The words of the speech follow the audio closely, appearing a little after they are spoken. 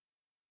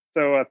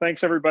So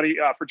thanks everybody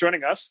for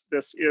joining us.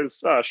 This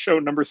is show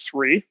number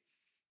 3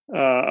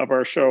 of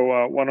our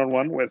show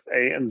One-on-One with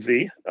A and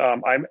Z.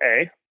 I'm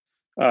A.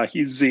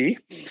 He's Z.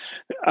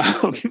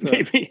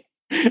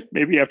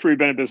 Maybe after we've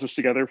been in business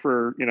together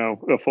for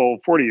a full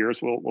 40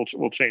 years,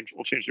 we'll change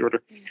the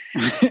order.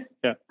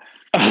 Yeah.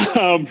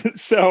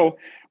 So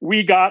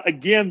we got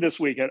again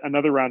this week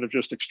another round of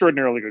just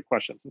extraordinarily good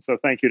questions, and so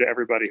thank you to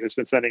everybody who's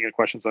been sending in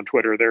questions on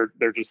Twitter. They're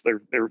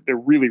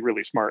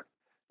really smart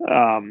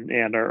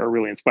and are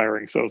really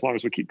inspiring. So as long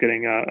as we keep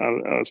getting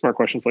smart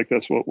questions like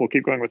this, we'll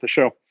keep going with the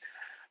show.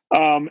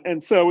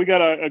 And so we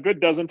got a good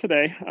dozen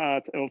today.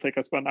 It'll take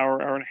us about an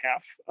hour and a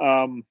half.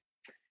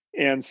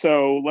 And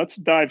so let's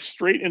dive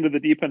straight into the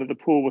deep end of the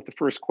pool with the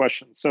first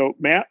question. So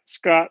Matt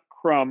Scott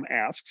Crum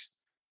asks,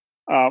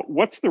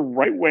 what's the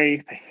right way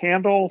to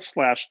handle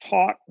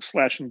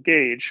 /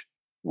 engage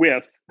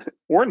with,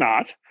 or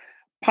not,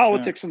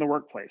 politics in the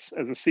workplace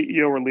as a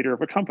CEO or leader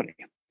of a company?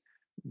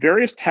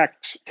 Various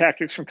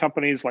tactics from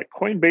companies like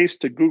Coinbase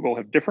to Google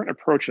have different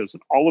approaches,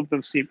 and all of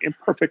them seem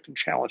imperfect and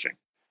challenging.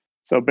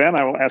 So Ben,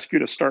 I will ask you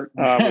to start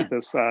with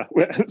this.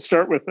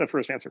 Start with the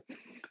first answer.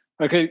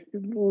 Okay,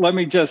 let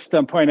me just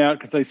point out,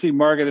 because I see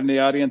Margaret in the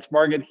audience.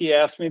 Margaret, he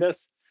asked me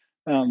this.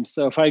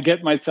 So if I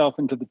get myself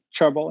into the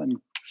trouble and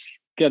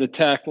get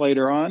attacked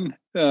later on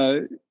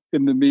in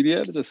the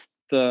media,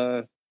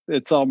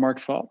 it's all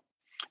Mark's fault.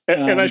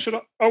 And I should.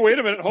 Oh, wait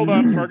a minute. Hold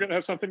on. Margaret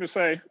has something to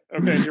say.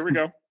 Okay, here we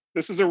go.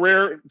 This is a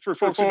rare, for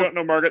folks who don't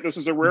know Margaret, this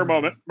is a rare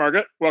moment.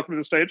 Margaret, welcome to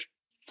the stage.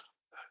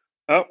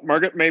 Oh,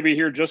 Margaret may be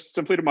here just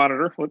simply to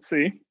monitor. Let's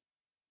see.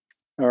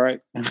 All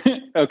right.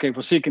 Okay,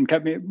 well, she can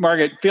cut me.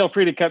 Margaret, feel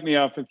free to cut me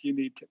off if you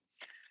need to.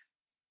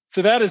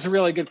 So that is a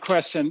really good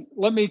question.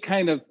 Let me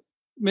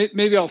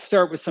maybe I'll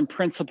start with some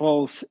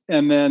principles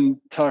and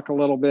then talk a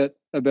little bit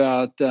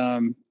about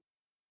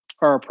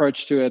our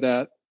approach to it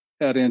at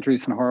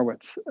Andreessen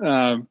Horowitz.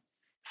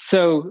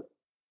 So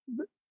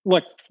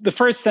look, the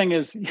first thing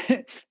is,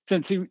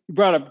 since you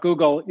brought up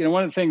Google,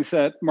 one of the things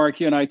that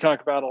Mark, you and I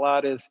talk about a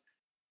lot is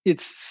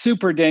it's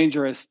super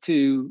dangerous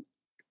to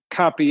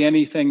copy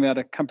anything that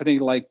a company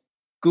like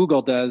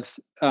Google does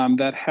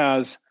that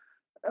has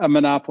a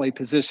monopoly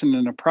position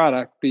in a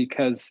product,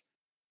 because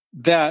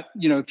that,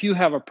 if you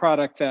have a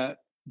product that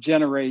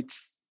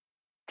generates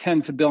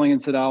tens of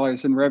billions of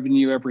dollars in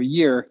revenue every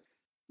year,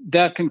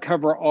 that can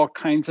cover all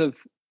kinds of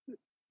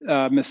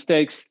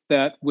mistakes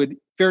that would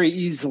very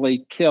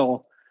easily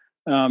kill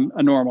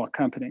a normal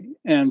company.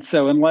 And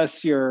so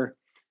unless you're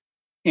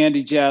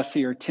Andy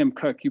Jassy or Tim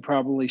Cook, you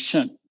probably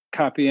shouldn't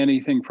copy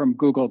anything from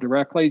Google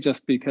directly,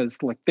 just because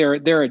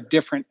they're a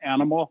different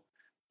animal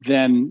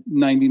than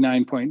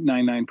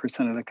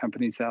 99.99% of the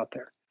companies out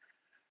there.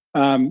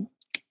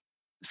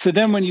 So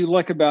then when you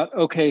look about,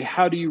 okay,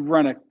 how do you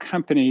run a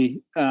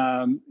company?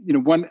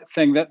 One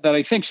thing that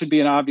I think should be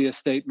an obvious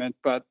statement,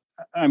 but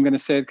I'm going to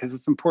say it because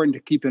it's important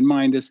to keep in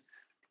mind is,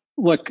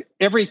 look,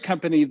 every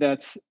company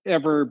that's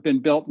ever been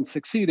built and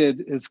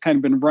succeeded has kind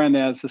of been run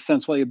as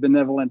essentially a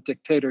benevolent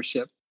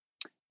dictatorship.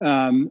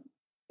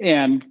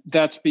 And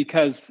that's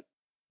because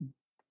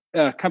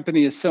a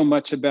company is so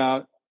much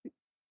about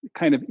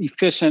kind of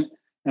efficient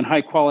and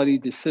high quality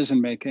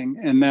decision making.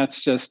 And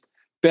that's just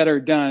better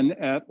done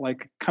at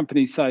like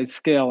company size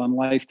scale and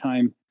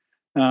lifetime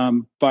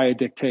by a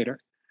dictator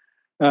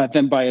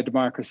than by a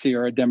democracy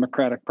or a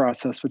democratic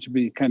process, which would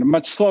be kind of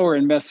much slower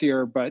and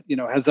messier, but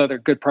has other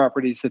good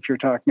properties if you're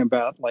talking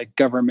about like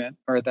government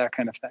or that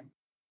kind of thing.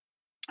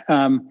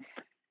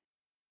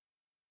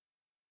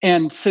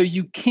 And so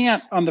you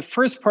can't, on the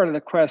first part of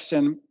the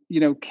question,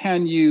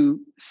 can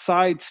you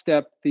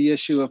sidestep the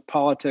issue of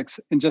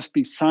politics and just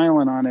be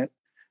silent on it?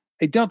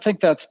 I don't think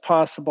that's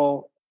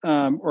possible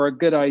or a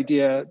good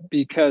idea,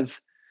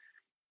 because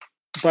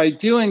by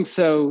doing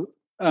so,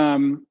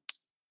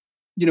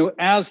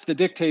 as the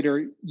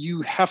dictator,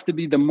 you have to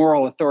be the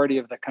moral authority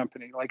of the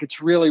company. Like,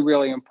 it's really,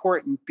 really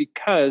important,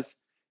 because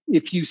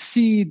if you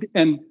cede,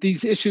 and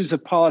these issues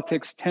of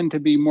politics tend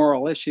to be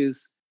moral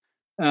issues,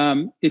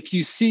 if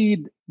you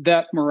cede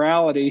that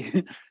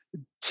morality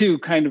to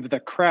kind of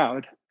the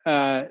crowd,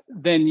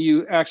 then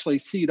you actually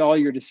cede all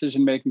your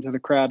decision making to the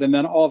crowd, and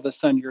then all of a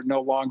sudden you're no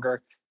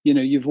longer,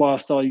 you've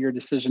lost all your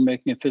decision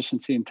making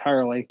efficiency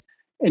entirely,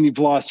 and you've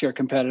lost your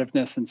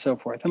competitiveness and so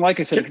forth. And like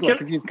I said, if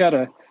you've got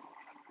a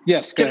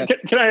yes, go ahead.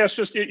 Can I ask,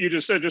 you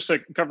just said, just to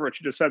cover what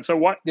you just said, so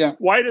why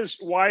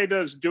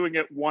does doing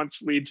it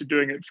once lead to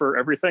doing it for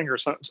everything, or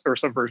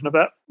some version of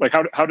that? Like,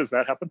 how does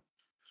that happen?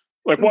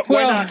 Like,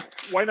 why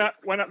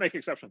not make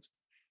exceptions?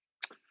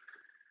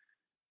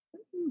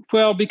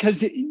 Well,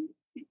 because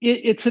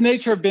it's the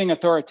nature of being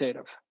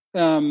authoritative.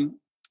 Look,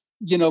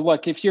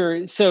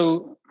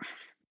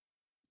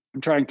 I'm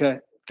trying to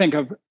think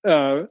of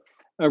a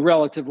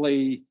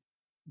relatively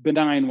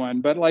benign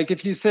one, but like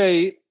if you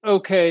say,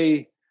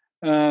 okay,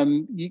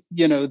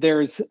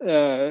 there's,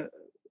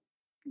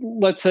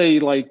 let's say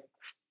like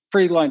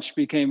free lunch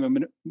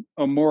became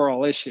a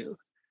moral issue,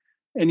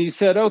 and you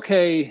said,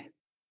 okay,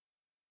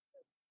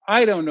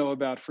 I don't know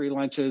about free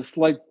lunches.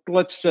 Like,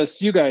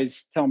 you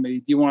guys tell me,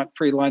 do you want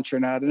free lunch or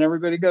not? And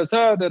everybody goes,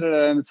 oh, da, da,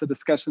 da, and it's a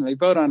discussion. They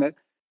vote on it.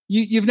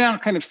 You've now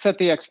kind of set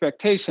the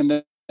expectation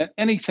that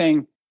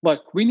anything,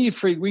 look, we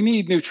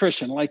need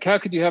nutrition. Like, how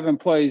could you have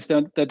employees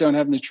that don't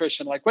have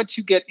nutrition? Like, once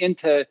you get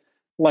into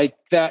like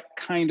that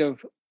kind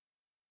of,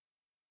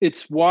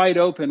 it's wide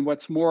open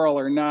what's moral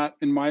or not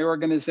in my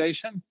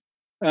organization,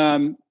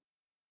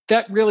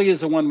 that really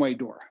is a one-way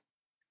door.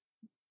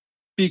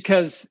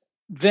 Because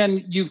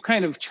then you've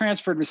kind of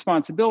transferred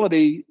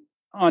responsibility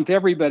onto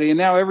everybody, and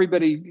now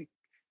everybody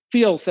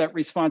feels that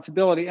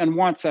responsibility and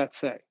wants that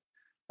say.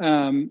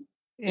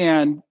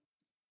 And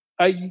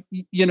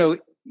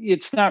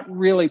it's not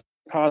really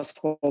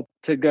possible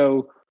to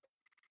go,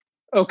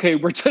 okay,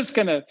 we're just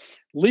going to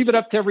leave it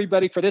up to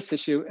everybody for this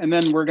issue, and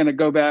then we're going to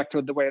go back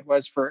to the way it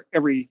was for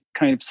every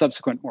kind of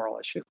subsequent moral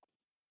issue.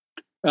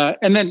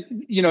 And then,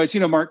 as you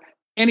know, Mark,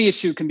 any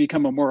issue can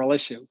become a moral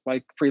issue,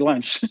 like free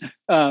lunch,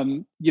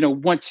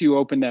 once you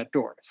open that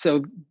door.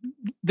 So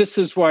this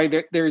is why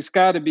there's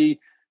got to be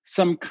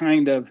some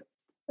kind of,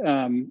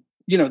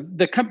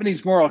 the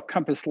company's moral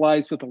compass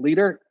lies with the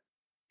leader.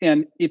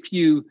 And if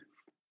you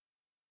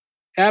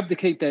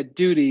abdicate that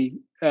duty,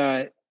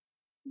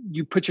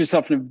 you put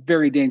yourself in a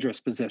very dangerous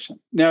position.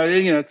 Now,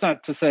 it's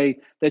not to say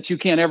that you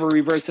can't ever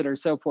reverse it or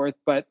so forth,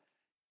 but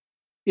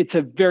it's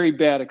a very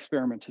bad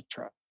experiment to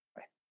try.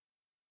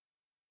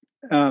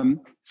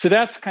 So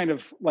that's kind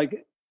of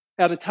like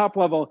at a top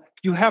level,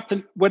 you have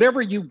to,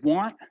 whatever you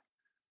want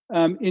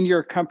in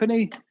your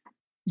company,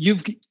 you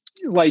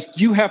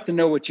have to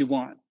know what you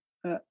want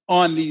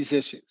on these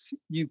issues.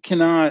 You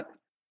cannot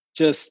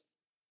just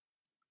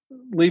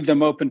leave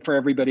them open for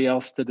everybody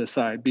else to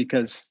decide,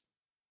 because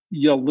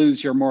you'll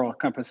lose your moral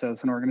compass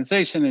as an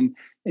organization,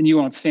 and you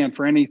won't stand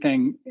for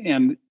anything.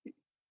 And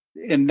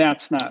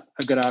that's not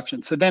a good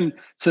option. So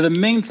the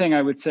main thing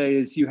I would say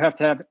is you have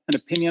to have an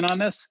opinion on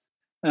this.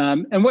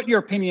 And what your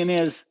opinion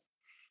is,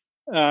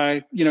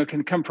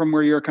 can come from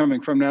where you're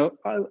coming from. Now,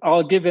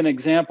 I'll give an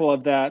example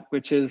of that,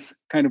 which is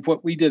kind of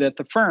what we did at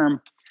the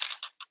firm,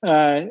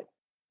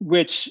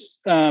 which,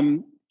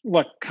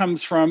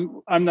 comes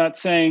from, I'm not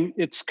saying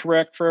it's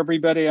correct for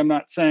everybody. I'm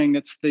not saying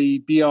it's the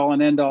be all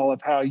and end all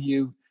of how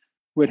you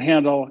would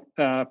handle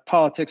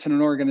politics in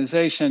an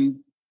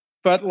organization,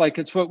 but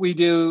it's what we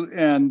do,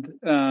 and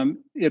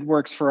it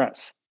works for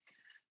us.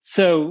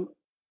 So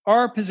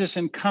our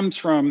position comes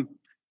from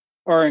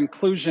our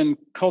inclusion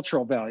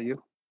cultural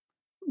value,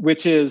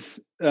 which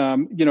is, at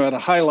a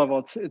high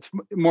level, it's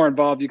more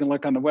involved. You can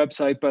look on the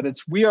website, but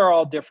we are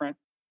all different.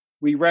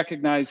 We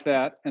recognize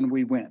that, and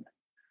we win.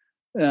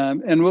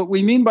 And what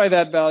we mean by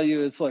that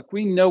value is,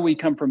 we know we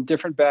come from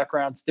different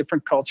backgrounds,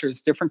 different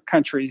cultures, different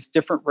countries,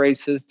 different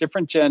races,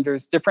 different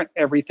genders, different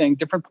everything,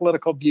 different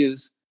political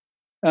views.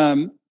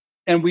 And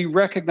we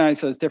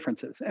recognize those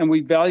differences, and we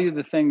value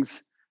the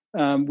things,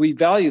 we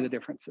value the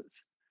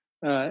differences.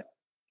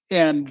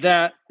 And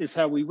that is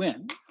how we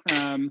win.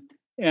 And,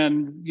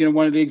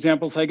 one of the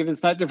examples I give,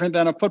 it's not different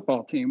than a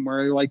football team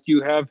where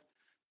you have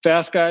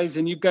fast guys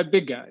and you've got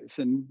big guys.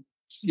 And,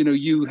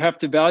 you have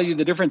to value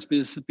the difference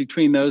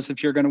between those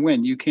if you're going to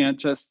win. You can't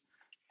just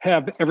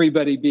have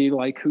everybody be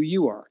like who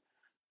you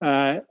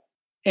are.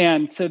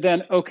 And so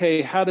then,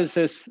 okay, how does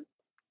this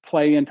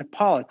play into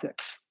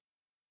politics?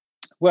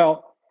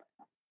 Well,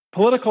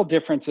 political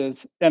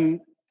differences,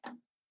 and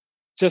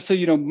just so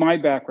you know my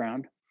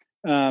background,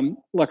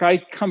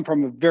 I come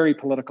from a very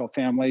political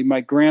family.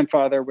 My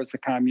grandfather was a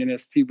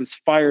communist. He was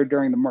fired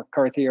during the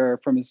McCarthy era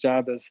from his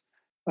job as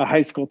a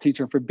high school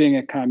teacher for being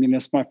a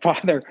communist. My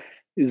father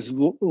is,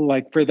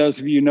 for those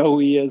of you know who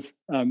he is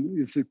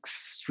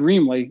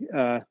extremely,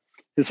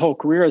 his whole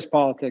career is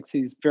politics.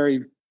 He's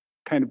very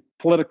kind of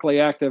politically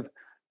active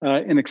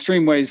in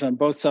extreme ways on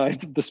both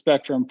sides of the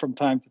spectrum from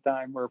time to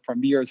time, or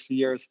from years to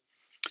years.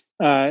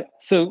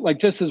 So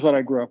this is what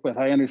I grew up with.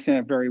 I understand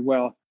it very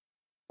well.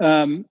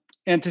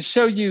 And to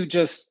show you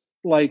just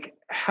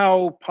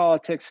how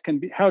politics can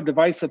be, how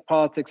divisive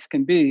politics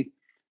can be,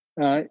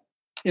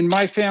 in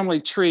my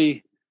family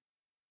tree,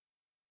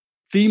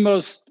 the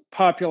most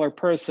popular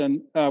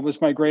person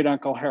was my great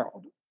uncle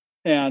Harold,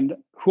 and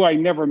who I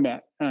never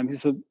met.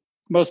 He's the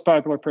most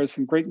popular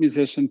person, great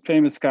musician,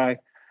 famous guy.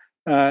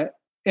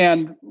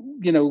 And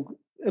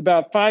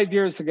about 5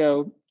 years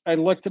ago, I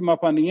looked him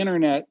up on the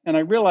internet, and I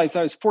realized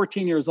I was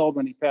 14 years old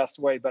when he passed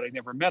away, but I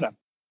never met him.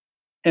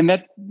 And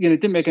that,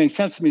 didn't make any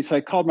sense to me. So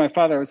I called my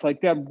father. I was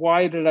like, Dad,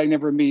 why did I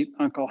never meet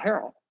Uncle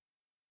Harold?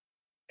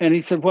 And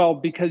he said, well,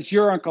 because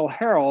your Uncle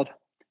Harold,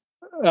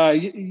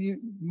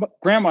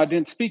 Grandma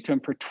didn't speak to him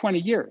for 20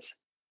 years.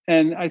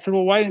 And I said,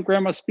 well, why didn't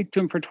Grandma speak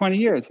to him for 20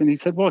 years? And he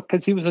said, well,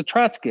 because he was a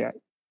Trotskyite.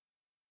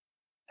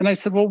 And I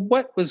said, well,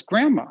 what was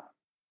Grandma?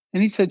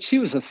 And he said, she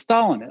was a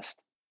Stalinist.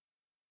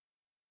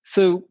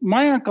 So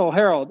my Uncle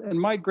Harold and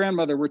my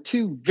grandmother were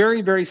two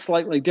very, very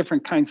slightly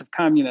different kinds of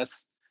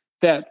communists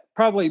that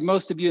probably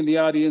most of you in the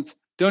audience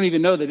don't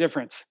even know the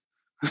difference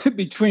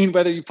between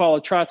whether you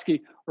followed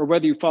Trotsky or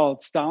whether you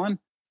followed Stalin.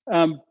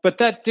 But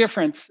that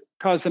difference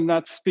caused them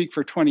not to speak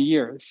for 20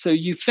 years. So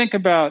you think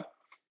about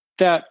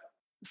that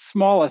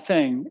small a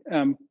thing,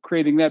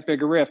 creating that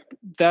big a rift,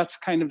 that's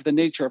kind of the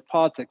nature of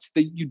politics,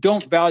 that you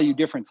don't value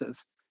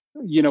differences,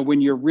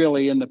 when you're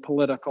really in the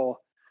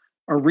political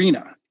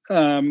arena.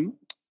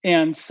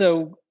 And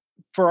so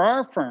for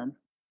our firm,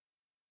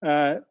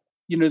 the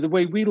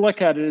way we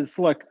look at it is,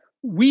 look,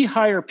 we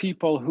hire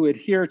people who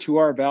adhere to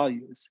our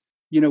values,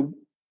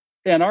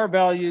 and our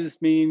values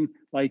mean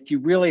like you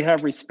really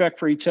have respect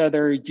for each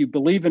other, you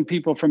believe in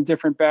people from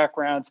different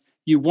backgrounds,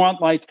 you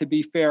want life to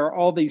be fair,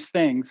 all these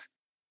things.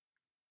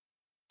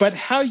 But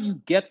how you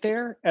get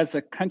there as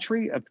a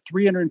country of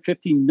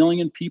 350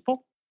 million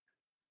people,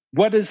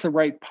 what is the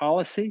right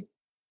policy?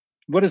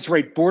 What is the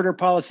right border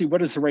policy?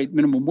 What is the right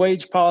minimum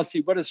wage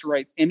policy? What is the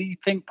right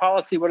anything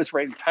policy? What is the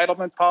right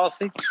entitlement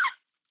policy?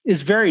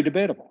 Is very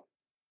debatable.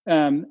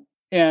 And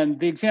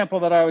the example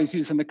that I always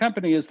use in the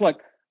company is,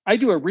 look, I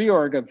do a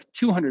reorg of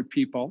 200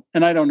 people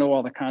and I don't know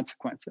all the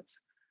consequences.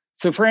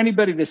 So for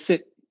anybody to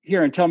sit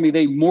here and tell me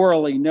they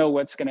morally know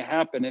what's going to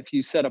happen if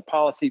you set a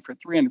policy for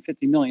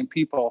 350 million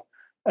people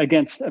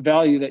against a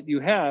value that you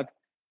have,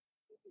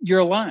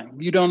 you're lying.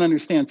 You don't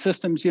understand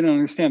systems. You don't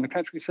understand the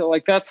country. So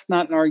like, that's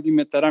not an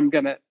argument that I'm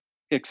going to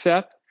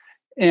accept.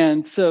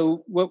 And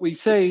so what we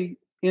say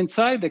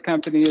inside the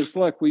company is,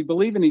 look, we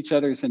believe in each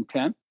other's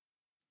intent.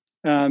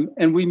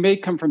 And we may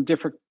come from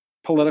different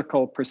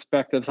political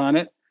perspectives on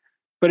it.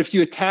 But if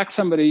you attack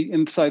somebody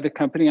inside the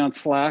company on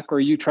Slack, or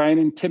you try and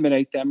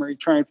intimidate them, or you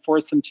try and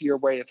force them to your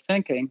way of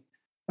thinking,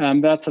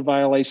 that's a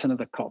violation of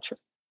the culture.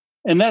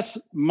 And that's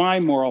my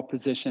moral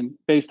position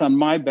based on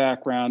my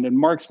background, and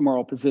Mark's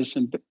moral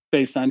position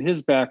based on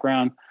his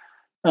background.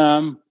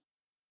 And,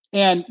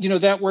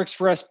 that works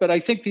for us. But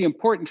I think the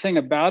important thing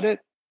about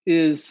it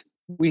is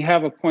we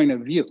have a point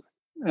of view.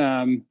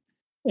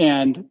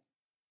 And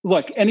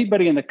look,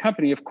 anybody in the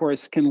company, of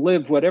course, can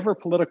live whatever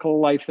political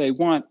life they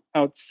want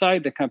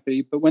outside the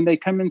company. But when they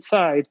come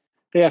inside,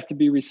 they have to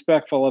be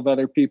respectful of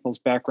other people's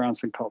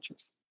backgrounds and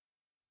cultures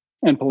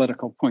and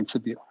political points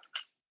of view.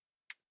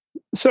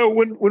 So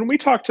when we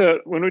talk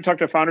to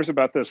founders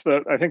about this,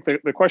 I think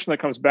the question that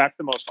comes back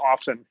the most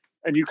often,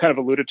 and you kind of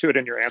alluded to it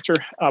in your answer,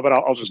 but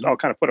I'll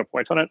kind of put a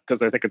point on it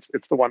because I think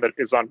it's the one that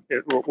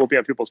will be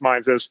on people's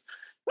minds, is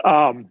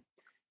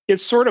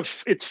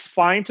it's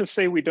fine to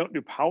say we don't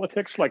do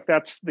politics, like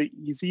that's the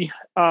easy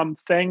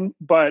thing,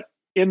 but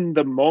in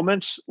the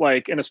moment,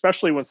 like, and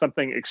especially when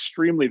something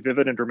extremely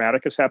vivid and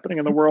dramatic is happening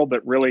in the world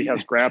that really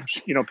has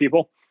grabbed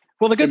people.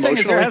 Well, the good thing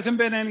is there hasn't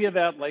been any of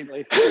that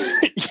lately.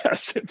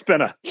 Yes, it's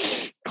been a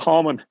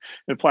calm and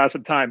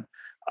placid time.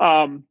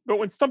 But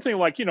when something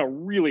like,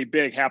 really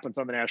big happens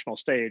on the national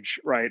stage,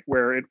 right,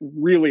 where it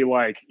really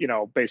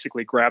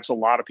basically grabs a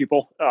lot of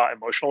people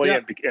emotionally,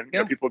 and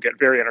people get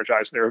very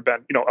energized. There have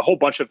been, a whole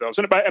bunch of those.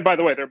 And by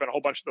the way, there have been a whole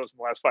bunch of those in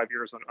the last 5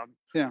 years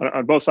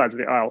on both sides of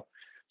the aisle.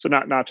 So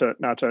not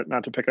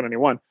to pick on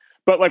anyone.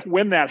 But like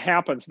when that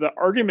happens, the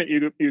argument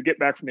you get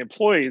back from the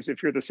employees,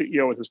 if you're the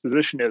CEO with this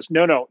position, is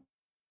no,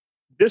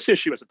 this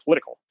issue isn't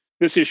political.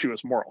 This issue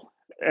is moral,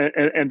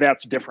 and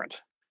that's different.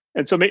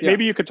 And so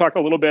maybe you could talk a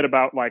little bit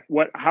about like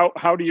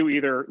how do you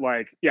either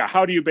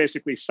how do you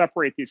basically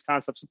separate these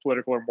concepts of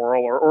political or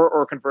moral,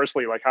 or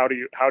conversely, like how do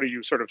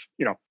you sort of,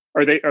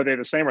 are they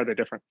the same, or are they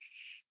different?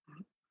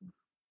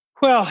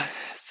 Well,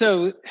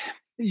 so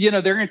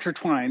they're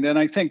intertwined, and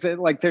I think that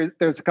like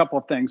there's a couple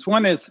of things.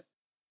 One is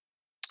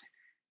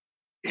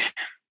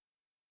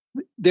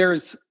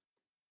there's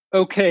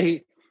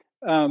the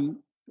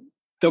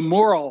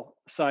moral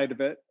side of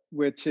it,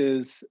 which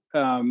is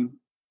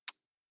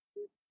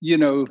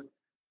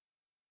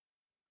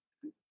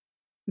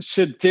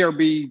should there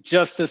be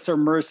justice or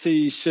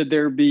mercy? Should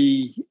there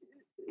be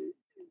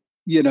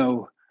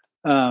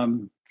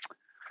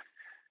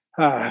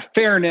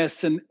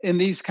fairness and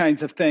these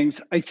kinds of things,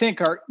 I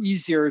think are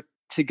easier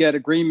to get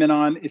agreement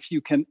on if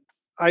you can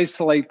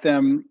isolate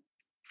them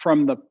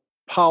from the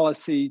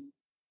policy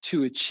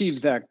to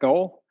achieve that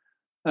goal.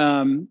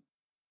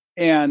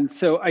 And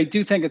so I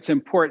do think it's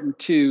important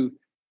to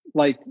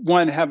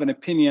have an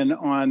opinion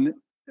on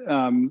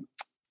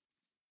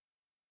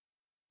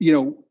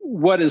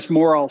what is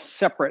moral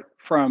separate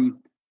from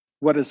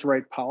what is the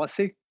right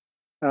policy,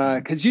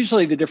 because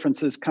usually the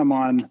differences come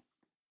on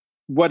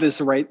what is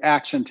the right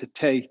action to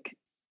take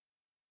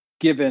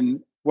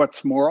given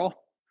what's moral.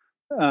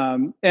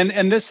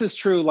 And this is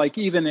true, like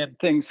even in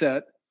things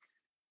that,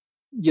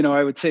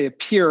 I would say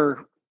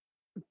appear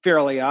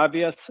fairly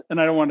obvious. And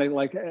I don't want to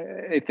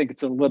I think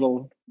it's I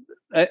want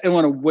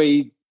to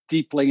wade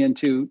deeply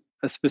into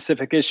a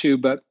specific issue,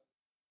 but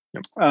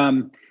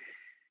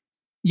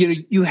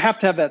you have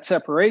to have that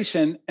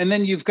separation. And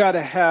then you've got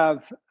to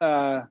have,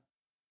 I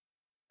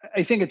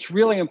think it's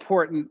really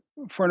important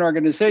for an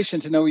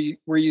organization to know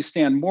where you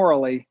stand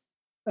morally.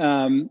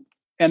 And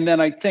then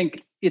I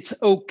think it's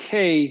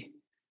okay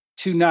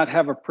to not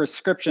have a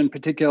prescription,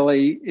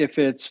 particularly if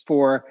it's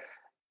for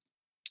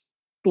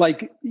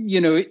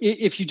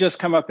if you just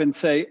come up and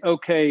say,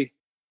 okay,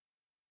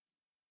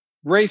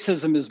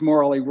 racism is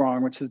morally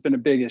wrong, which has been a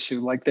big issue.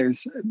 Like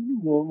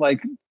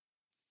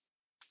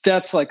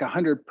that's like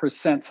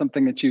 100%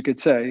 something that you could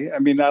say. I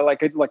mean, I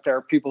like it. Like there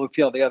are people who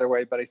feel the other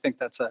way, but I think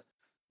that's a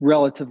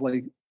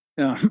relatively,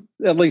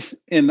 at least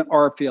in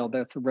our field,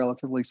 that's a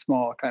relatively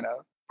small kind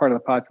of part of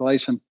the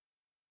population.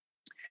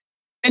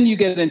 And you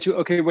get into,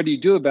 okay, what do you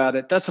do about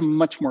it? That's a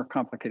much more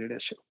complicated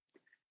issue.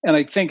 And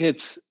I think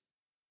it's,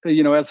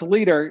 as a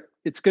leader,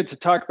 it's good to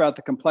talk about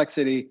the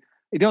complexity.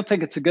 I don't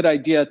think it's a good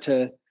idea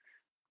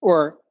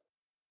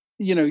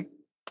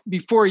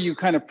before you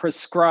kind of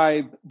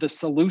prescribe the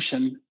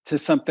solution to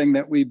something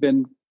that we've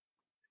been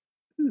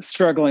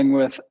struggling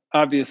with,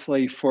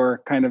 obviously,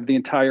 for kind of the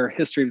entire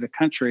history of the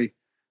country.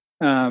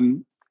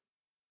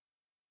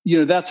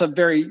 You have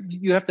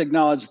to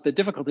acknowledge the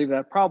difficulty of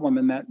that problem,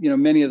 and that,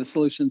 many of the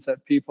solutions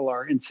that people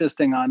are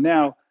insisting on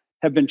now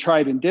have been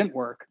tried and didn't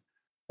work.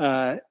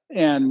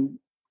 And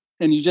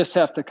you just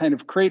have to kind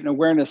of create an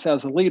awareness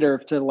as a leader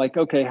to like,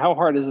 okay, how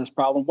hard is this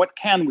problem? What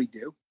can we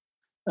do?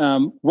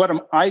 What am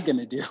I going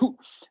to do?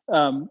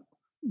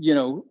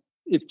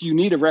 If you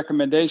need a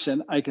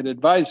recommendation, I could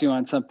advise you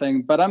on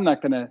something, but I'm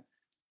not going to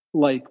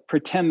like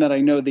pretend that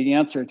I know the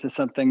answer to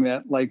something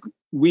that like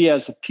we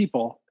as a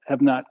people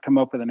have not come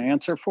up with an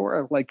answer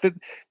for. Like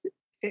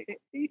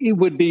it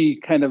would be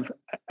kind of,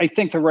 I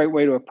think, the right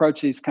way to approach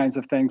these kinds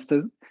of things,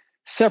 to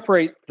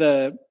separate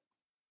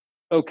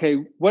okay,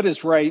 what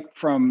is right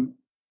from,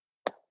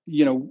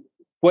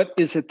 what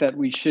is it that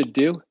we should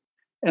do?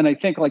 And I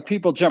think like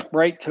people jump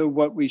right to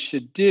what we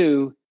should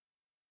do.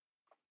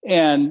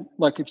 And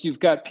like, if you've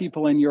got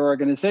people in your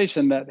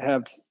organization that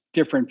have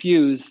different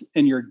views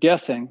and you're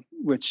guessing,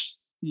 which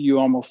you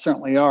almost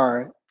certainly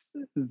are,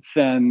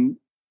 then,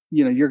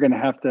 you're going to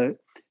have to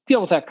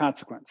deal with that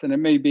consequence. And it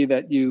may be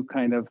that you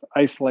kind of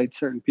isolate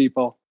certain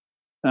people,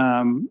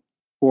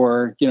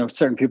 or,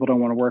 certain people don't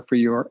want to work for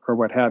you or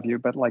what have you.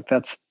 But like,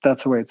 that's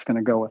the way it's going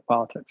to go with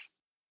politics.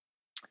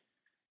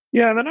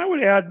 Yeah, and then I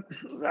would add,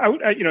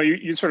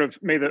 you sort of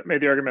made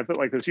the argument that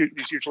like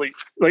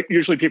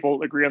usually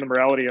people agree on the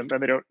morality and then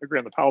they don't agree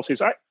on the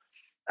policies. I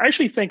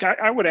actually think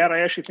I would add, I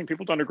actually think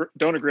people don't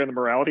agree on the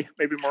morality,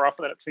 maybe more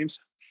often than it seems.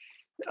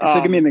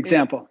 So give me an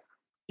example.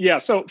 Yeah,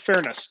 so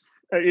fairness.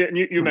 And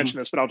you mentioned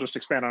this, but I'll just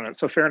expand on it.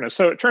 So fairness.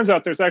 So it turns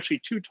out there's actually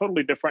two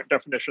totally different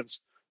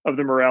definitions of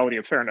the morality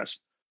of fairness.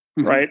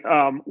 Mm-hmm. Right.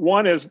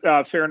 One is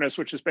fairness,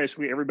 which is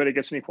basically everybody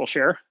gets an equal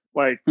share.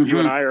 Like mm-hmm. you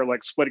and I are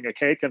like splitting a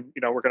cake, and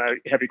we're going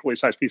to have equally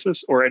sized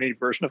pieces, or any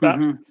version of that.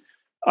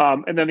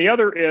 Mm-hmm. And then the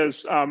other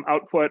is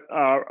output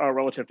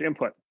relative to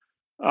input.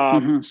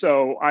 Mm-hmm.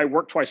 So I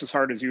work twice as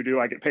hard as you do.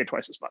 I get paid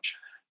twice as much.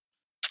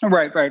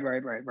 Right.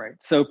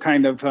 So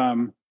kind of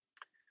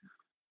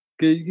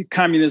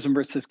communism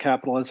versus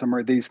capitalism,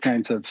 or these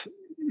kinds of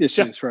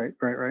issues, yeah.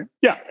 Right.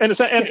 Yeah, and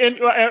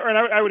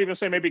I would even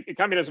say maybe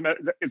communism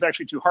is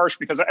actually too harsh,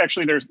 because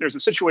actually there's a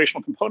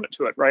situational component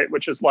to it, right?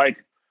 Which is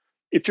like,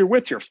 if you're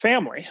with your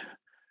family,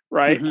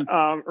 right?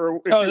 Mm-hmm.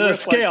 Or if you're with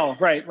scale,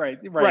 like,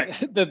 right.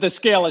 The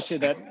scale issue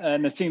that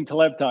Nassim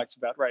Taleb talks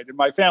about, right? In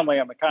my family,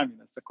 I'm a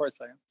communist, of course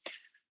I am.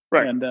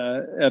 Right. And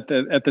at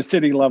the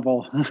city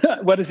level,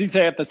 what does he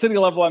say? At the city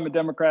level, I'm a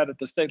Democrat. At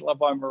the state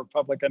level, I'm a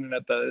Republican. And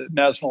at the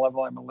national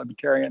level, I'm a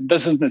Libertarian.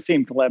 This is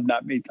Nassim Taleb,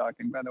 not me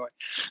talking, by the way,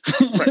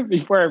 right.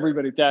 Before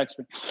everybody attacks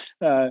me.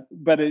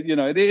 But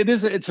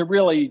it's a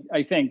really,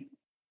 I think,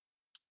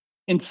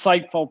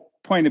 insightful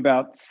point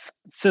about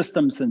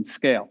systems and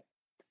scale.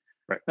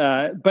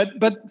 Right.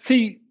 But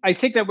see, I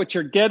think that what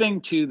you're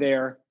getting to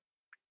there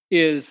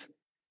is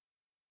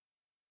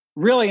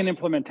really an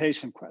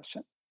implementation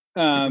question.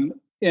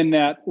 In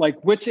that,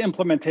 like, which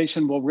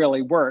implementation will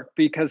really work?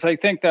 Because I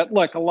think that,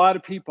 look, a lot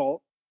of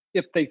people,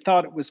 if they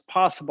thought it was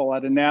possible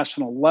at a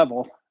national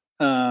level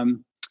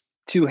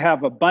to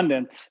have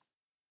abundance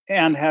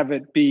and have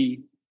it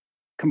be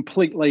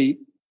completely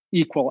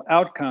equal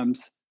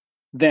outcomes,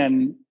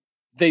 then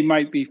they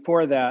might be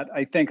for that.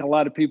 I think a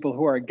lot of people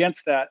who are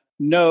against that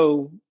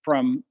know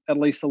from at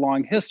least a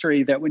long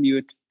history that when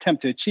you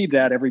attempt to achieve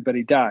that,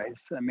 everybody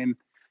dies. I mean,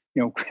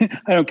 I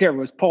don't care if it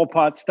was Pol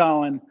Pot,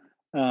 Stalin,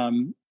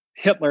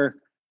 Hitler,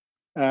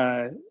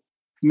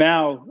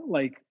 Mao,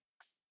 like,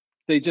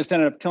 they just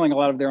ended up killing a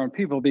lot of their own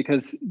people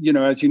because,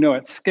 as you know,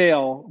 at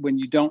scale, when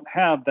you don't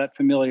have that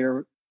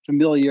familial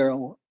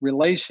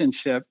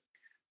relationship,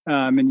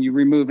 and you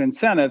remove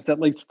incentives, at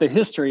least the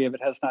history of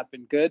it has not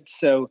been good.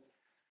 So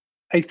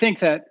I think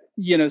that,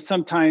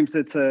 sometimes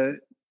it's and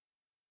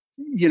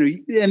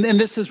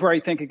this is where I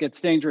think it gets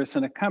dangerous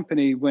in a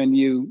company when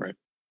you right.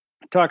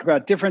 talk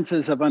about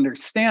differences of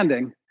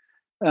understanding,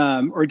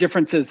 or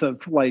differences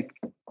of like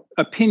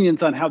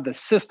opinions on how the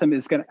system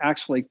is going to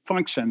actually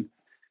function,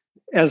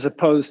 as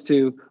opposed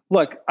to,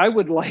 look, I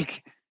would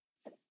like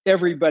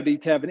everybody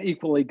to have an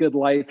equally good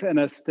life and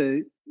us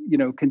to,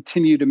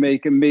 continue to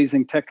make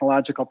amazing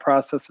technological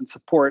process and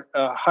support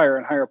a higher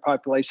and higher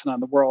population on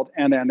the world,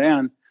 and.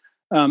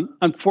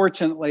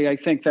 Unfortunately, I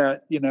think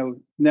that,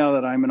 now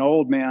that I'm an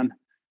old man,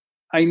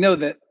 I know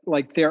that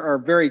like there are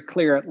very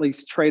clear, at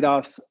least,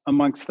 trade-offs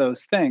amongst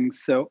those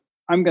things. So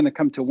I'm going to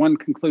come to one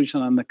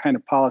conclusion on the kind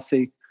of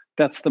policy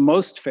that's the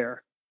most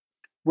fair,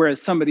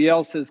 whereas somebody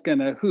else is going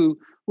to, who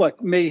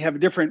look, may have a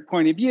different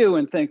point of view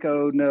and think,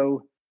 oh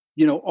no,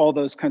 all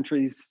those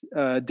countries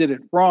did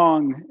it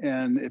wrong,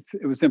 and if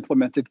it was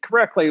implemented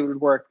correctly, it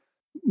would work.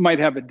 Might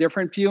have a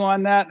different view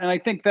on that, and I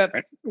think that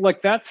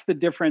that's the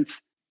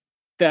difference.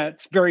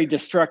 That's very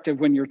destructive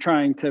when you're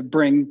trying to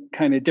bring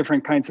kind of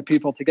different kinds of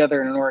people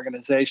together in an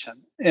organization,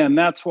 and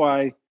that's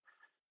why.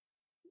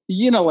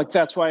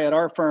 That's why at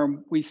our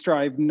firm, we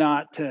strive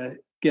not to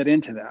get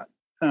into that.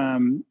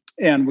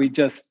 And we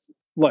just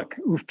look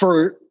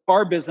for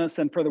our business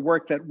and for the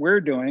work that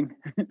we're doing,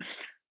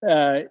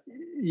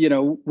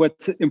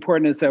 what's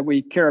important is that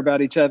we care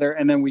about each other,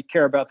 and then we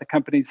care about the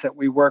companies that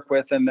we work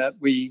with, and that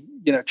we,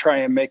 try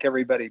and make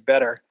everybody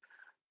better.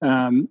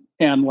 And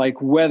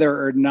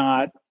whether or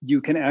not you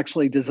can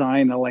actually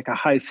design a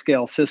high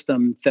scale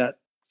system that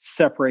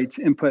separates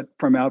input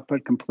from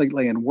output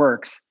completely and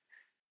works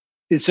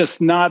is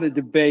just not a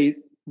debate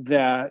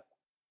that,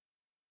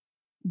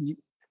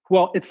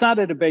 it's not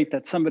a debate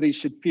that somebody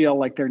should feel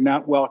like they're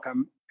not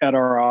welcome at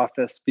our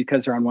office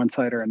because they're on one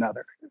side or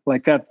another.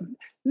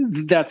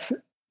 That's,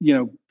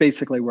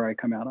 basically where I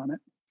come out on it.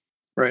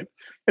 Right.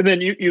 And then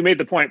you made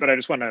the point, but I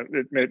just want to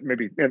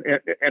maybe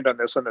end on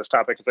this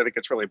topic, because I think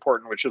it's really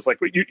important, which is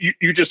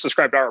you just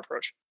described our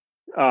approach.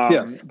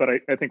 Yes. But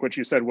I think what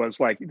you said was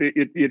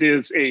it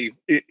is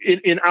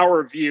in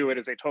our view, it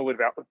is a totally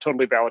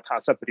valid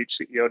concept that each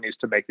CEO needs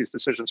to make these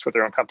decisions for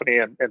their own company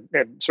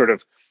and sort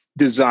of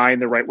design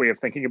the right way of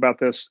thinking about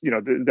this,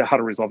 the how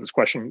to resolve this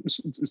question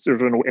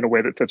sort of in a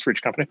way that fits for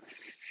each company.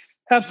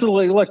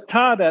 Absolutely. Look,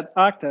 Todd at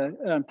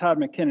Okta, Todd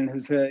McKinnon,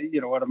 who's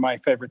one of my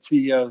favorite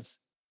CEOs,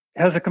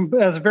 has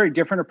a very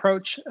different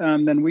approach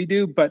than we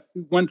do. But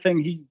one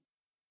thing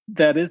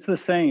that is the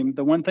same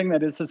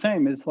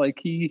is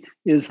he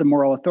is the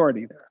moral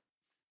authority there.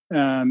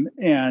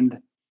 And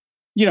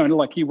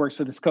he works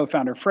with his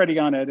co-founder Freddie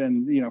on it,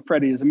 and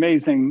Freddie is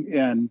amazing.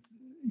 And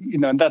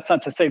and that's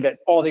not to say that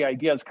all the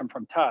ideas come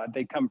from Todd;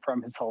 they come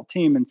from his whole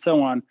team and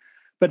so on.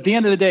 But at the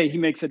end of the day, he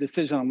makes a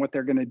decision on what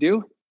they're going to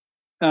do.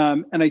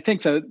 And I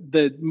think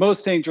the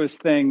most dangerous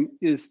thing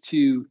is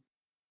to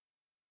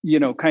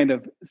kind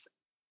of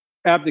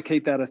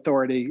abdicate that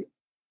authority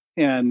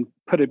and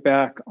put it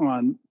back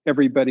on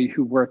everybody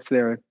who works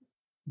there.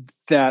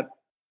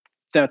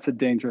 That's a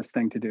dangerous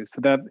thing to do.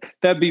 So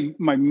that'd be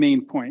my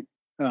main point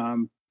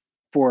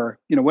for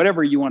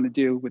whatever you want to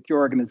do with your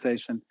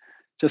organization.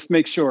 Just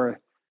make sure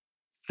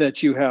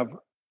that you have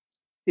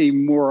a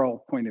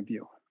moral point of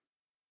view.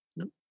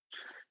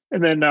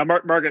 And then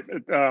Margaret,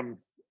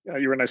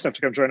 you were nice enough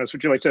to come join us.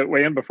 Would you like to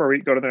weigh in before we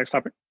go to the next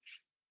topic?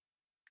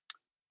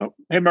 Oh,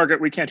 hey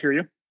Margaret, we can't hear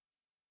you.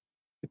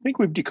 I think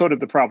we've decoded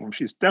the problem.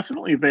 She's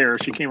definitely there.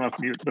 She came off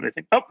mute, but I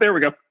think, there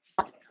we go.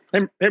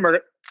 Hey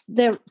Margaret.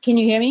 There, can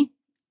you hear me?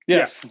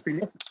 Yes.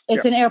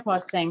 It's an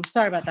AirPods thing.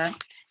 Sorry about that.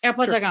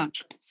 AirPods are gone.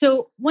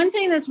 So one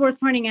thing that's worth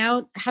pointing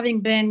out, having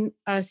been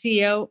a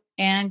CEO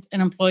and an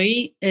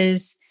employee,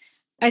 is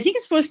I think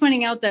it's worth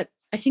pointing out that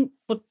I think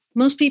what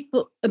most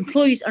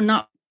employees are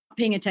not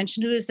paying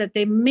attention to is that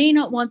they may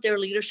not want their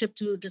leadership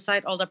to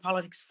decide all their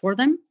politics for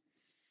them.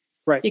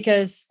 Right.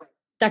 Because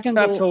that can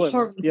go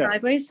horribly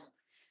sideways.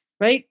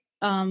 Right.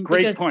 Great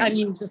because point. I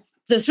mean,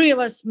 the three of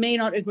us may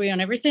not agree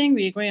on everything.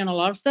 We agree on a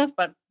lot of stuff,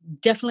 but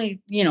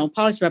definitely,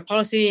 policy by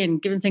policy,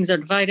 and given things are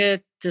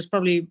divided, there's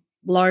probably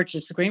large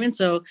disagreements.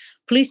 So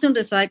please don't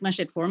decide my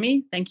shit for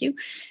me. Thank you.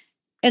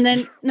 And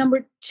then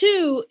number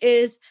two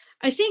is,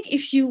 I think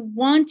if you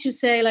want to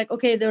say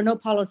okay, there are no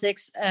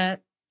politics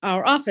at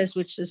our office,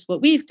 which is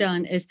what we've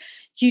done, is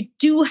you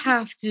do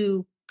have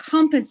to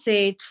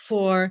compensate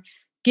for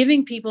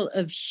giving people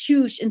a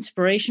huge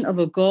inspiration of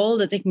a goal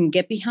that they can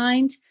get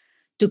behind,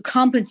 to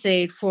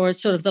compensate for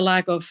sort of the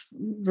lack of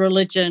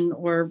religion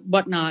or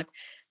whatnot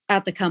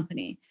at the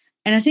company.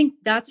 And I think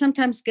that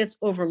sometimes gets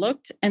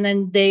overlooked, and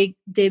then they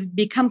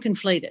become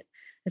conflated.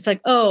 It's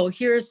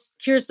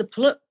here's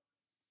the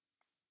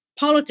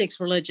politics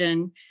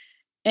religion,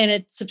 and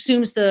it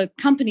subsumes the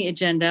company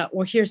agenda,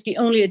 or here's the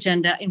only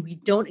agenda, and we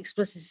don't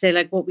explicitly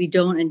say what we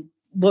do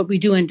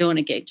and don't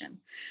engage in.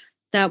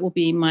 That will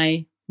be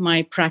my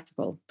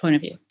practical point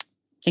of view.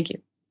 Thank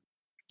you.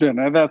 Yeah,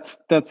 no, that's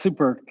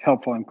super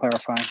helpful and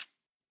clarifying.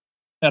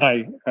 And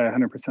I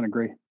 100%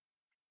 agree.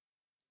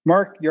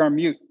 Mark, you're on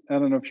mute. I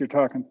don't know if you're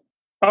talking.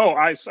 Oh,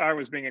 I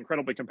was being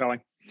incredibly compelling.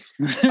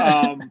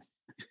 I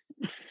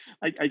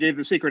gave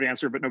the secret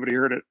answer, but nobody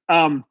heard it.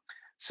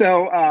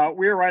 So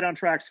we're right on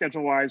track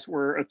schedule-wise.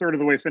 We're a third of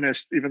the way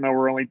finished, even though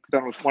we're only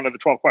done with one of the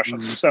 12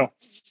 questions. Mm-hmm. So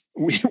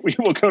we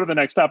will go to the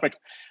next topic.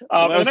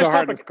 That was the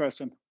hardest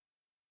question.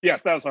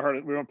 Yes, that was the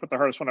hardest. We won't put the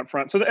hardest one up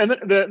front. So,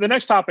 the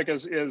next topic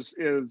is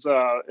it's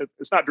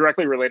not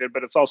directly related,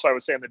 but it's also, I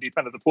would say, in the deep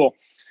end of the pool.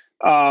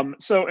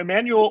 So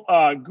Emmanuel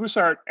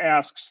Goussart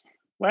asks,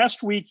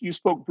 last week you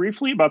spoke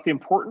briefly about the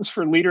importance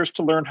for leaders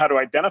to learn how to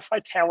identify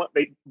talent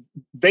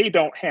they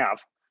don't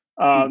have,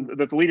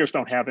 that the leaders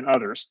don't have in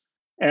others,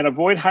 and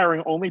avoid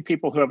hiring only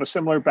people who have a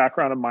similar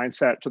background and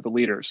mindset to the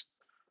leaders.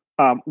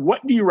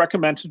 What do you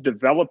recommend to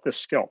develop this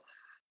skill?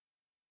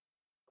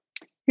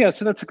 Yeah,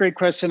 so that's a great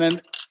question.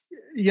 And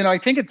I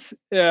think it's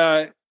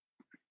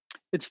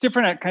it's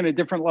different at kind of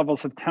different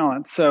levels of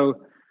talent.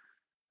 So,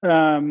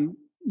 when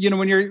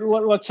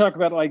let's talk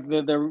about like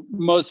the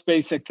most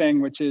basic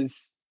thing, which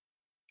is,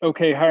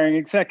 okay, hiring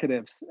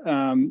executives.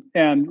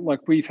 And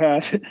look, we've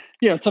had,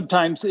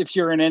 sometimes if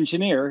you're an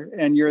engineer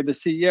and you're the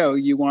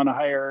CEO, you want to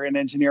hire an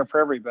engineer for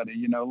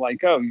everybody,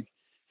 like, oh,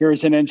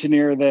 here's an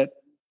engineer that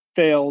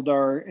failed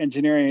our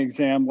engineering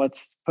exam.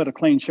 Let's put a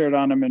clean shirt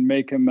on him and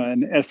make him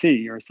an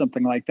SE or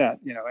something like that,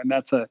 and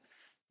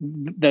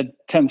that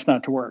tends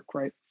not to work,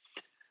 right?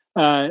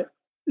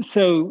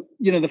 So,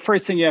 the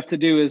first thing you have to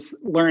do is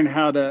learn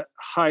how to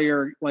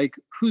hire, like,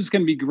 who's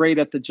going to be great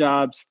at the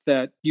jobs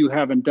that you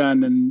haven't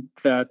done and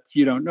that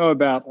you don't know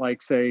about,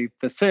 like, say,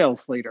 the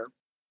sales leader.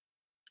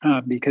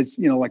 Because,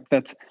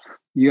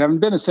 you haven't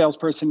been a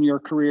salesperson in your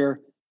career.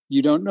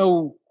 You don't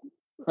know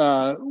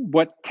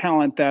what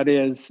talent that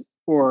is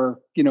or,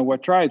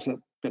 what drives it,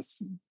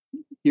 because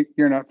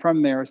you're not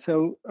from there.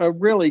 So a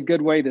really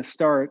good way to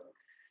start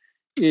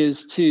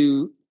is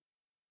to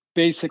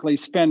basically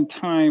spend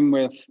time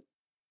with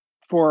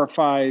 4 or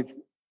 5,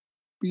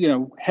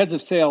 heads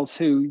of sales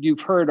who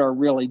you've heard are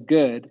really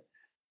good,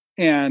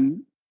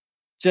 and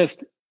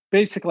just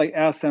basically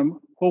ask them,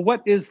 well,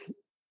 what does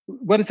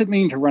it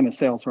mean to run a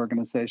sales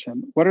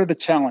organization? What are the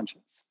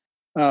challenges?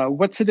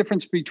 What's the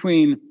difference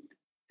between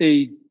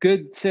a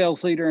good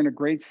sales leader and a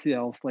great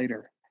sales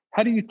leader?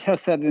 How do you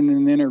test that in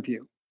an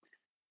interview?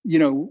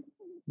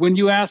 When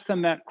you ask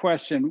them that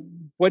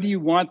question, what do you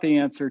want the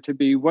answer to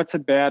be? What's a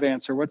bad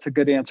answer? What's a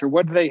good answer?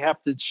 What do they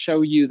have to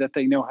show you that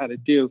they know how to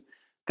do?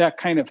 That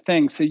kind of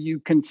thing. So you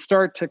can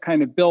start to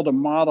kind of build a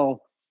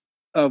model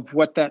of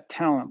what that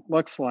talent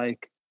looks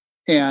like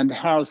and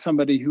how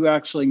somebody who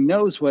actually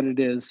knows what it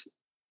is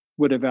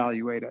would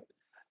evaluate it.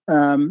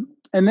 And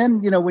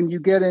then, when you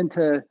get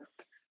into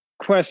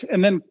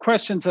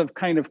questions of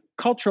kind of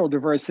cultural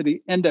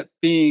diversity end up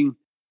being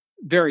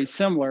very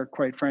similar,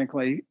 quite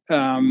frankly.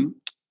 And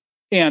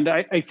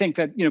I think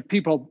that,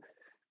 people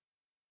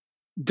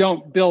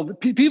don't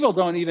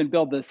even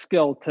build the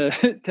skill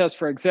to test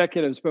for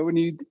executives. But when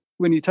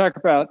you talk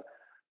about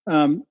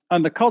on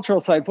the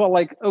cultural side, well,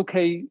 like,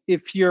 okay,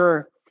 if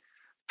you're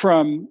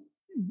from,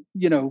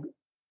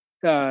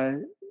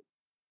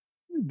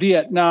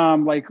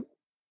 Vietnam, like,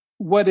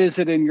 what is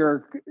it in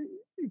your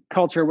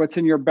culture? What's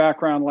in your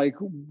background? Like,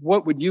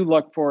 what would you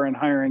look for in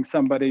hiring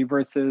somebody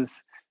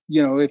versus,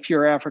 if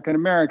you're African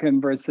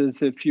American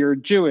versus if you're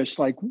Jewish?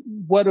 Like,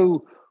 what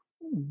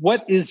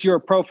is your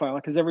profile?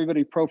 Because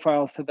everybody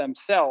profiles to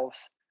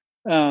themselves.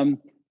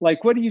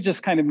 Like, what do you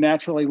just kind of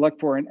naturally look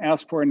for and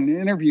ask for in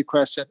an interview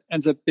question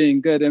ends up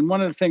being good. And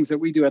one of the things that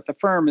we do at the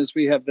firm is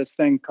we have this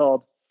thing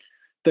called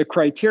the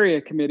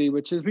criteria committee,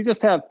 which is we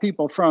just have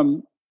people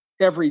from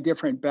every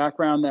different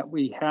background that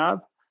we have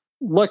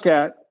look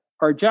at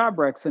our job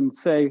recs and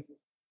say,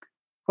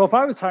 well, if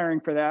I was hiring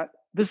for that,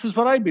 this is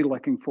what I'd be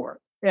looking for.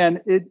 And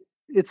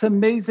it's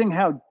amazing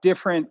how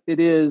different it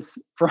is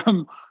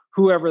from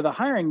whoever the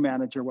hiring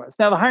manager was.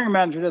 Now, the hiring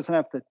manager doesn't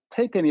have to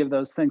take any of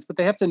those things, but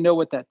they have to know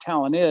what that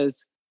talent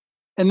is.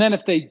 And then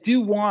if they do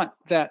want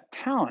that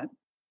talent,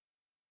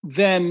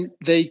 then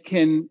they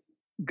can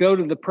go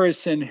to the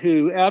person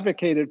who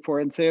advocated for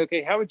it and say,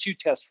 okay, how would you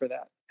test for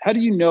that? How do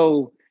you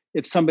know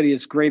if somebody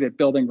is great at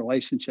building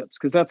relationships?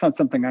 Because that's not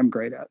something I'm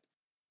great at.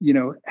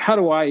 How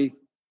do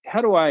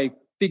I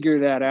figure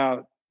that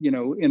out,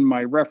 in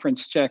my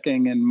reference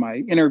checking and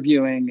my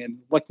interviewing and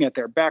looking at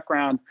their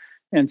background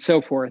and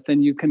so forth.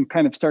 And you can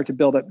kind of start to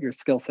build up your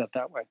skill set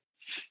that way.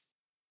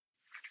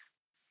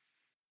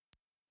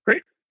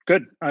 Great.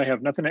 Good. I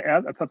have nothing to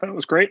add. I thought that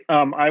was great.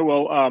 I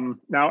will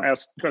now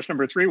ask question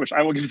number 3, which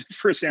I will give the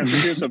first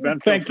answer to. So Ben,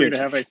 feel free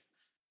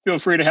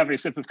to have a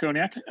sip of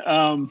cognac.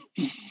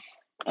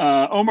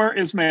 Omar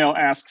Ismail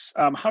asks,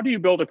 how do you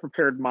build a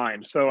prepared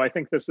mind? So I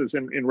think this is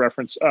in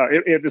reference,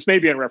 this may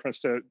be in reference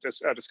to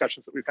just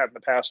discussions that we've had in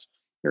the past,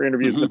 or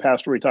interviews in the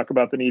past, where we talk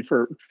about the need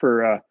for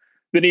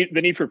the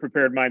need for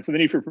prepared mind. So the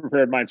need for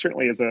prepared mind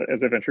certainly as a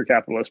venture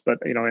capitalist, but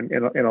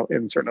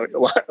in certainly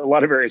a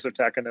lot of areas of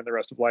tech and in the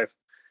rest of life.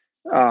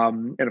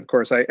 And of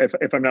course,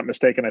 if I'm not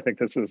mistaken, I think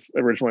this is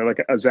originally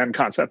like a Zen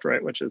concept,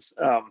 right? Which is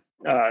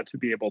to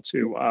be able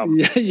to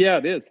yeah,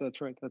 it is. That's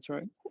right.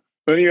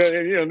 But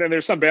then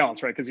there's some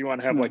balance, right? Because you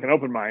want to have like an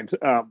open mind,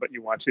 but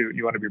you want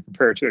to be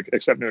prepared to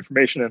accept new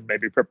information, and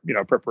maybe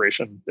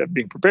preparation,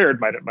 being prepared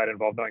might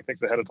involve knowing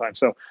things ahead of time.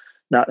 So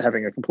not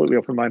having a completely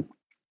open mind.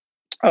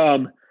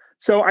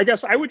 So I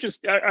guess I would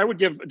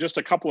give just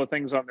a couple of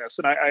things on this,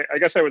 and I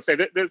guess I would say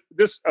that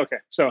this. Okay,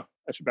 so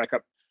I should back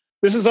up.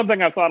 This is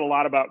something I've thought a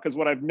lot about, because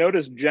what I've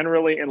noticed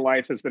generally in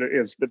life is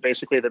that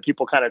basically that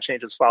people kind of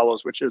change as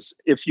follows, which is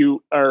if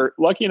you are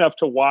lucky enough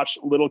to watch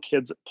little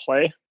kids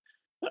play,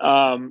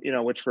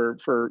 which for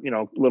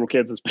little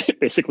kids is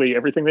basically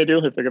everything they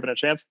do if they're given a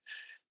chance.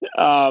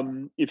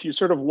 If you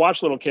sort of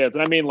watch little kids,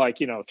 and I mean like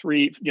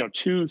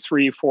 2,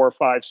 3, 4,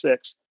 5,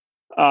 6,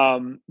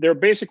 they're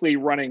basically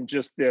running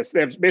just this.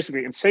 They have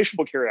basically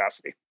insatiable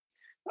curiosity.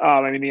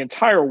 I mean, the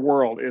entire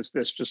world is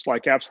this just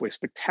like absolutely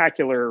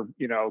spectacular,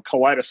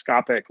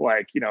 kaleidoscopic,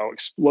 like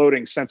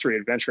exploding sensory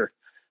adventure.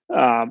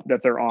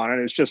 that they're on.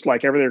 And it's just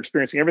like they're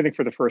experiencing everything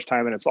for the first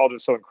time. And it's all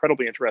just so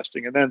incredibly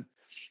interesting. And then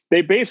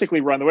they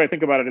basically run, the way I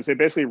think about it is they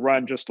basically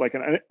run just like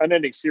an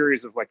unending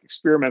series of like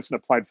experiments in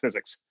applied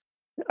physics.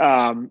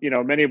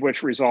 Many of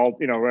which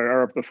result,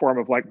 are of the form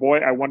of like, boy,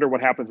 I wonder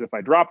what happens if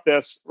I drop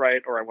this,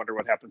 right? Or I wonder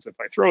what happens if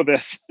I throw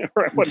this,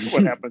 or what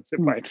happens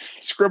if I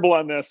scribble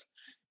on this.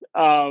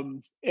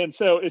 And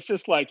so it's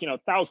just like,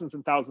 thousands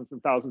and thousands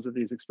and thousands of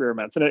these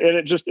experiments. And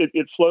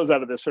it flows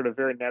out of this sort of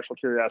very natural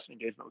curiosity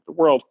engagement with the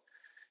world.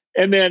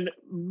 And then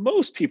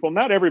most people,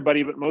 not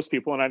everybody, but most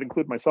people, and I'd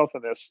include myself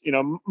in this,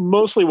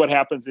 mostly what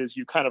happens is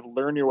you kind of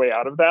learn your way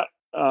out of that.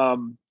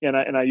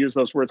 And I use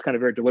those words kind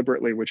of very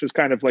deliberately, which is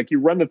kind of like you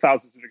run the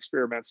thousands of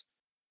experiments,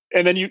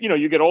 and then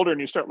you get older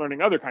and you start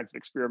learning other kinds of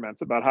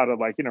experiments about how to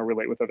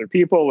relate with other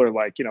people, or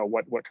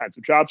what kinds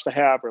of jobs to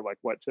have, or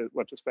what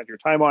to spend your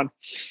time on.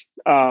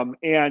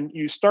 And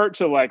you start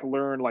to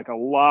learn a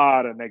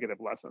lot of negative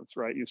lessons,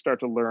 right? You start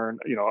to learn,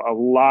 a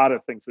lot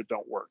of things that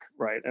don't work,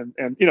 right?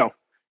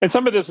 And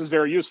some of this is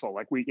very useful.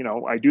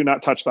 I do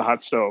not touch the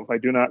hot stove. I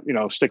do not,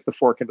 stick the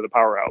fork into the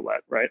power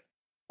outlet, right?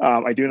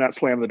 I do not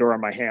slam the door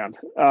on my hand.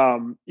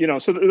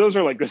 So those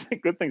are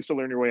good things to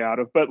learn your way out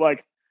of. But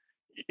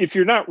if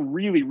you're not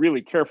really,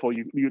 really careful,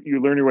 you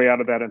learn your way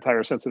out of that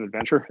entire sense of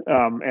adventure.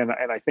 And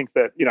I think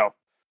that,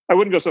 I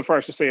wouldn't go so far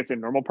as to say it's a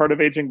normal part of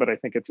aging, but I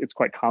think it's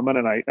quite common.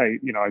 And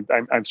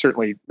I'm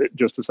certainly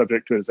just as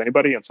subject to it as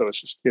anybody. And so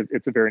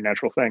it's a very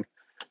natural thing.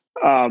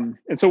 And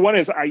so one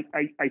is, I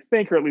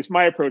think, or at least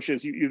my approach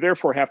is, you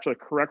therefore have to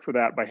correct for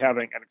that by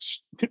having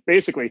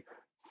basically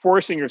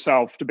forcing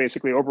yourself to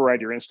basically override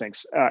your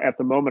instincts at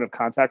the moment of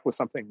contact with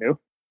something new.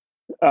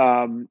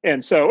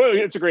 And so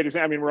it's a great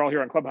example. I mean, we're all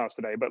here on Clubhouse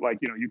today, but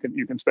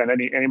you can spend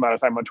any amount of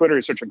time on Twitter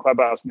searching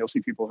Clubhouse, and you'll see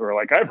people who are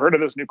like, I've heard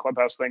of this new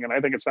Clubhouse thing, and I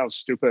think it sounds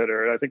stupid,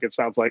 or I think it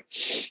sounds like,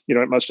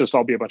 it must just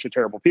all be a bunch of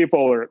terrible people,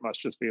 or it must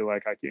just be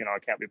like, I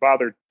can't be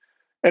bothered.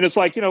 And it's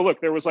like,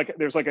 look, there's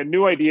a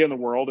new idea in the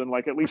world, and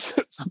at least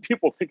some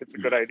people think it's a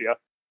good idea,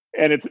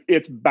 and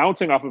it's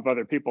bouncing off of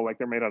other people like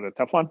they're made out of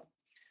Teflon.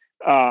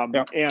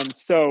 And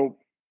so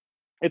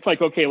it's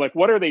like, okay,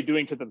 what are they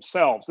doing to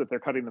themselves that they're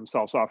cutting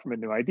themselves off from a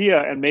new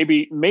idea? And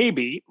maybe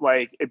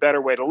a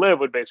better way to live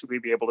would basically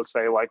be able to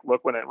say, look,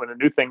 when a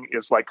new thing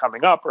is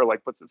coming up, or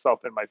puts itself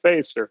in my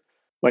face, or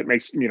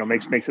makes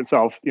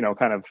itself,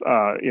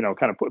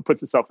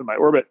 puts itself in my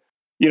orbit.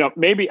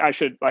 Maybe I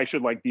should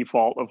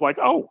default of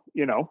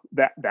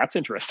that's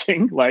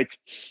interesting,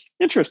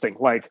 interesting.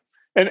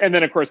 And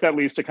then of course that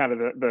leads to kind of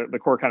the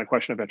core kind of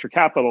question of venture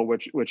capital,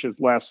 which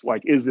is less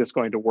is this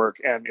going to work?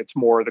 And it's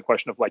more the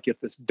question of if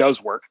this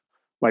does work,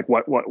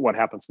 what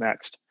happens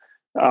next?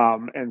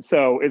 And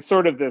so it's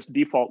sort of this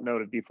default no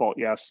to default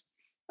yes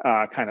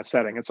kind of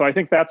setting. And so I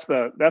think that's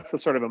the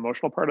sort of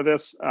emotional part of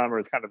this, or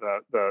it's kind of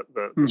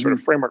the sort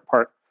of framework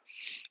part.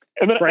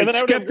 And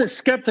then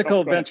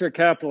skeptical venture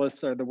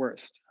capitalists are the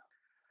worst.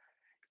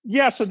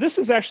 Yeah, so this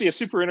is actually a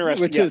super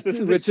interesting,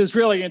 which is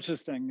really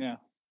interesting. Yeah.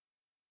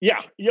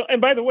 Yeah.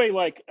 And by the way,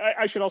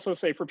 I should also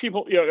say for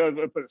people, put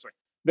it this way,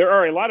 there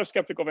are a lot of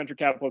skeptical venture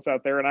capitalists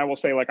out there, and I will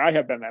say, I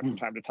have been that from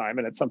time to time,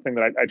 and it's something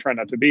that I try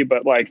not to be.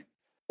 But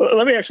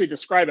let me actually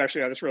describe that's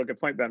a real good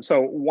point, Ben.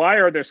 So why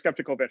are there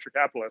skeptical venture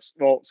capitalists?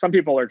 Well, some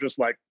people are just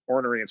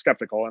ornery and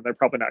skeptical, and they're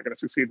probably not going to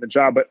succeed in the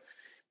job. But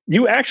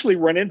you actually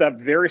run into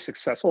very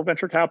successful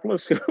venture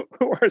capitalists who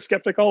are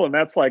skeptical, and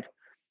that's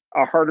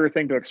a harder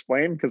thing to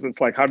explain, because it's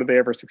how did they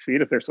ever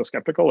succeed if they're so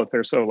skeptical, if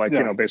they're so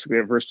basically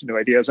averse to new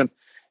ideas?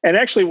 And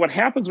actually what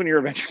happens when you're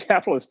a venture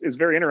capitalist is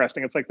very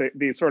interesting. It's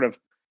the sort of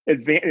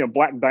advanced,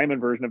 black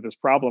diamond version of this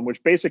problem,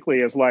 which basically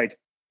is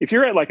if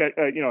you're at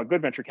a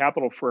good venture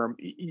capital firm,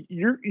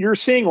 you're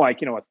seeing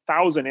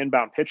 1,000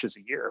 inbound pitches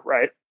a year,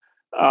 right?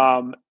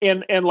 And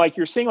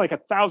you're seeing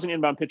 1,000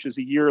 inbound pitches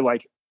a year,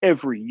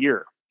 every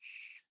year.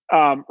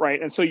 Right.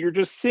 And so you're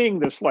just seeing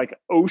this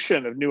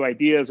ocean of new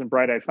ideas and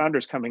bright-eyed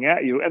founders coming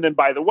at you. And then,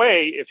 by the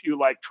way, if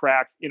you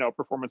track,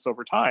 performance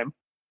over time,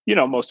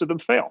 most of them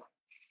fail.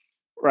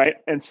 Right.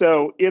 And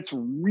so it's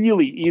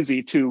really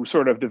easy to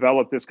sort of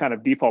develop this kind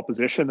of default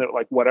position that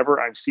whatever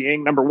I'm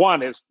seeing, number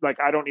one is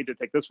I don't need to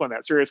take this one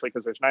that seriously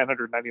because there's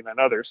 999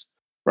 others.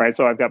 Right.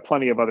 So I've got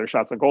plenty of other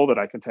shots on goal that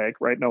I can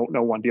take. Right. No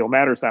one deal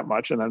matters that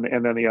much. And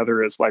then the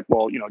other is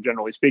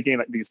generally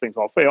speaking, these things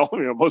all fail.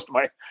 Most of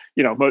my,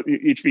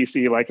 each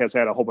VC has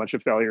had a whole bunch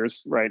of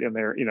failures. Right. And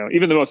they're,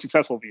 even the most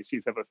successful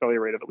VCs have a failure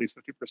rate of at least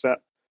 50%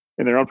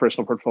 in their own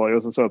personal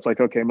portfolioes. And so it's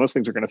okay, most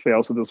things are going to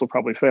fail. So this will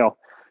probably fail.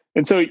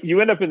 And so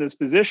you end up in this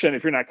position,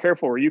 if you're not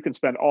careful, where you can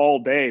spend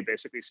all day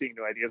basically seeing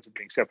new ideas and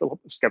being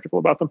skeptical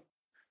about them.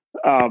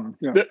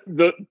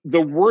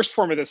 The worst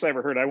form of this I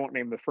ever heard, I won't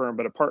name the firm,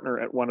 but a partner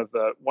at one of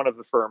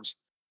the firms,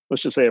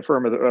 let's just say a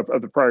firm of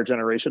the prior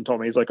generation, told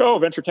me, he's oh,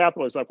 venture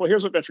capital is well,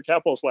 here's what venture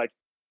capital is like.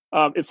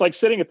 It's like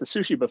sitting at the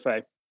sushi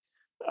buffet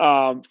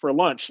for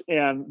lunch,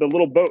 and the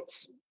little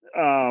boats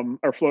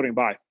are floating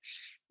by.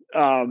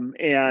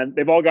 And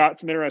they've all got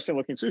some interesting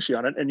looking sushi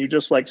on it. And you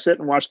just sit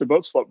and watch the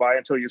boats float by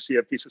until you see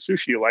a piece of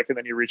sushi you like. And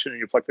then you reach in and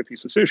you pluck the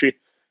piece of sushi.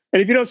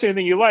 And if you don't see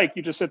anything you like,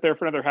 you just sit there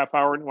for another half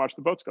hour and watch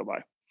the boats go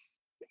by.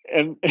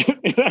 and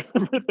I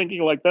remember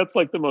thinking like, that's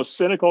like the most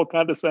cynical,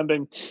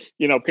 condescending,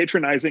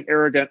 patronizing,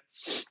 arrogant.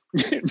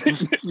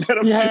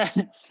 Yeah,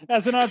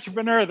 as an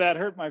entrepreneur, that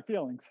hurt my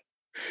feelings.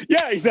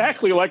 Yeah,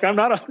 exactly. Like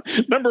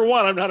number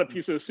one, I'm not a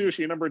piece of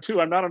sushi. Number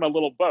two, I'm not on a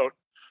little boat,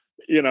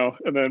 and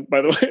then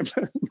by the way,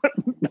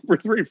 number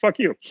three, fuck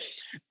you.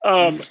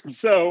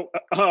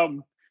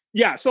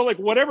 Yeah. So like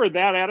whatever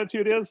that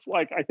attitude is,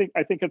 like, I think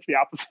it's the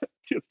opposite.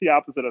 It's the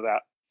opposite of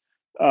that.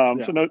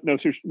 So no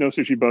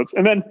sushi boats.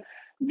 And then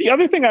the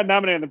other thing I'd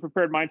nominate on the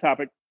prepared mind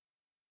topic,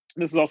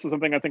 this is also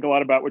something I think a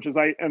lot about, which is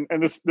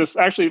this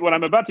actually, what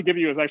I'm about to give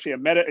you is actually a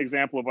meta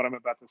example of what I'm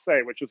about to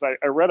say, which is I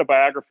read the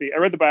biography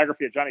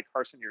of Johnny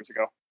Carson years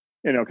ago,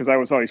 because I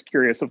was always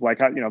curious of like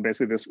how,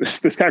 basically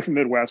this guy from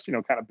the Midwest,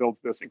 kind of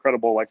builds this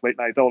incredible like late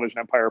night television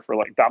empire for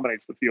like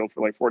dominates the field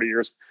for like 40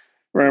 years.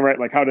 Right.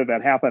 Like, how did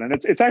that happen? And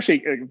it's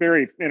actually a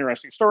very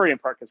interesting story, in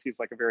part because he's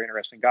like a very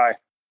interesting guy.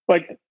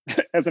 Like,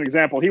 as an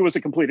example, he was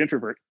a complete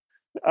introvert.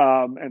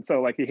 And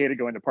so like he hated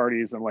going to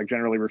parties and like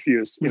generally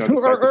refused,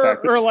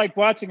 or like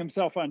watching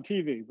himself on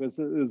TV was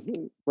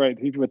right.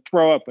 He would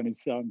throw up when he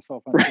saw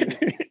himself on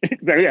TV.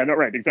 Exactly. Yeah, no,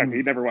 right. Exactly.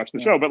 He never watched the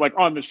show, but like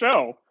on the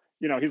show,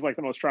 he's like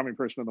the most charming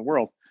person in the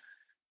world.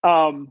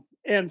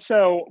 And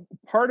so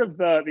part of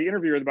the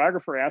interviewer, the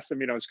biographer, asked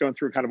him, is going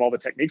through kind of all the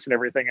techniques and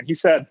everything. And he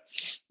said,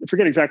 I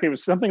forget exactly, it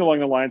was something along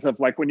the lines of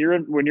like, when you're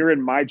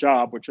in my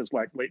job, which is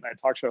like late night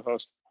talk show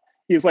host,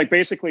 he's like,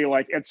 basically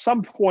like at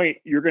some point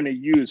you're going to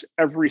use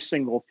every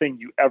single thing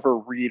you ever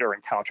read or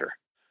encounter.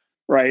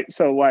 Right.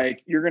 So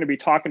like, you're going to be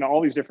talking to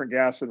all these different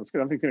guests and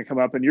something's going to come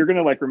up and you're going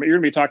to like, you're going to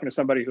be talking to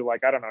somebody who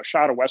like, I don't know,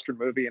 shot a Western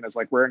movie and is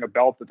like wearing a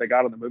belt that they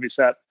got on the movie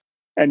set.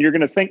 And you're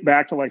going to think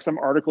back to like some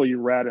article you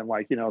read in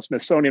like,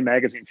 Smithsonian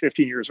Magazine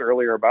 15 years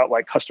earlier about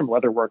like custom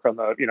leather work on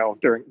the,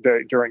 during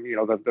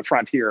the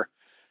frontier.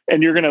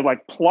 And you're going to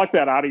like pluck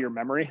that out of your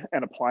memory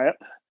and apply it.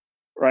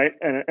 Right.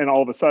 And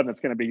all of a sudden it's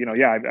going to be,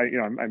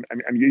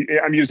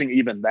 I'm using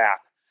even that.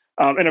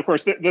 And of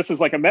course, this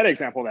is like a meta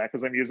example of that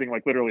because I'm using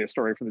like literally a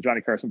story from the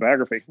Johnny Carson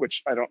biography,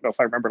 which I don't know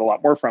if I remembered a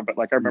lot more from, but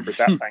like I remembered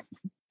that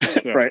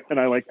thing. Yeah. Right. And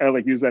I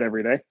use that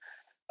every day.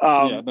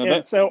 Go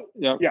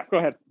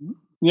ahead.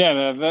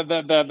 Yeah,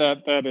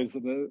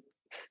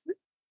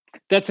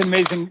 that's an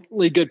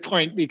amazingly good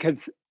point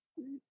because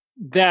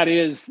that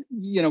is,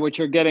 what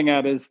you're getting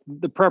at is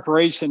the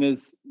preparation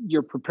is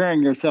you're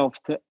preparing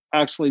yourself to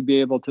actually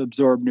be able to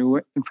absorb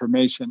new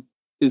information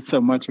is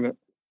so much of it.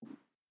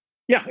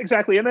 Yeah,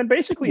 exactly. And then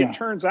basically it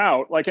turns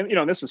out like,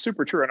 and this is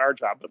super true in our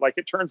job, but like,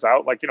 it turns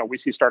out like, we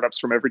see startups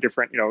from every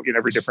different, in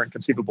every different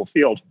conceivable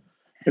field.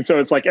 And so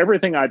it's like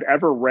everything I've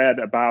ever read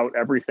about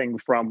everything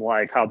from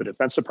like how the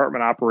Defense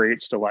Department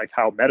operates to like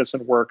how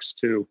medicine works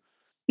to,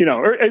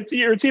 or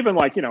it's even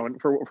like,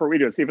 and for we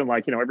do, it's even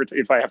like,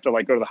 if I have to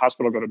like go to the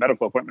hospital, go to a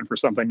medical appointment for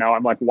something now,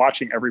 I'm like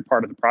watching every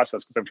part of the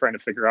process because I'm trying to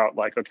figure out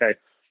like, okay,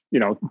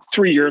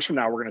 3 years from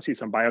now, we're going to see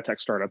some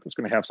biotech startup that's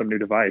going to have some new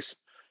device,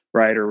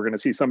 right? Or we're going to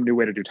see some new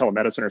way to do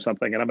telemedicine or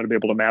something. And I'm going to be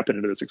able to map it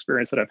into this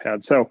experience that I've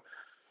had. So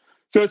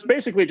it's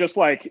basically just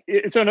like,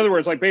 so in other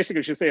words, like basically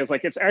what you say is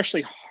like, it's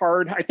actually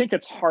hard. I think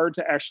it's hard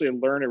to actually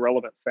learn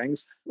irrelevant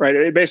things, right?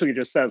 It basically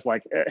just says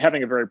like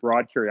having a very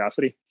broad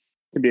curiosity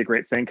can be a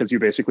great thing because you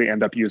basically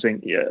end up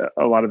using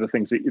a lot of the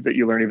things that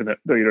you learn even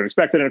though you don't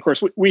expect it. And of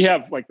course, we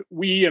have like,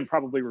 we and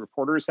probably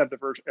reporters have the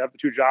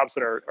two jobs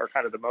that are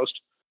kind of the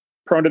most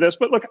prone to this.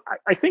 But look,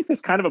 I think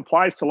this kind of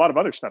applies to a lot of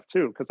other stuff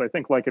too, because I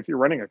think like if you're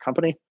running a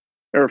company,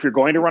 or if you're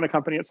going to run a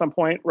company at some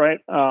point, right,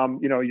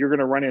 you're going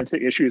to run into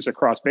issues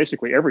across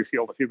basically every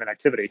field of human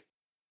activity,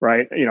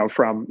 right?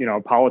 From,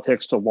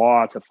 politics to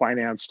law to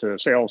finance to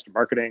sales to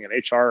marketing and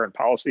HR and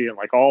policy and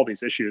like all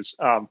these issues.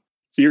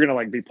 So you're going to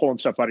like be pulling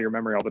stuff out of your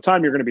memory all the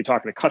time. You're going to be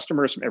talking to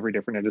customers from every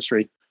different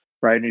industry,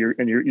 right?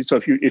 So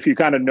if you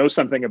kind of know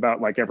something about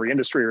like every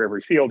industry or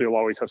every field, you'll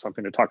always have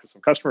something to talk to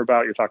some customer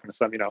about. You're talking to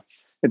some,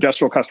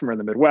 industrial customer in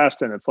the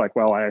Midwest, and it's like,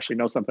 well, I actually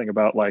know something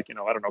about like, I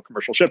don't know,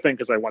 commercial shipping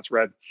because I once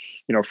read,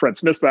 Fred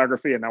Smith's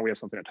biography, and now we have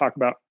something to talk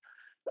about.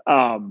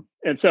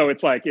 And so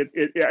it's like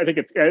I think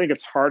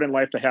it's hard in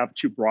life to have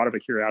too broad of a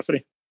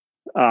curiosity.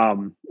 I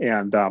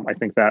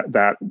think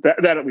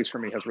that at least for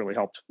me has really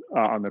helped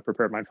on the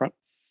prepared mind front.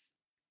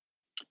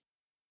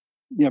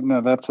 Yeah, no,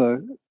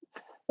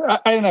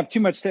 I don't have too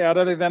much to add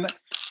other than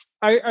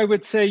I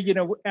would say,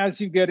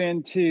 as you get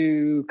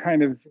into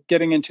kind of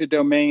getting into a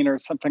domain or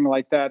something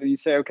like that, and you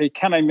say, okay,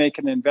 can I make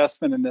an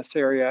investment in this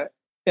area?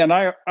 And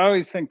I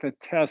always think the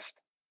test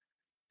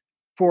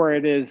for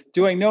it is,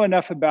 do I know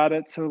enough about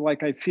it? So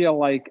like, I feel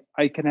like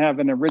I can have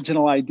an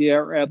original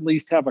idea or at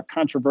least have a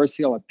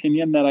controversial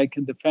opinion that I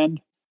can defend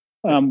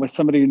with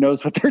somebody who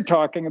knows what they're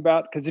talking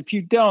about. Because if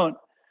you don't,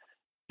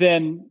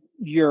 then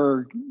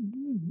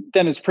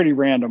it's pretty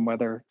random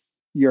whether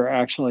you're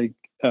actually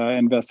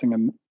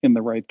investing in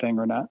the right thing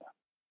or not.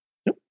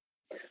 Yep.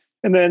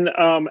 And then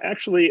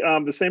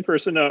the same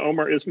person,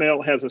 Omar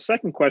Ismail, has a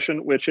second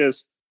question, which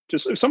is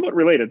just somewhat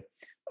related,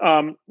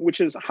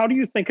 which is, how do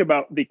you think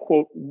about the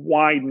quote,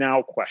 why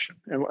now question?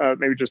 And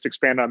maybe just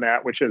expand on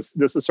that,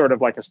 this is sort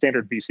of like a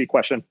standard VC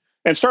question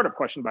and startup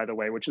question, by the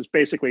way, which is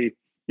basically,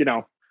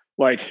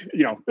 like,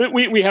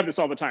 we have this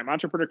all the time.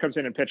 Entrepreneur comes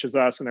in and pitches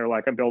us and they're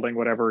like, I'm building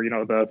whatever,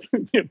 the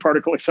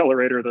particle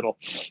accelerator that'll,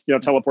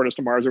 teleport us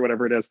to Mars or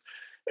whatever it is.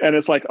 And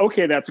it's like,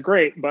 okay, that's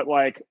great. But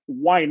like,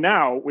 why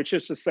now? Which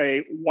is to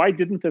say, why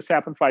didn't this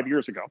happen 5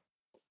 years ago?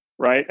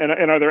 Right. And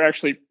are there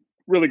actually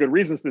really good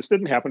reasons this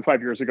didn't happen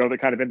 5 years ago that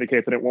kind of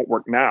indicate that it won't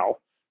work now?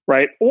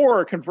 Right.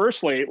 Or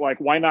conversely, like,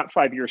 why not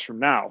 5 years from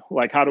now?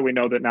 Like, how do we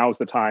know that now is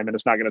the time and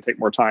it's not going to take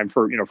more time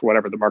for, for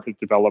whatever the market to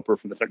develop or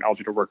for the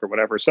technology to work or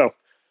whatever? So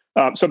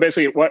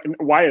basically,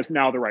 why is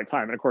now the right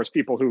time? And of course,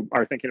 people who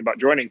are thinking about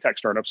joining tech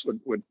startups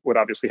would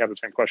obviously have the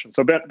same question.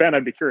 So Ben,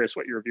 I'd be curious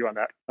what your view on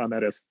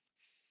that is.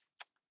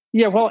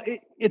 Yeah, well,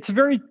 it's a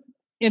very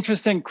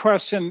interesting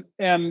question.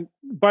 And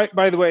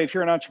by the way, if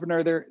you're an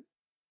entrepreneur,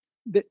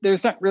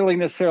 there's not really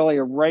necessarily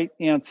a right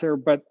answer,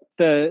 but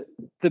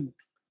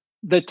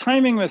the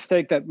timing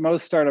mistake that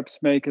most startups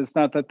make is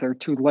not that they're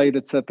too late;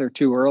 it's that they're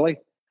too early,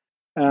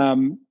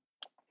 and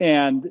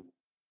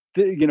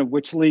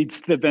which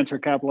leads the venture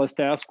capitalist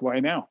to ask, why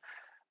now?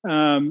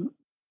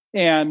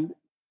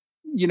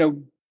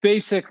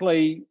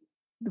 Basically,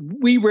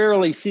 we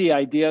rarely see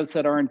ideas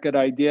that aren't good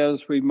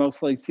ideas. We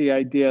mostly see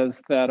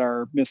ideas that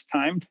are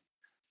mistimed,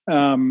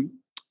 and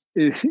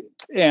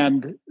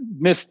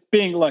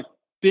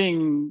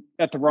being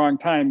at the wrong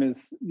time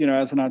is,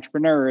 as an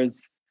entrepreneur,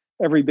 is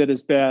every bit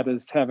as bad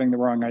as having the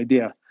wrong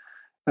idea.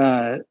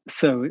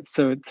 So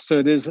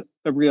it is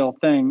a real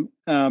thing.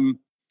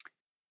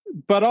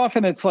 But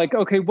often it's like,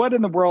 okay, what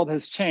in the world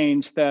has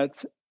changed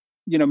that,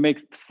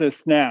 makes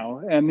this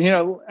now? And,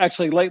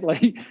 actually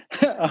lately,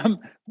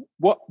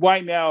 why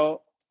now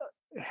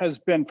has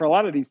been for a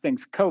lot of these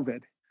things,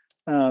 COVID,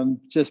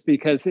 just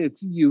because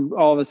you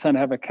all of a sudden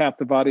have a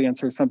captive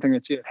audience or something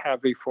that you didn't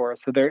have before.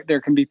 So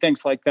there can be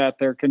things like that.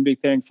 There can be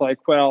things like,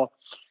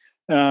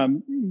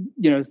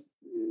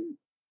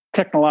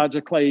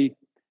 technologically,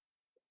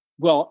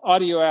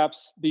 audio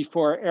apps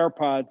before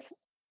AirPods,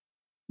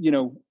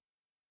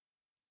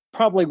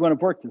 probably wouldn't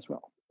have worked as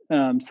well.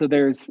 So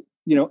there's,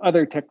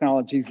 other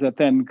technologies that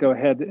then go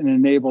ahead and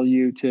enable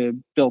you to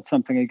build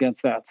something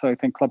against that. So I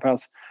think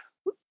Clubhouse,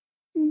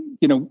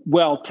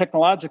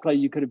 technologically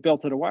you could have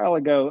built it a while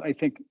ago. I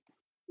think,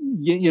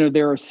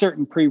 there are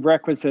certain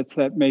prerequisites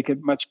that make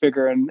it much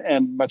bigger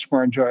and much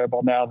more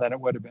enjoyable now than it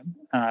would have been,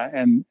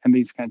 and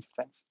these kinds of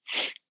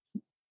things.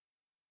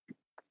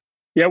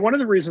 Yeah, one of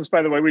the reasons,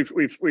 by the way,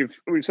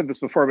 we've said this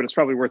before, but it's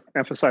probably worth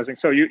emphasizing.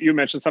 So you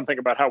mentioned something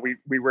about how we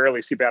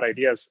rarely see bad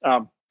ideas.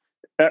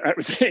 I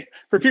would say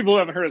for people who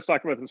haven't heard us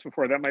talk about this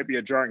before, that might be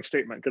a jarring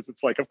statement, because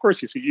it's like, of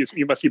course you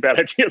must see bad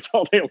ideas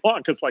all day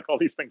long, because like all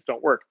these things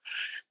don't work.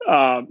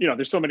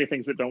 There's so many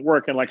things that don't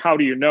work, and like, how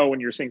do you know when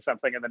you're seeing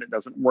something and then it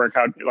doesn't work?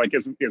 How, like,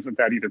 isn't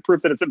that either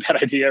proof that it's a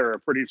bad idea or a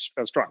pretty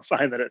strong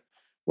sign that it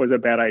was a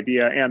bad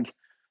idea? And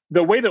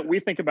the way that we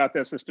think about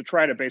this is to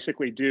try to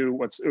basically do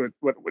what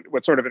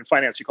sort of in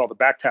finance you call the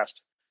back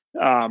test,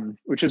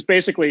 which is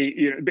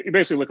basically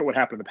basically look at what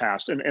happened in the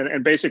past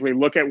and basically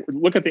look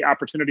at the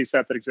opportunity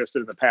set that existed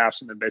in the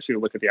past, and then basically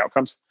look at the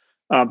outcomes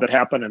that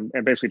happen,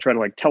 and basically try to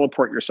like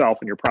teleport yourself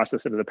and your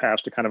process into the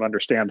past to kind of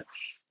understand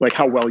like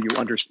how well you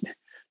understand.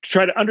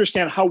 Try to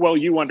understand how well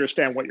you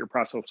understand what your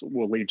process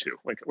will lead to,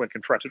 like when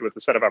confronted with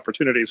a set of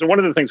opportunities. And one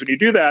of the things when you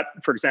do that,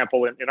 for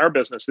example, in our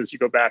business, is you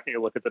go back and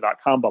you look at the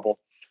 .com bubble,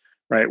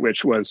 right?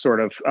 Which was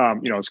sort of,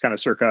 it's kind of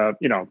circa,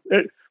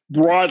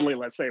 broadly,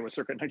 let's say it was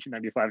circa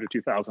 1995 to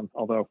 2000,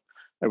 although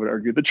I would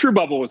argue the true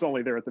bubble was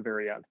only there at the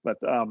very end. But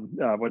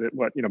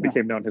what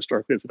became known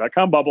historically as the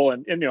 .com bubble,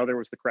 and there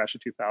was the crash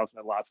of 2000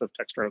 and lots of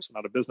tech startups went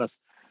out of business.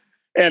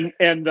 And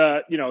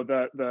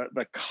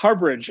the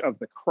coverage of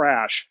the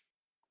crash,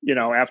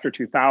 after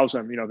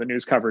 2000, the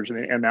news coverage and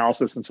the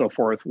analysis and so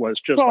forth was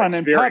just and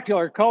in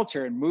popular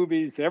culture and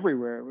movies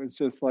everywhere, it was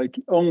just like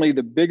only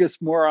the biggest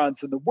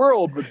morons in the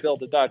world would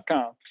build a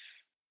 .com.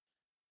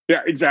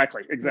 Yeah,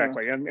 exactly.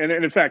 Yeah. And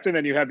in fact, and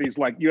then you had these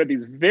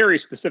very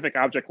specific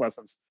object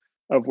lessons,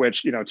 of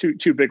which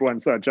two big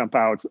ones jump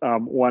out.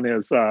 One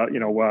is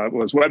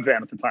was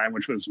Webvan at the time,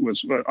 which was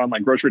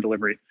online grocery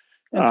delivery,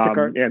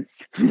 Instacart,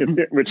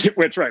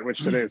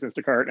 which today is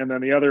Instacart, and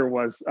then the other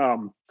was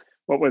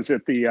what was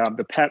it?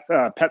 The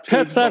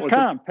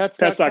pets.com.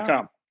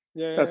 Pets.com.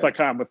 Yeah,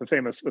 Pets.com with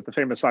the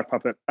famous sock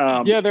puppet.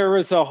 There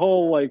was a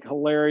whole like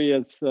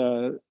hilarious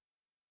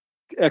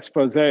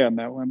expose on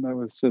that one that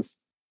was just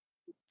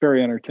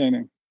very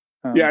entertaining.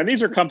 And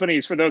these are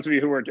companies, for those of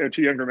you who are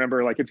too young to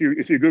remember, like if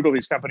you Google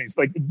these companies,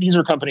 like these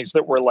are companies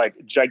that were like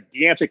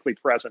gigantically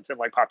present in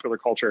like popular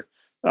culture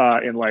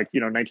in like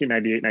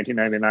 1998,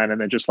 1999,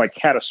 and then just like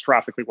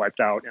catastrophically wiped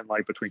out in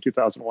like between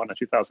 2001 and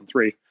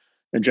 2003.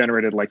 And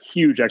generated like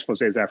huge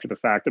exposés after the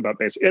fact about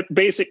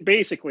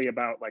basically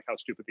about like how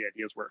stupid the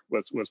ideas were.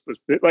 Was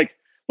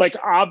like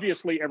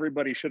obviously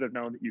everybody should have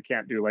known that you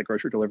can't do like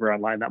grocery delivery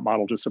online. That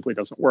model just simply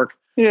doesn't work.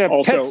 Yeah,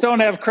 also, pets don't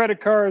have credit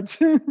cards.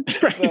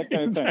 Right,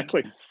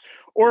 exactly.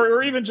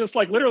 or even just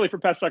like literally for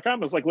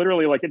pets.com, it's like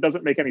literally like it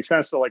doesn't make any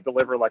sense to like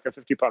deliver like a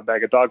 50-pound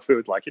bag of dog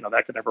food. Like,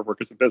 that could never work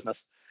as a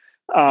business.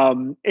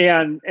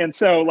 And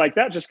so like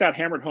that just got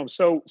hammered home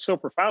so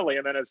profoundly.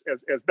 And then as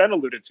Ben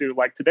alluded to,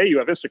 like today you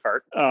have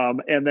Instacart.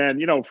 And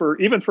then,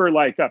 for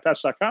like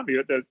pets.com,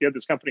 you had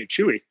this company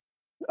Chewy,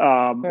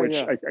 which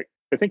yeah.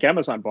 I think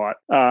Amazon bought.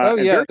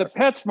 The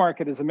pets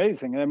market is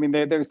amazing. I mean,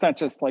 there's not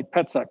just like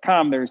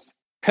pets.com, there's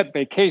pet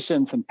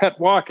vacations and pet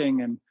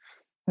walking and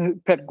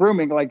pet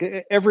grooming.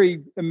 Like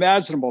every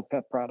imaginable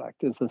pet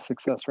product is a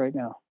success right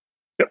now.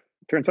 Yep.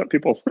 Turns out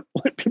people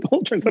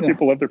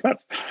love their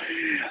pets.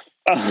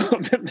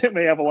 And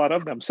they have a lot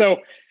of them. So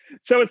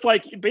it's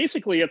like,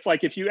 basically it's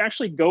like if you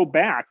actually go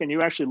back and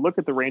you actually look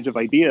at the range of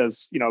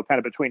ideas, kind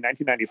of between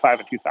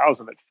 1995 and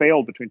 2000 that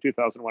failed between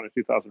 2001 and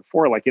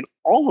 2004, like in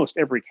almost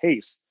every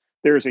case,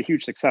 there is a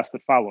huge success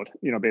that followed,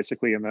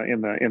 basically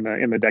in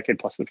the decade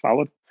plus that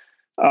followed.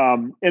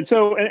 And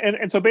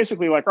so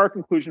basically like our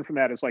conclusion from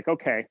that is like,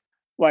 okay,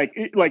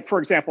 like for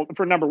example,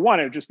 for number one,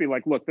 it would just be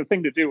like, look, the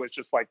thing to do is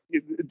just like,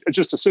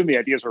 just assume the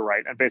ideas are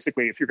right. And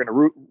basically, if you're going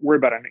to worry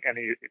about if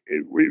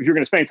you're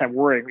going to spend any time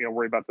worrying,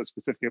 worry about the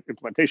specific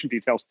implementation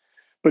details.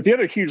 But the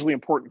other hugely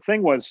important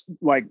thing was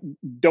like,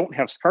 don't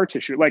have scar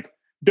tissue. Like,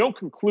 don't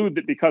conclude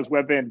that because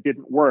Webvan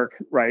didn't work,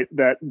 right,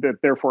 that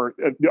therefore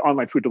the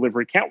online food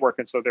delivery can't work,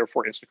 and so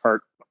therefore Instacart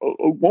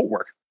won't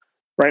work,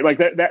 right? Like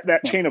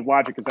that chain of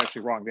logic is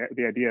actually wrong.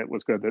 The idea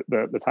was good,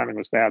 the timing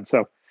was bad.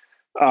 So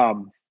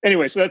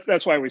anyway, so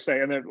that's why we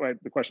say, and then why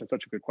the question is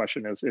such a good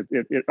question, is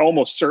it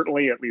almost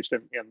certainly, at least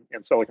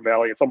in Silicon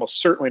Valley, it's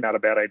almost certainly not a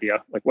bad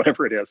idea. Like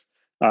whatever it is,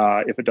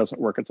 if it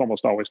doesn't work, it's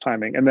almost always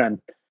timing. And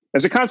then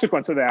as a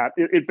consequence of that,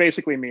 it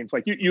basically means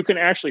like you can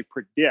actually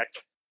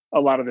predict a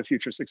lot of the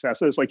future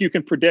successes. Like you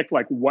can predict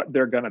like what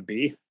they're going to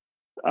be.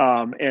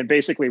 And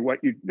basically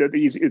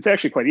it's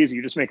actually quite easy.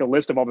 You just make a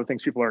list of all the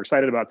things people are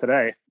excited about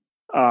today.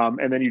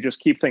 And then you just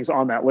keep things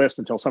on that list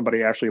until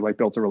somebody actually like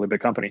builds a really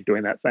big company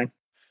doing that thing.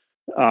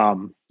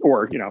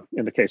 Or,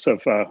 in the case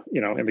of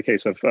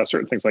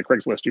certain things like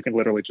Craigslist, you can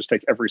literally just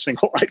take every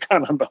single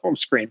icon on the home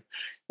screen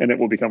and it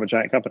will become a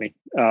giant company.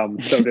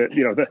 So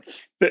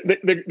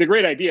the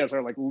great ideas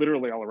are like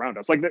literally all around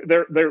us. Like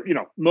they're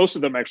most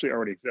of them actually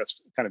already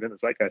exist kind of in the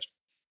zeitgeist.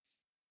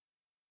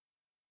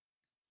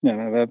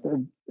 Yeah,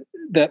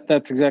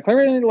 that's exactly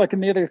right. Like,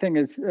 and the other thing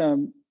is,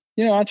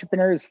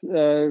 entrepreneurs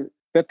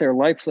bet their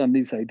lives on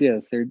these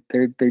ideas.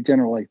 They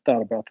generally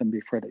thought about them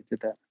before they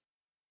did that.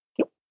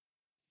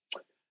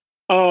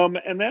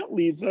 And that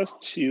leads us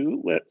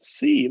to,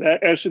 that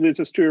actually leads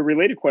us to a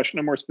related question,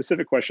 a more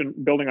specific question,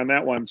 building on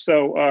that one.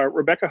 So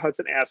Rebecca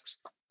Hudson asks,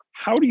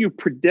 how do you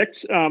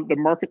predict the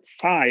market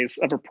size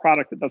of a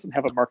product that doesn't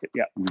have a market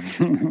yet?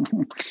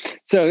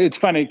 So it's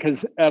funny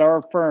because at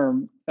our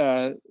firm,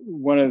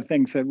 one of the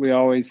things that we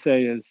always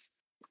say is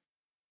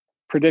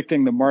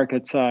predicting the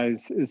market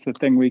size is the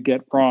thing we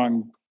get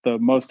wrong the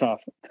most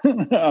often.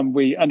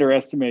 We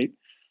underestimate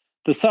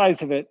the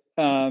size of it.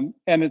 And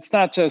it's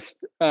not just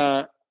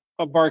a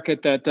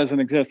market that doesn't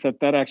exist,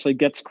 that actually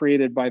gets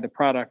created by the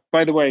product.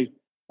 By the way,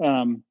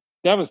 that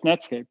was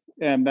Netscape,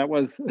 and that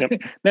was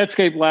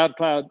Netscape,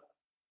 LoudCloud,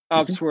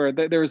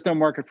 Opsware. There was no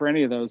market for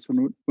any of those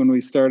when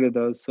we started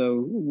those,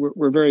 so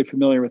we're very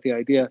familiar with the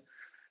idea.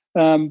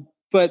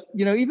 But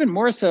even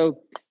more so,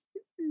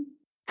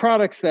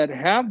 products that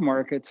have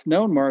markets,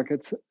 known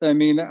markets. I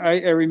mean, I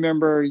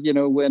remember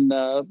when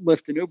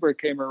Lyft and Uber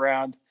came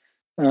around.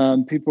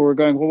 People were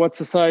going, well, what's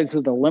the size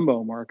of the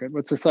limo market?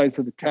 What's the size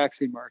of the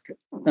taxi market?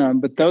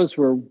 But those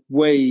were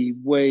way,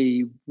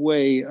 way,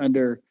 way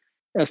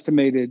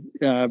underestimated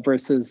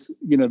versus,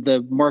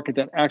 the market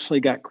that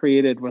actually got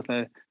created with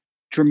a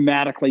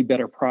dramatically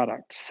better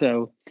product.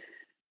 So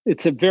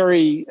it's a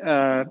very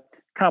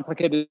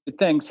complicated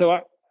thing. So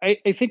I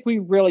think we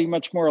really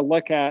much more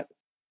look at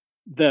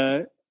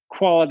the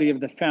quality of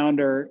the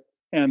founder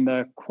and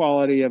the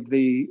quality of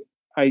the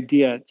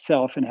idea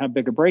itself and how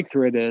big a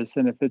breakthrough it is.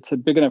 And if it's a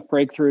big enough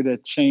breakthrough to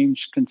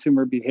change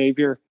consumer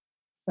behavior,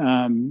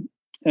 and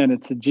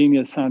it's a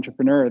genius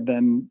entrepreneur,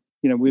 then,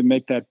 we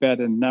make that bet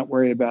and not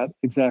worry about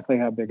exactly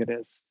how big it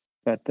is.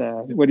 But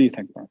what do you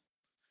think, Mark?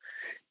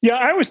 Yeah,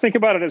 I always think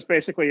about it as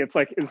basically, it's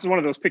like, this is one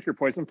of those pick your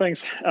poison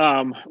things,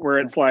 where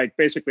it's like,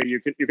 basically you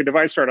can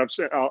divide startups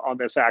on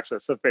this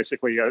axis of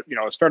basically, a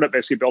startup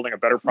basically building a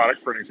better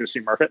product for an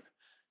existing market.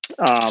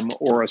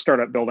 Or a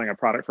startup building a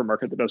product for a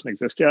market that doesn't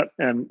exist yet.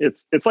 And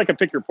it's like a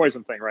pick your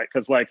poison thing, right?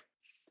 Because like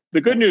the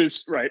good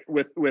news, right,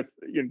 with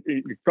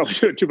you probably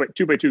do a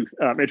two by two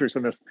matrix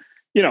on this,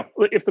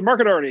 if the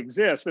market already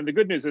exists, then the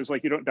good news is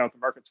like you don't doubt the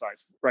market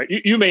size, right?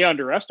 You may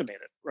underestimate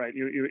it, right?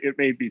 It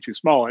may be too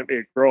small and it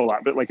may grow a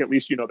lot, but like at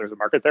least there's a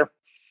market there.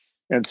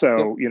 And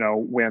so,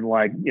 when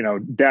like,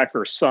 DEC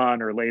or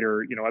Sun or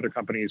later, other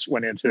companies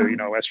went into,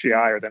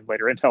 SGI or then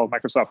later Intel,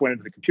 Microsoft went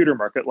into the computer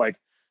market, like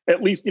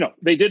at least,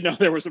 they did know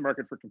there was a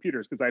market for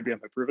computers because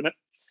IBM had proven it.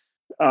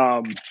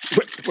 When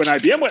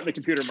IBM went in the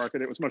computer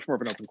market, it was much more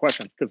of an open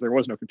question because there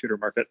was no computer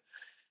market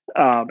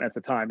at the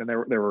time. And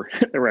there were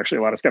actually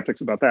a lot of skeptics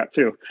about that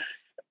too.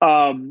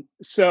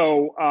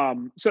 So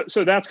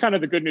that's kind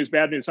of the good news,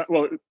 bad news.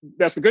 Well,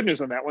 that's the good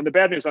news on that one. The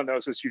bad news on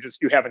those is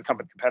you have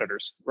incumbent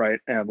competitors, right?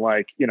 And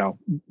like,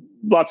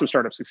 lots of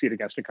startups succeed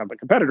against incumbent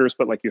competitors,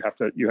 but like you have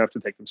to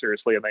take them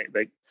seriously, and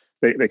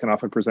they can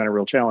often present a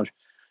real challenge.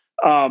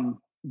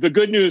 The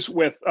good news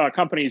with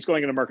companies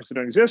going into markets that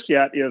don't exist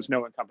yet is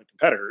no incumbent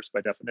competitors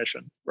by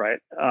definition, right?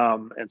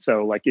 And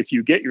so like if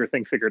you get your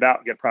thing figured out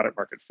and get product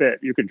market fit,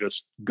 you can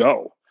just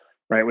go,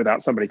 right,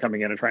 without somebody coming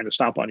in and trying to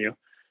stomp on you.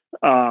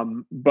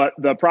 But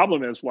the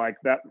problem is like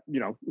that,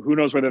 who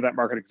knows whether that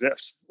market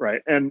exists,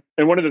 right? And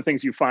one of the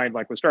things you find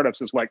like with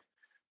startups is like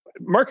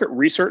market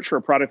research for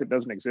a product that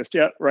doesn't exist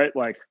yet, right?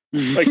 Like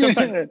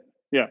sometimes,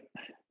 yeah,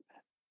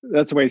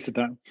 that's a waste of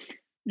time.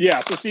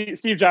 Yeah. So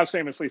Steve Jobs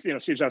famously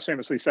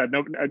said,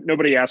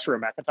 nobody asked for a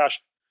Macintosh.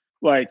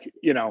 Like,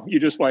 you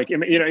just like,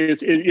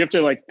 you have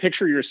to like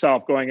picture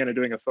yourself going in and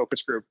doing a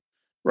focus group,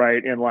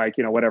 right? In like,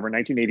 whatever,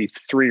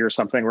 1983 or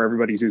something, where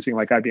everybody's using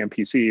like IBM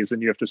PCs.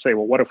 And you have to say,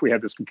 well, what if we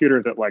had this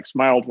computer that like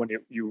smiled when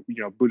you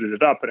booted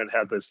it up, and it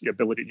had this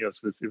ability,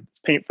 this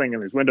paint thing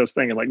and this Windows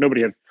thing. And like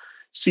nobody had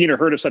seen or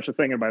heard of such a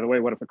thing. And by the way,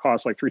 what if it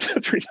costs like three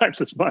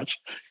times as much?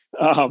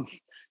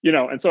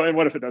 And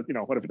what if it does,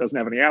 what if it doesn't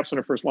have any apps when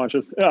it first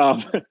launches?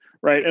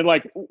 Right. And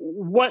like,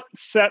 what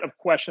set of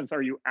questions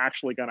are you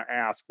actually going to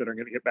ask that are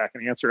going to get back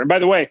an answer? And by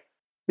the way,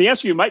 the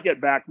answer you might get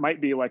back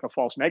might be like a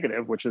false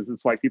negative, which is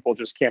it's like people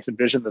just can't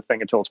envision the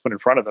thing until it's put in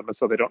front of them. And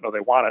so they don't know they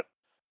want it.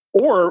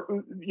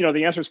 Or,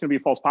 the answer is going to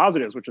be false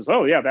positives, which is,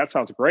 oh yeah, that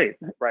sounds great.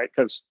 Right.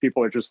 Because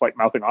people are just like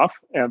mouthing off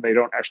and they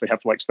don't actually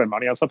have to like spend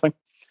money on something.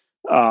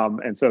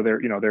 And so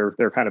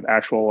their kind of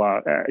actual,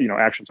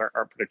 actions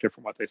aren't predictive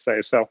from what they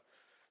say.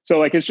 So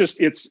like it's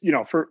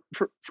for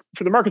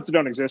the markets that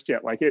don't exist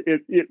yet, like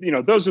it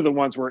those are the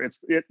ones where it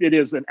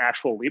is an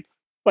actual leap.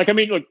 Like, I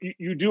mean, look,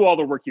 you do all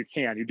the work you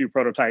can. You do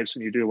prototypes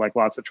and you do like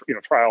lots of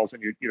trials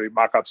and you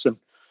mock-ups, and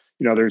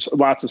there's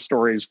lots of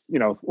stories.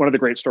 One of the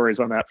great stories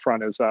on that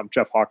front is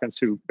Jeff Hawkins,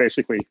 who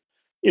basically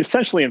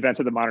essentially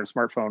invented the modern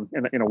smartphone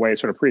in a way,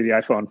 sort of pre the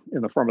iPhone,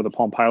 in the form of the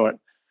Palm Pilot.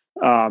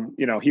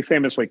 He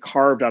famously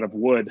carved out of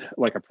wood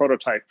like a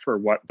prototype for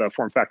what the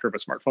form factor of a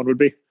smartphone would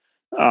be.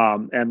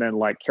 And then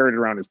like carried it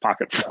around his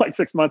pocket for like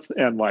 6 months,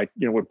 and like,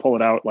 would pull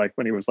it out like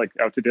when he was like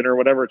out to dinner or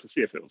whatever, to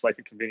see if it was like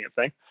a convenient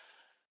thing.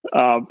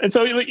 And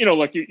so,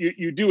 like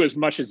you do as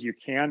much as you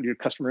can, do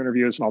customer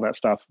interviews and all that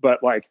stuff,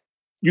 but like,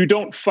 you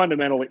don't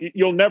fundamentally,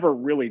 you'll never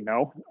really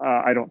know,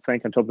 I don't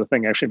think, until the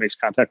thing actually makes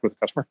contact with the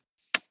customer.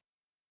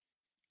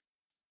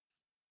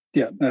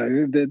 Yeah,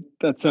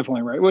 that's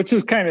definitely right. Which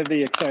is kind of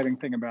the exciting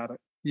thing about it,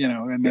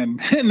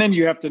 and then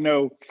you have to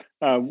know,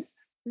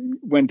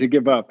 when to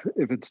give up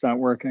if it's not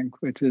working,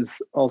 which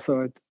is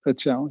also a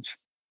challenge.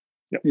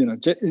 Yep.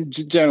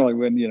 Generally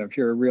when, if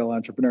you're a real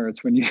entrepreneur,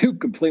 it's when you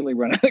completely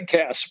run out of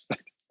cash.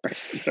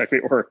 Exactly.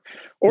 Or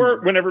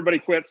when everybody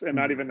quits, and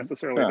not even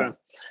necessarily then.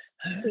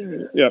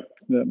 Yep.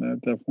 Yeah, no,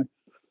 definitely.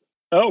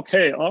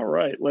 Okay. All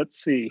right.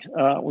 Let's see.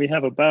 We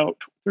have about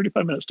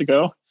 35 minutes to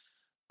go.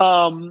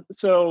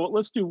 So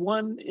let's do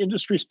one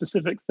industry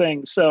specific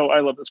thing. So I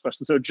love this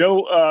question. So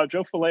Joe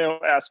Faleo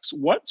asks,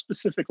 what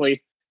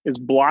specifically is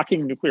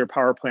blocking nuclear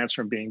power plants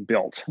from being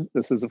built?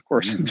 This is, of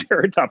course, a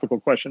very topical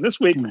question this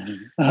week,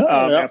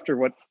 after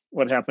what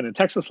happened in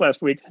Texas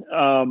last week,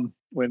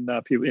 when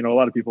people, a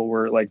lot of people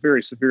were like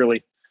very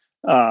severely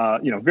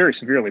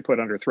put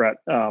under threat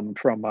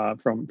from a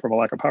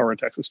lack of power in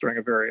Texas during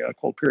a very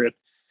cold period.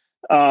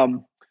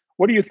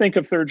 What do you think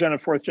of third gen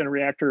and fourth gen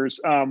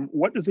reactors?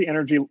 What does the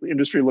energy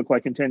industry look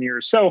like in 10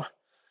 years? So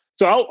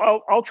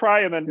I'll try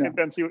and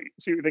then see what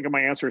you think of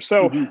my answer.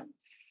 So,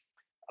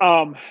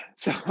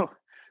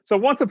 So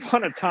once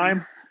upon a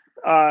time,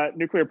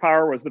 nuclear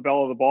power was the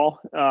belle of the ball.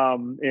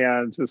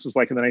 And this was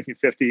like in the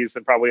 1950s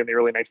and probably in the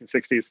early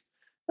 1960s.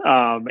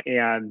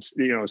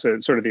 So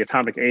sort of the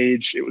atomic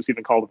age, it was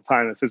even called at the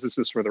time, and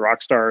physicists were the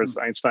rock stars.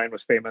 Einstein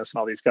was famous and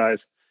all these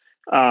guys.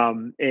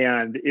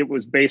 And it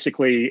was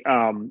basically,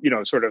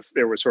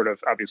 there were sort of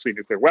obviously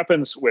nuclear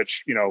weapons,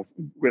 which,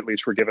 at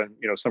least were given,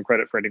 some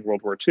credit for ending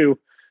World War II.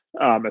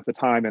 At the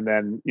time. And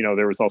then,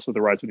 there was also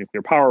the rise of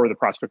nuclear power, the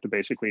prospect of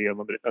basically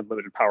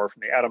unlimited power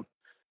from the atom,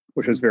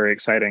 which was very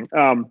exciting.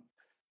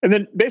 And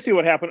then basically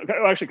what happened,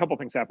 actually a couple of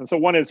things happened. So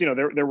one is,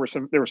 there were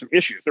some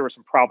issues, there were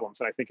some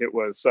problems. And I think it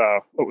was,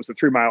 what was it,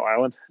 3 Mile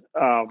Island?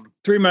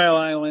 3 Mile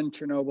Island,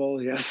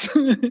 Chernobyl. Yes.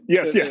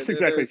 yes,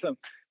 exactly. Some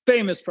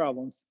famous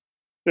problems.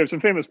 There's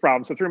some famous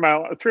problems. So 3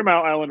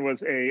 Mile Island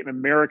was an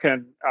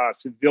American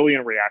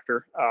civilian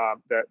reactor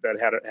that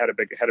had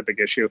a big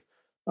issue.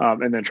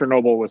 And then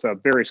Chernobyl was a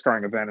very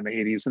scarring event in the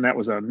 80s, and that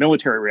was a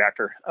military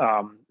reactor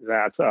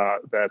that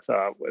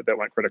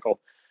went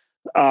critical.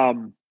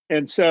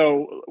 And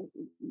so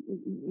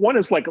one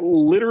is like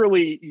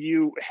literally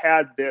you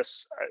had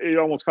this, it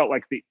almost felt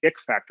like the ick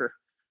factor,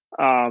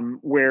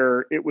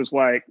 where it was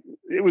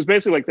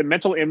basically like the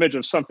mental image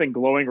of something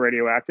glowing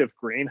radioactive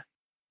green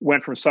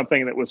went from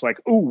something that was like,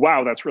 oh,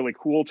 wow, that's really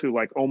cool, to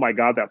like, oh my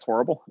God, that's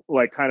horrible,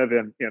 like kind of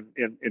in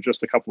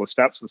just a couple of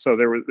steps. And so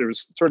there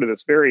was sort of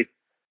this very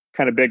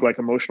kind of big like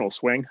emotional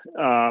swing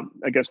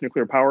against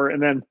nuclear power.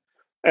 And then,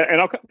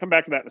 and I'll come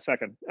back to that in a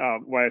second,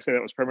 why I say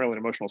that was primarily an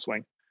emotional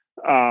swing.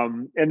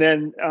 And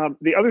then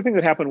the other thing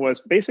that happened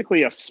was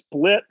basically a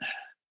split.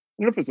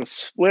 I don't know if it was a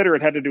split or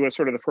it had to do with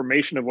sort of the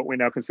formation of what we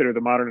now consider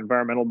the modern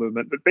environmental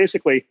movement. But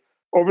basically,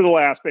 over the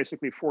last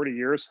 40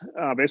 years,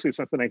 basically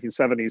since the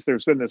 1970s,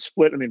 there's been this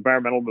split in the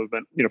environmental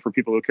movement, for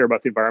people who care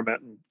about the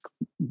environment and,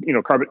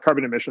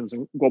 carbon emissions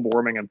and global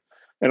warming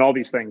and all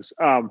these things.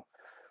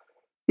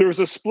 There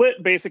was a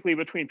split basically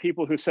between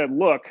people who said,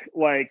 look,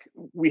 like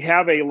we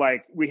have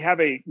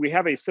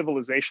a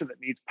civilization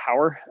that needs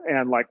power,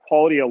 and like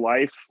quality of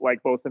life,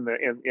 like both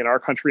in our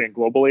country and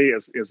globally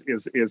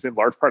is in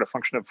large part a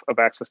function of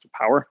access to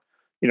power,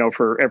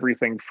 for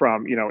everything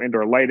from,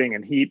 indoor lighting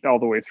and heat all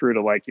the way through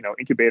to like,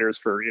 incubators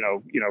for,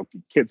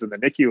 kids in the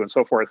NICU and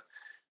so forth.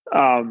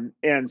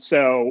 And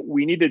so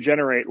we need to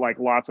generate like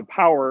lots of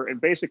power.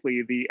 And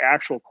basically the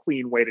actual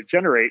clean way to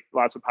generate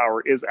lots of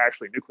power is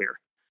actually nuclear.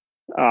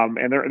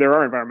 And there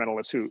are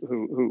environmentalists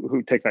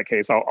who take that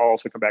case. I'll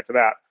also come back to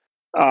that.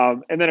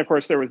 And then, of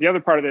course, there was the other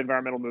part of the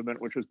environmental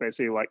movement, which was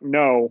basically like,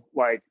 no,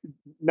 like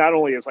not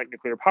only is like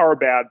nuclear power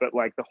bad, but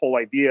like the whole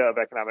idea of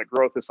economic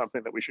growth is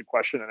something that we should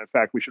question. And in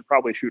fact, we should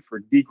probably shoot for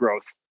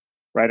degrowth,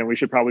 right? And we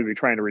should probably be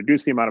trying to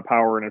reduce the amount of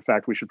power. And in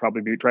fact, we should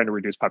probably be trying to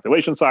reduce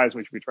population size.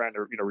 We should be trying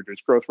to,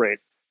 reduce growth rate.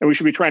 And we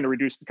should be trying to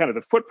reduce kind of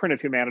the footprint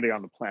of humanity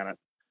on the planet.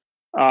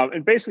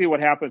 And basically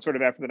what happened sort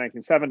of after the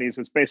 1970s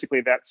is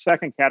basically that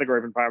second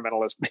category of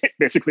environmentalists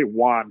basically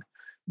won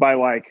by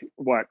like,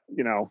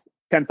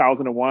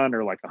 10,000 to 1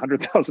 or like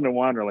 100,000 to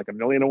 1 or like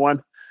 1,000,000 to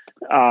 1.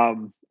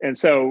 And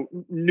so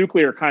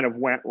nuclear kind of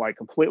went like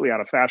completely out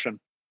of fashion,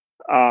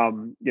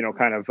 kind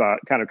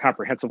of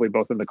comprehensively,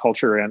 both in the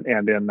culture and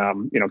in,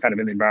 kind of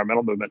in the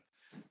environmental movement.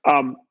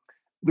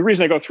 The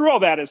reason I go through all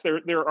that is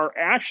there are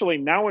actually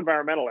now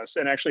environmentalists,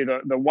 and actually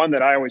the one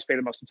that I always pay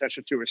the most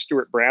attention to is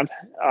Stewart Brand,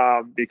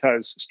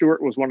 because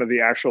Stewart was one of the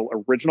actual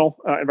original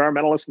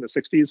environmentalists in the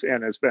 60s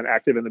and has been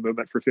active in the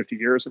movement for 50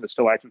 years and is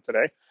still active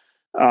today.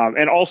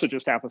 And also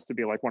just happens to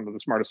be like one of the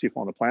smartest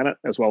people on the planet,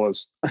 as well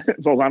as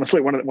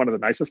honestly one of the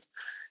nicest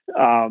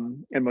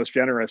and most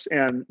generous.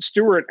 And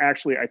Stewart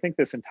actually, I think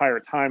this entire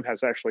time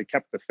has actually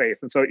kept the faith.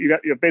 And so you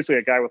have basically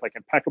a guy with like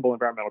impeccable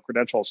environmental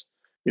credentials.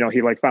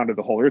 He like founded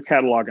the Whole Earth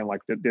Catalog and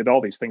like did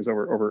all these things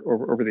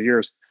over the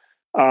years.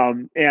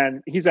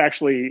 And he's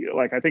actually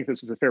like, I think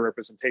this is a fair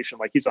representation.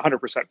 Like he's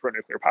 100% pro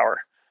nuclear power.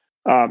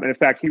 And in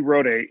fact, he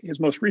wrote his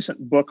most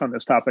recent book on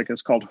this topic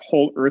is called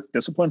Whole Earth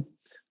Discipline.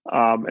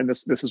 And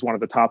this is one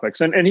of the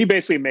topics. And he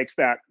basically makes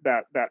that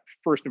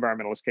first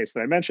environmentalist case that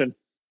I mentioned.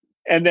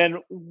 And then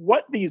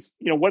what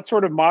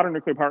sort of modern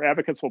nuclear power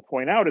advocates will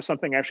point out is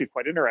something actually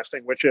quite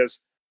interesting, which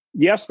is,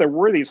 yes, there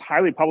were these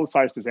highly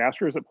publicized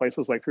disasters at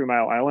places like 3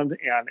 Mile Island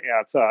and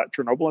at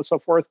Chernobyl and so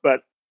forth.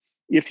 But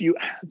if you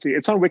see,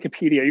 it's on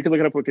Wikipedia, you can look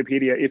it up on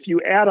Wikipedia. If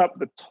you add up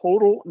the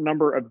total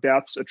number of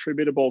deaths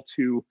attributable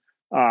to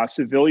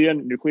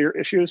civilian nuclear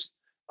issues,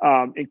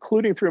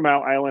 including 3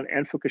 Mile Island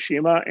and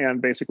Fukushima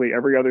and basically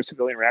every other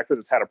civilian reactor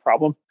that's had a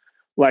problem,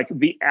 like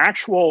the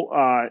actual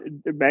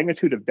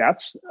magnitude of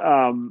deaths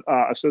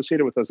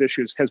associated with those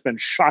issues has been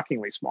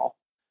shockingly small.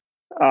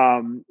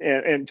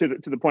 And to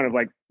the point of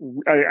like,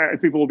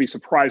 people will be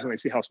surprised when they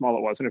see how small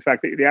it was. And in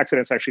fact, the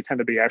accidents actually tend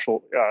to be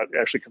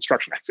actually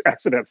construction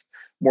accidents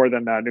more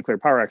than nuclear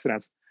power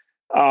accidents.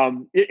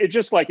 It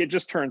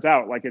just turns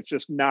out like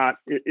it's not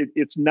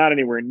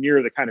anywhere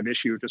near the kind of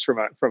issue just from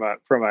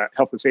a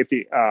health and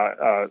safety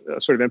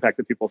sort of impact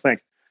that people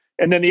think.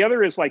 And then the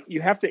other is like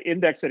you have to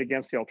index it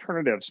against the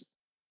alternatives.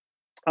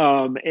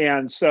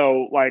 And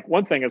so like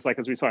one thing is like,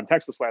 as we saw in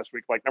Texas last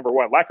week, like number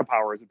one, lack of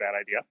power is a bad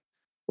idea,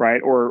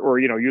 right? Or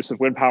use of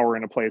wind power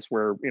in a place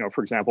where,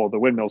 for example, the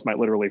windmills might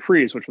literally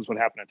freeze, which was what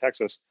happened in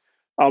Texas.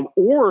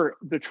 Or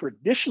the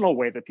traditional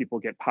way that people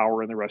get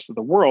power in the rest of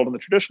the world. And the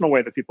traditional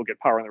way that people get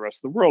power in the rest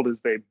of the world is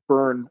they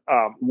burn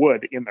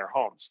wood in their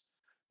homes.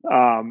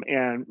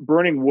 And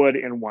burning wood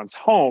in one's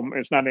home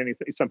is not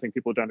something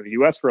people have done in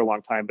the US for a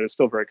long time, but it's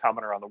still very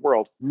common around the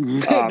world.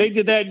 They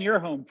did that in your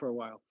home for a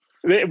while.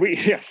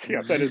 Yes,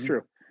 that is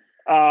true.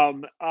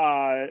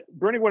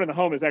 Burning wood in the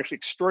home is actually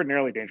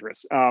extraordinarily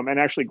dangerous, and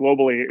actually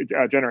globally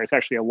generates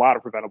actually a lot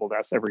of preventable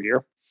deaths every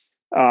year.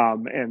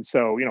 And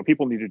so,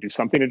 people need to do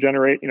something to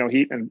generate,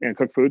 heat and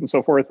cook food and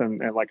so forth.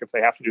 And like, if they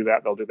have to do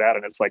that, they'll do that.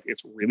 And it's like,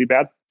 it's really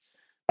bad.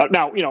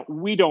 Now,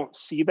 we don't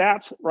see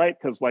that, right?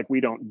 Because like,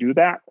 we don't do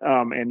that.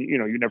 And,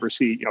 you never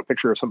see, a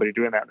picture of somebody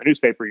doing that in the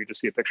newspaper. You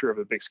just see a picture of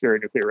a big, scary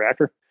nuclear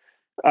reactor.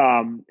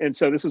 And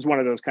so this is one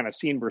of those kind of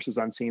seen versus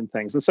unseen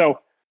things. And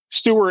so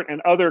Stewart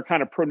and other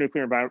kind of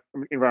pro-nuclear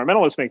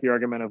environmentalists make the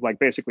argument of like,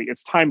 basically,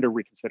 it's time to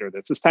reconsider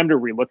this. It's time to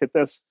relook at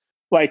this.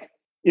 Like,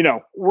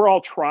 we're all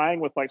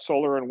trying with like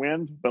solar and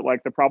wind, but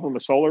like the problem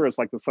with solar is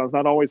like the sun's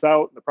not always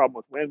out. And the problem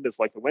with wind is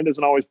like the wind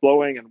isn't always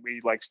blowing, and we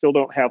like still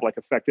don't have like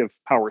effective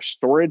power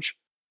storage,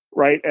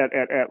 right,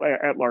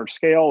 at large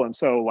scale. And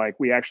so like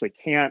we actually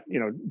can't,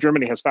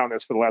 Germany has found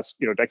this for the last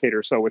decade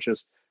or so, which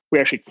is we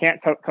actually can't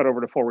cut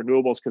over to full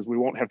renewables because we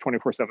won't have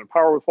 24/7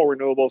 power with full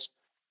renewables.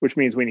 which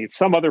means we need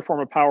some other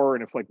form of power.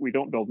 And if like we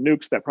don't build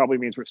nukes, that probably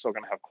means we're still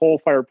going to have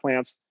coal-fired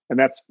plants, and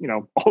that's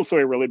also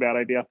a really bad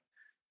idea.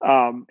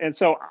 And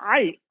so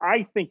I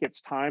think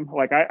it's time.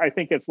 Like I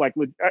think it's like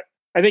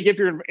I think if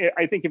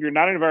you're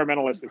not an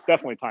environmentalist, it's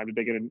definitely time to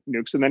dig into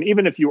nukes. And then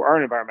even if you are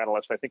an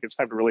environmentalist, I think it's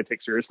time to really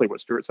take seriously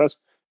what Stuart says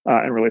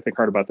and really think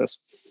hard about this.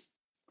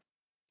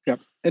 Yep,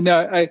 and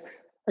I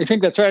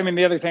think that's right. I mean,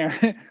 the other thing,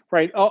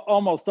 right?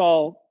 Almost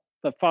all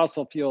the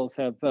fossil fuels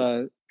have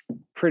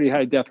pretty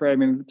high death rate. I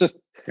mean, just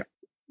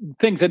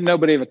things that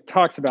nobody ever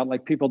talks about,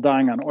 like people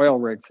dying on oil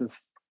rigs,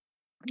 is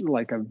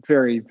like a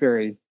very,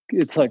 very.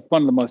 It's like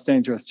one of the most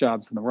dangerous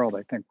jobs in the world.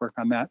 I think work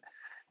on that,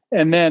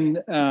 and then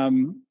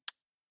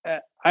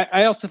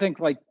I also think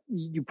like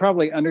you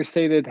probably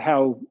understated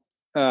how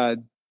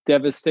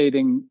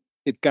devastating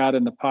it got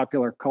in the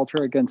popular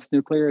culture against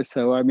nuclear.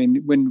 So, I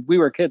mean, when we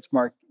were kids,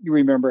 Mark, you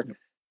remember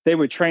they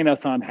would train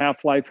us on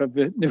half-life of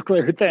the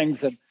nuclear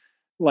things and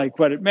like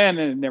what it meant,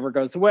 and it never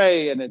goes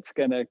away, and it's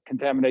going to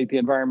contaminate the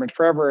environment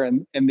forever,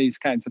 and these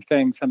kinds of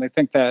things. And I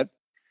think that,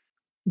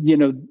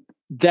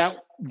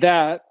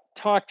 that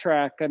talk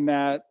track and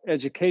that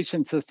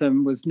education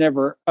system was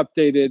never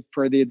updated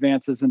for the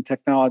advances in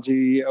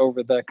technology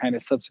over the kind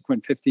of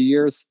subsequent 50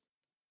 years.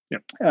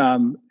 Yep.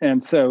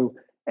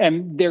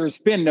 And there's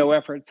been no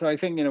effort. So I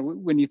think,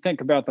 when you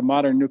think about the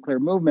modern nuclear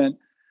movement,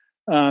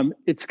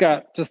 it's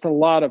got just a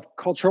lot of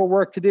cultural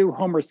work to do.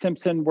 Homer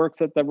Simpson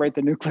works at the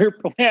nuclear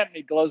plant and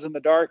he glows in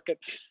the dark.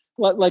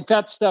 Like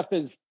that stuff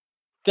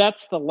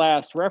that's the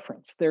last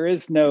reference. There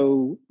is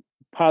no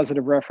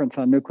positive reference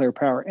on nuclear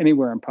power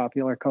anywhere in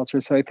popular culture.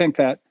 So I think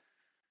that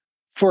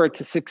for it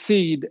to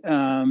succeed,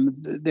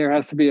 there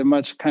has to be a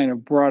much kind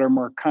of broader,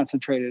 more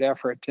concentrated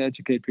effort to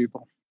educate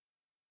people.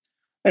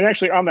 And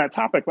actually, on that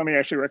topic, let me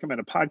actually recommend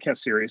a podcast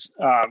series.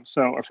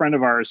 So a friend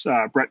of ours,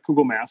 Brett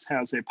Kugelmass,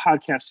 has a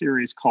podcast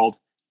series called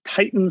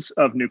Titans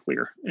of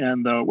Nuclear.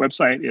 And the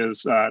website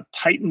is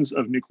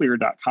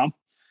titansofnuclear.com.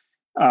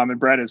 And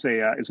Brett is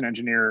an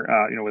engineer,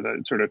 with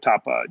a sort of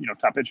top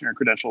engineering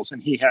credentials.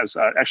 And he has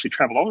actually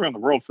traveled all around the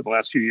world for the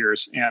last few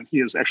years. And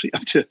he is actually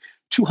up to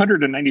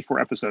 294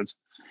 episodes.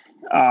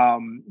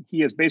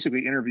 He has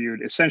basically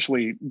interviewed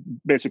essentially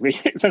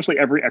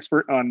every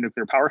expert on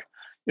nuclear power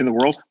in the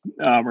world,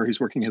 or he's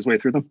working his way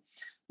through them.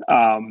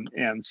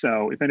 And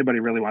so if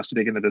anybody really wants to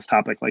dig into this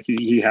topic, like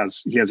he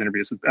has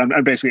interviews with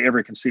basically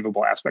every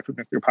conceivable aspect of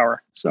nuclear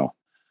power. So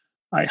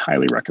I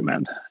highly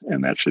recommend,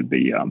 and that should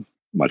be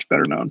much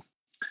better known.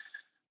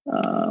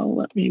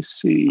 Let me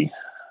see.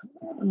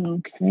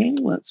 Okay,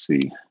 let's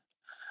see.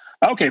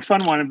 Okay,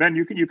 fun one. And Ben,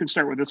 you can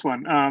start with this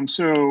one.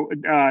 So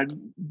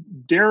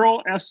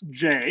Daryl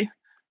S.J.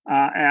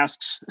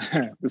 Asks,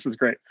 this is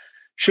great.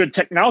 Should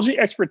technology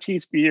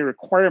expertise be a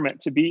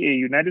requirement to be a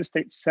United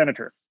States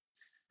senator?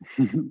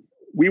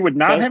 We would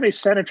not have a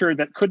senator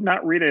that could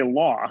not read a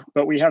law,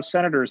 but we have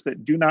senators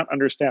that do not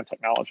understand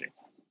technology.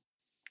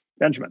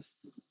 Benjamin.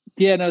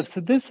 Yeah, no, so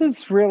this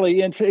is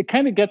really interesting. It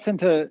kind of gets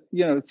into,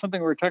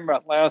 something we were talking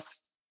about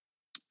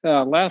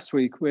last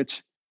week,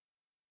 which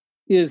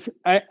is,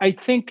 I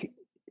think,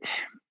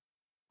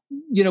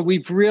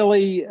 we've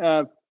really,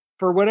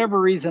 for whatever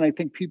reason, I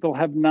think people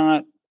have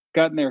not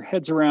gotten their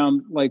heads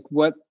around like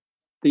what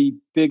the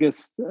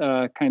biggest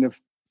kind of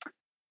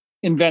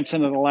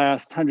invention of the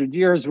last 100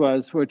 years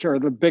was, which are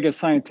the biggest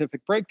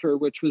scientific breakthrough,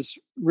 which was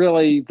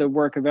really the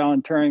work of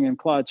Alan Turing and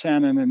Claude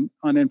Shannon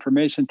on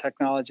information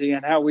technology,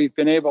 and how we've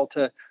been able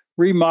to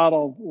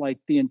remodel like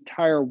the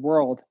entire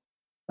world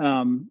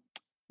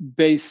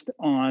based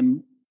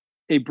on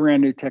a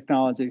brand new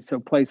technology.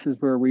 So places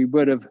where we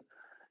would have,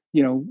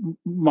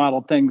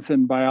 modeled things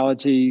in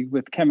biology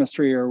with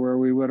chemistry, or where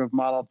we would have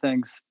modeled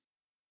things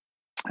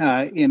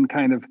in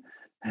kind of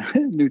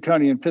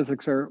Newtonian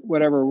physics or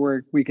whatever,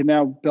 where we can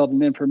now build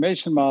an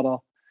information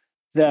model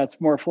that's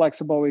more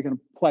flexible. We can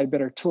apply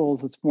better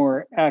tools. It's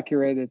more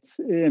accurate.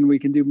 And we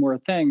can do more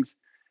things.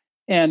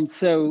 And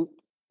so,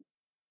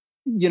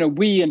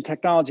 we in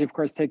technology, of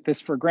course, take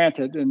this for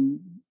granted, and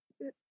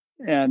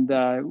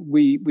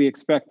we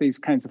expect these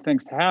kinds of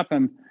things to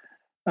happen.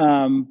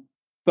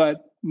 But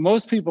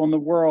most people in the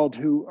world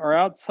who are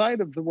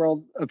outside of the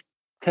world of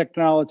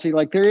technology,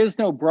 like there is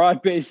no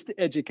broad-based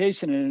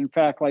education. And in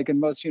fact, like in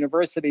most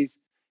universities,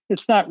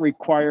 it's not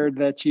required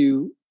that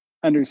you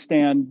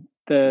understand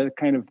the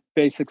kind of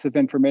basics of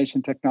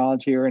information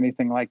technology or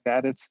anything like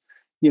that. It's,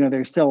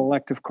 there's still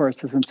elective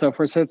courses and so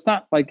forth. So it's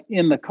not like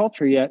in the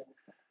culture yet,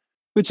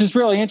 which is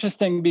really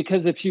interesting,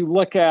 because if you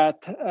look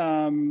at,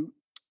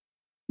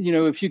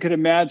 if you could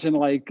imagine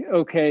like,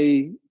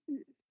 okay,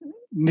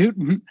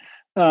 Newton,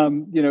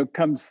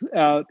 comes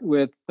out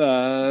with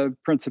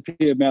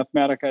Principia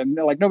Mathematica, and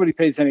like nobody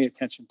pays any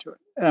attention to it,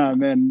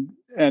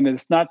 and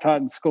it's not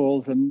taught in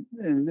schools, and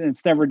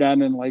it's never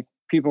done, and like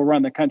people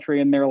run the country,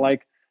 and they're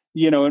like,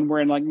 and we're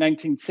in like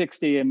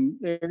 1960, and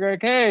they're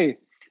like, hey,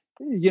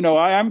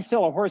 I'm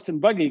still a horse and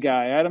buggy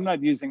guy. I'm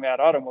not using that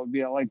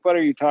automobile. Like, what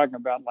are you talking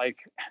about? Like,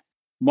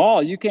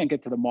 mall, you can't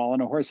get to the mall in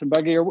a horse and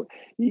buggy, or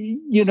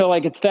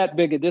like it's that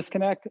big a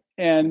disconnect,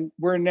 and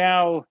we're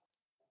now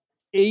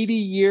 80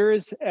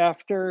 years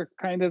after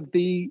kind of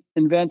the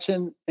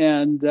invention.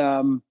 And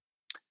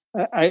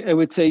I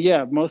would say,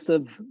 yeah,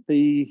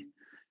 many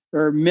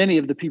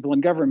of the people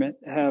in government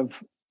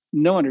have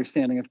no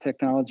understanding of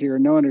technology or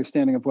no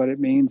understanding of what it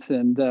means.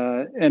 And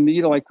I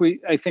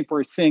think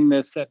we're seeing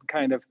this at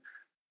kind of,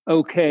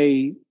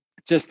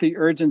 just the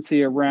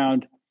urgency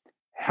around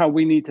how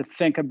we need to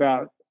think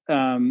about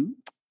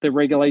the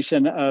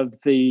regulation of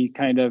the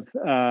kind of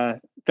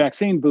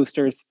vaccine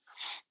boosters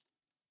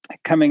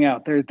coming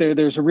out.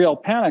 There's a real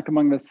panic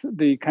among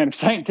the kind of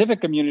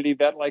scientific community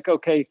that look,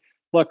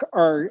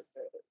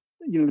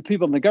 the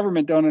people in the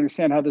government don't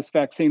understand how this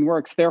vaccine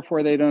works.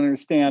 Therefore, they don't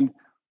understand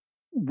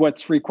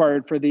what's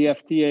required for the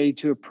FDA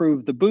to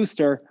approve the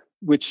booster,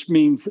 which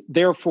means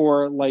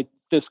therefore,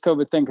 this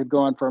COVID thing could go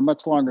on for a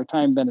much longer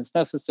time than is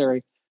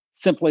necessary,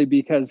 simply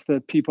because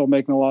the people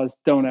making the laws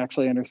don't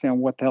actually understand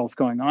what the hell's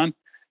going on.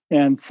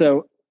 And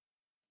so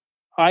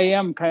I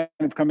am kind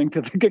of coming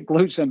to the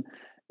conclusion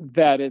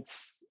that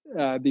it's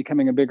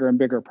becoming a bigger and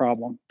bigger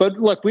problem. But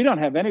look, we don't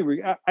have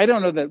I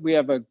don't know that we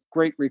have a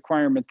great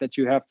requirement that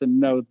you have to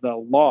know the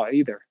law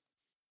either.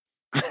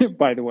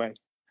 By the way,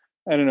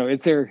 I don't know.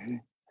 Is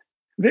there?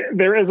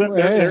 There isn't.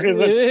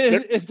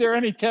 Is there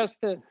any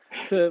test to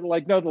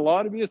know the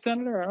law to be a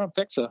senator? I don't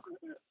think so.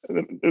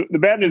 The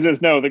bad news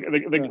is no.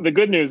 The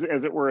good news,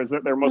 as it were, is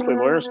that they're mostly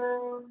lawyers.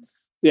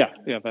 Yeah,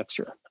 that's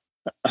true.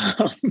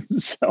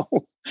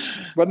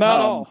 But not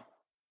all.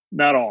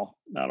 Not all.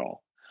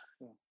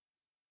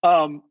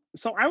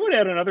 So I would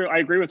add another. I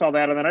agree with all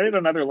that, and then I add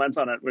another lens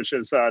on it, which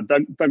is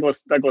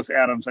Douglas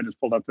Adams. I just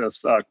pulled up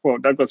this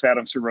quote. Douglas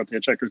Adams, who wrote The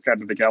Hitchhiker's Guide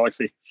to the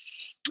Galaxy,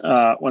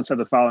 once said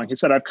the following. He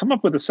said, "I've come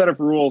up with a set of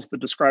rules that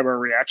describe our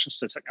reactions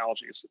to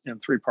technologies in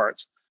 3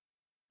 parts.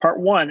 Part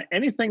 1,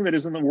 anything that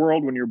is in the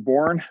world when you're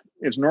born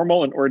is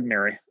normal and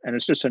ordinary, and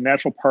it's just a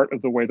natural part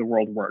of the way the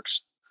world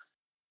works.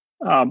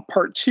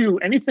 Part 2,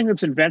 anything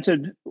that's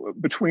invented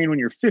between when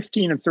you're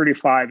 15 and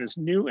 35 is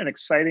new and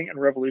exciting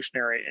and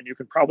revolutionary, and you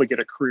can probably get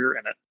a career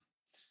in it.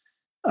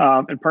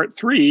 And part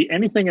 3,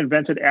 anything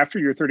invented after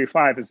you're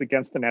 35 is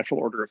against the natural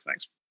order of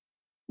things."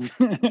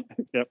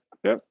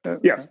 Yep.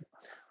 Yes.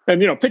 And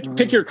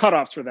pick your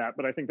cutoffs for that,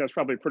 but I think that's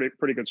probably a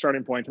pretty good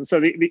starting point. And so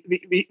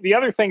the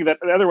other thing the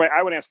other way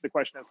I would answer the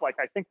question is I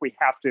think we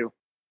have to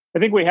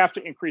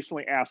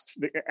increasingly ask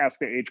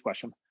the age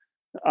question.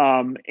 Look,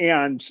 I'm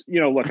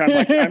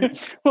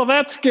well,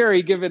 that's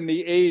scary given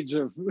the age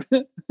of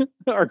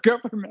our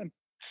government.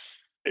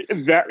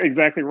 That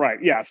exactly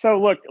right. Yeah. So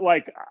look,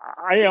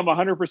 I am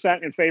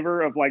 100% in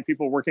favor of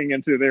people working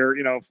into their,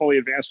 fully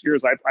advanced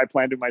years. I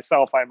plan to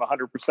myself. I'm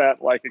 100%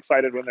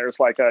 excited when there's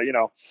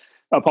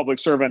a public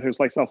servant who's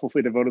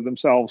selflessly devoted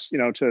themselves,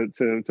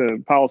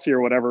 to policy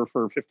or whatever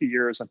for 50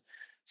 years and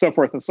so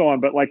forth and so on.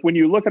 But when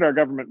you look at our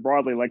government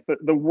broadly,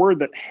 the word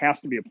that has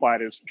to be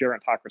applied is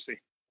gerontocracy.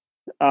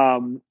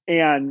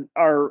 And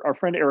our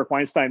friend Eric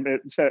Weinstein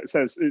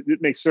says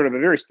it makes sort of a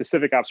very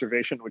specific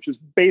observation, which is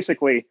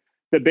basically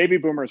the baby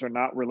boomers are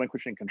not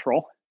relinquishing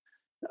control.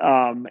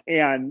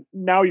 And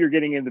now you're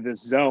getting into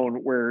this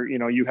zone where,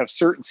 you have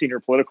certain senior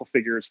political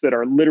figures that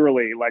are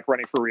literally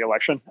running for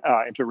reelection,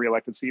 into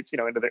reelected seats,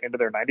 into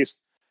their 90s.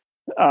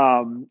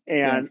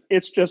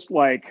 It's just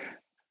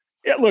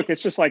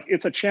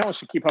it's a challenge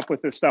to keep up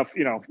with this stuff.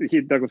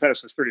 Douglas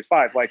Adams is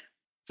 35.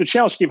 It's a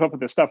challenge to keep up with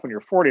this stuff when you're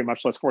 40,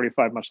 much less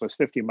 45, much less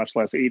 50, much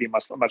less 80,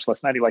 much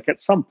less 90. At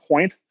some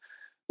point,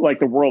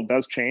 the world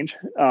does change,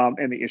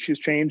 and the issues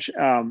change.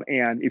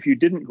 And if you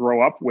didn't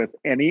grow up with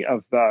any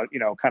of the,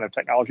 kind of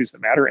technologies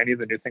that matter, any of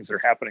the new things that are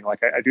happening,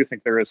 I do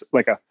think there is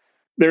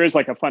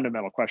a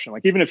fundamental question.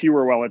 Even if you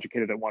were well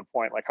educated at one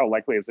point, how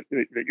likely is it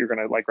that you're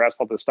going to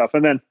grasp all this stuff?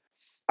 And then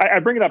I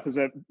bring it up as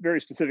a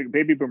very specific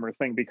baby boomer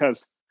thing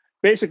because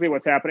basically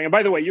what's happening, and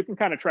by the way, you can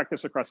kind of track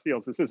this across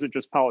fields. This isn't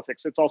just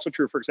politics. It's also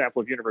true, for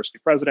example, of university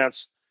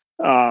presidents.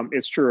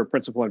 It's true of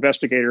principal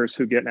investigators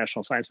who get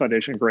National Science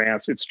Foundation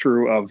grants. It's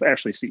true of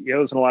actually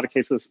CEOs in a lot of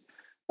cases.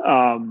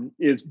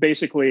 Is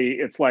basically,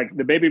 it's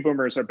the baby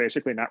boomers are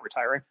basically not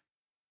retiring.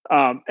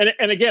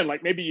 And again,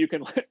 maybe you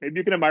can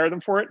admire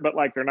them for it, but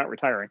they're not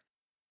retiring.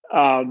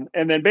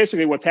 And then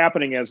basically what's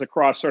happening is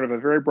across sort of a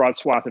very broad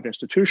swath of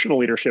institutional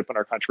leadership in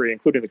our country,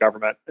 including the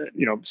government,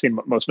 seen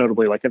most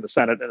notably in the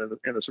Senate and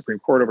in the Supreme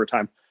Court over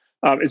time,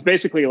 is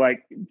basically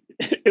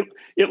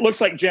it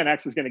looks like Gen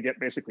X is going to get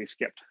basically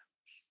skipped.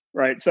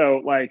 Right.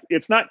 So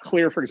it's not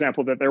clear, for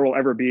example, that there will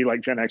ever be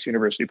Gen X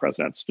university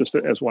presidents, just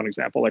as one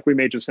example. We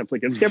may just simply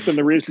get skipped. And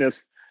the reason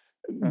is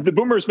the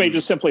boomers may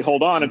just simply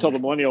hold on until the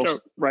millennials,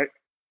 right?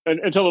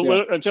 Until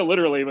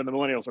literally when the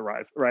millennials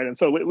arrive. Right. And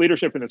so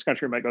leadership in this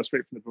country might go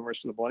straight from the boomers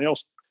to the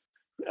millennials.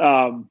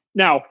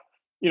 Now,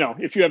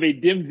 if you have a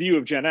dim view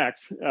of Gen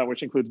X,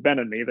 which includes Ben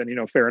and me, then,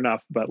 fair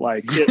enough. But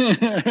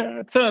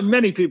so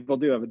many people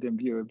do have a dim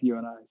view of you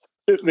and I.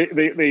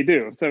 They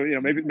do. So,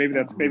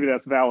 maybe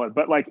that's valid,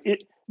 but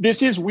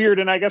this is weird.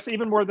 And I guess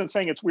even more than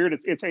saying it's weird,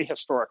 it's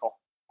ahistorical.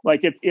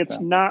 It's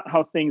not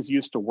how things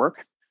used to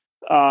work.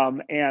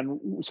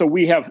 And so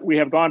we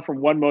have gone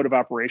from one mode of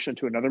operation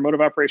to another mode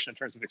of operation in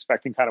terms of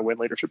expecting kind of when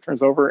leadership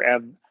turns over.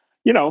 And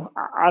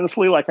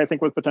honestly, like I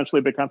think with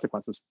potentially big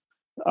consequences.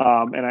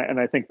 And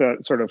I think the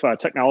sort of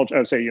technology, I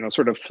would say,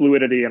 sort of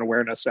fluidity and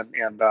awareness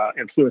and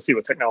fluency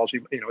with technology,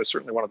 is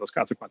certainly one of those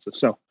consequences.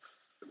 So,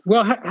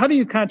 well, how do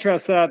you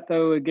contrast that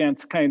though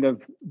against kind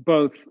of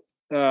both,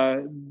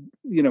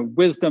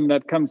 wisdom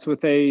that comes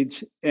with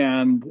age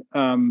and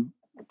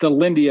the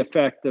Lindy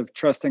effect of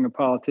trusting a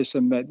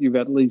politician that you've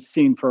at least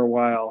seen for a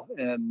while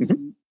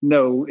and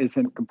know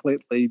isn't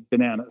completely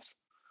bananas?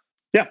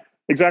 Yeah.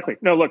 Exactly.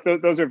 No, look,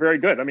 those are very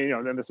good. I mean,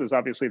 and this is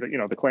obviously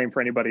the claim for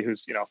anybody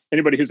who's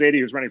 80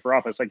 who's running for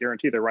office. I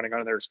guarantee they're running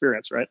on their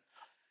experience, right?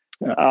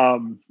 Yeah.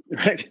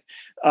 Right.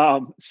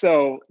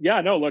 So yeah,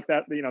 no, look,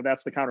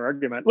 that's the counter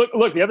argument.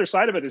 Look, the other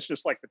side of it is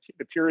just like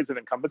the periods of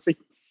incumbency,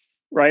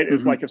 right?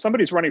 Is like if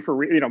somebody's running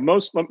for,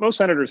 most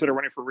senators that are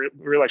running for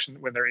re-election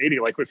when they're 80,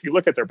 like if you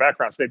look at their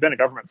backgrounds, they've been in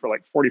government for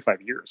like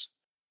 45 years.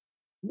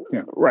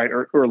 Yeah. Right.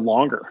 Or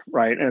longer.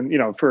 Right. And,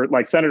 for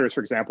like senators, for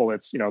example,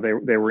 it's, they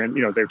were in,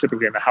 they're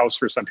typically in the House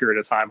for some period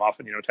of time,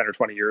 often, 10 or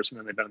 20 years. And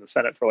then they've been in the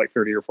Senate for like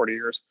 30 or 40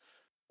 years.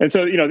 And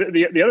so,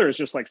 the other is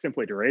just like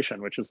simply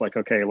duration, which is like,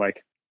 okay,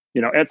 like,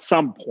 at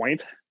some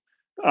point,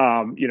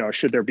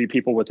 should there be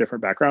people with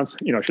different backgrounds?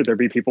 Should there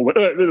be people with,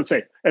 let's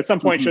say at some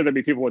point, should there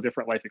be people with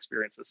different life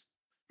experiences?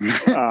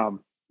 Yeah.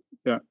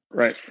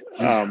 Right.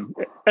 And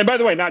by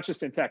the way, not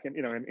just in tech and,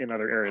 in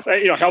other areas,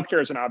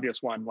 healthcare is an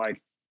obvious one.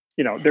 Like,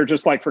 they're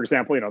just like, for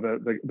example,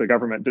 the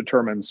government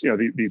determines,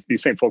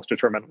 these same folks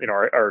determine,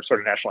 our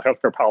sort of national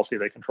healthcare policy.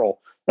 They control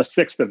a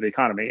sixth of the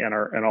economy and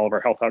all of our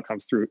health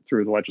outcomes through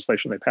the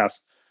legislation they pass,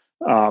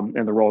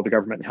 and the role of the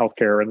government in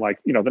healthcare. And like,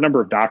 the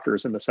number of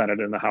doctors in the Senate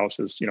and the House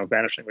is,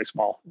 vanishingly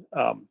small.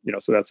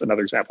 So that's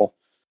another example.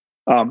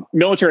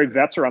 Military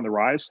vets are on the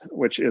rise,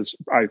 which is,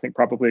 I think,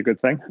 probably a good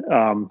thing,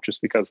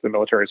 just because the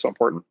military is so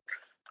important,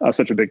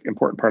 such a big,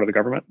 important part of the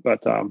government.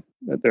 But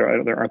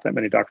there aren't that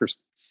many doctors.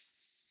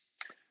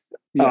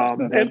 Yeah,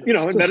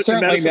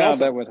 certainly now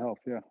also, that would help.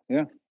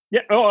 Yeah.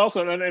 Oh,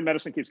 also, and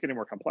medicine keeps getting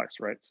more complex,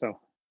 right? So,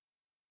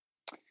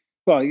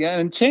 well, yeah,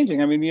 and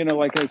changing. I mean,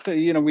 like I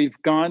say, we've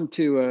gone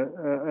to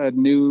a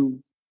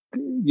new,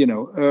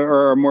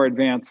 or a more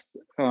advanced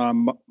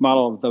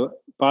model of the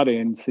body,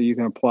 and so you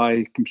can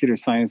apply computer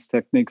science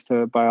techniques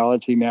to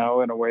biology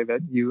now in a way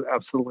that you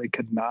absolutely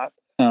could not.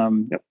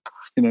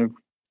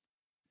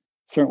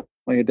 Certainly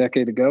a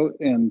decade ago,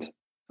 and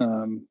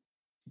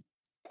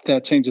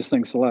that changes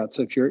things a lot.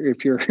 So if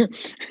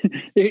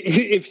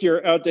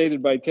you're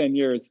outdated by 10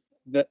 years,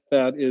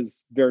 that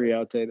is very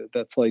outdated.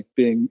 That's like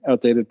being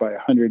outdated by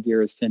 100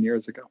 years 10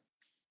 years ago.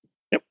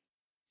 Yep.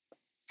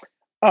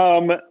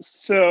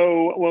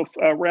 So we'll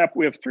wrap.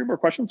 We have 3 more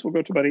questions. We'll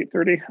go to about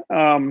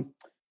 8:30.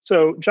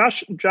 So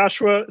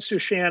Joshua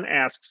Sushan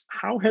asks,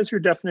 how has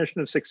your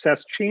definition of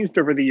success changed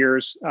over the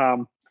years,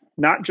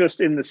 not just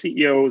in the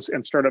CEOs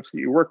and startups that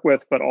you work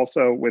with, but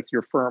also with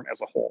your firm as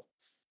a whole?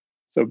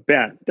 So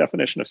Ben,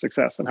 definition of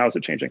success, and how is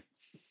it changing?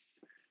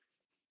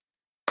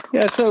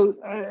 Yeah. So,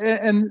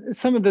 and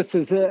some of this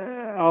is,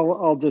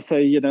 I'll just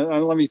say,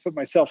 let me put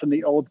myself in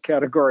the old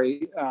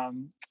category,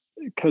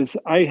 because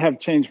I have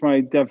changed my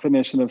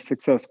definition of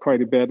success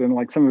quite a bit, and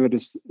like some of it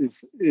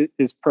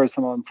is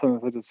personal, and some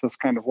of it is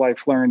just kind of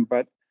life learned.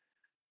 But,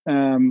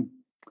 I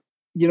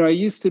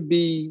used to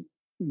be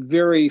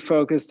very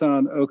focused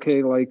on,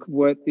 okay, like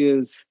what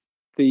is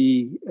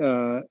the,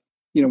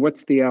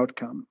 what's the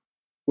outcome?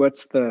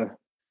 What's the,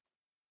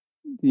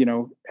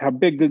 how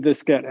big did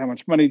this get? How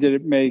much money did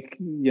it make?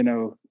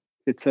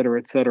 Et cetera,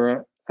 et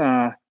cetera.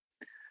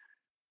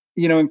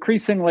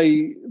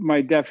 Increasingly, my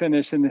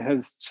definition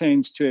has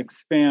changed to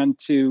expand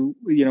to,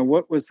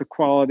 what was the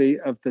quality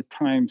of the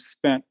time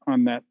spent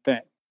on that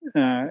thing?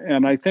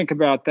 And I think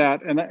about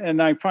that,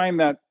 and I find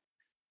that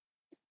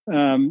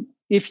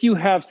if you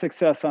have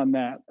success on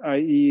that,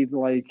 i.e.,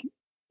 like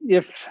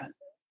if,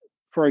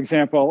 for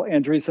example,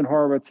 Andreessen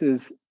Horowitz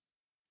is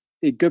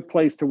a good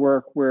place to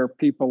work where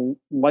people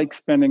like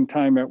spending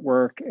time at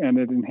work and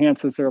it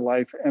enhances their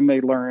life and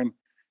they learn,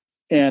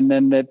 and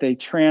then that they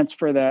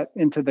transfer that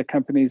into the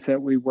companies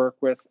that we work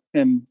with,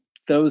 and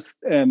those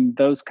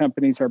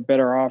companies are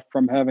better off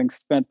from having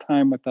spent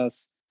time with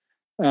us,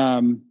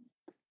 then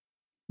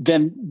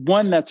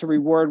one, that's a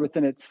reward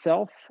within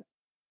itself,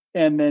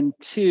 and then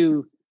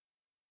 2,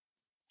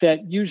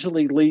 that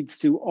usually leads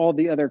to all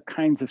the other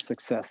kinds of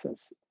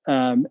successes.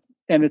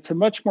 And it's a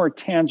much more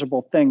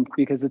tangible thing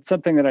because it's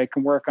something that I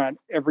can work on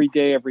every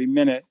day, every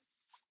minute,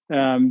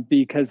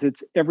 because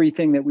it's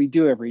everything that we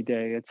do every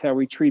day. It's how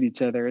we treat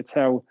each other. It's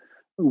how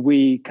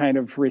we kind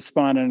of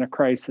respond in a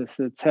crisis.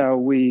 It's how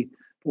we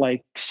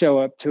like show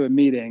up to a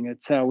meeting.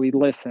 It's how we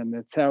listen.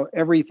 It's how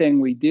everything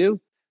we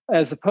do,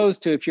 as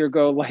opposed to if you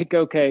go like,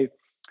 okay,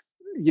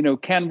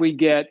 can we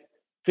get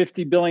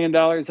 $50 billion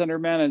under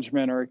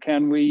management, or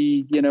can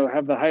we,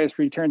 have the highest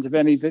returns of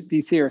any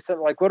VC or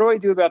something? Like, what do I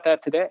do about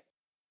that today?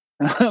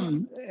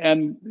 And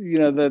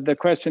the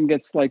question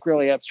gets like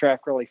really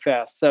abstract really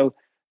fast. So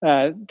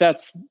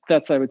that's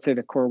I would say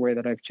the core way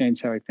that I've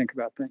changed how I think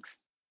about things.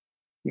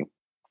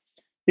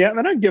 Yeah, and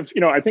then I'd give,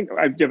 I think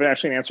I'd give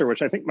actually an answer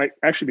which I think might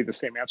actually be the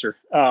same answer.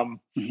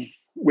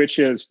 which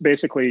is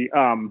basically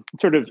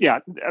sort of, yeah,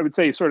 I would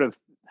say sort of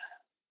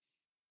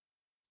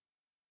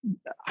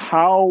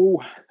how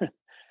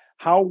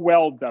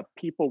well the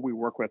people we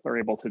work with are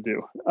able to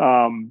do,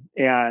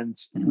 and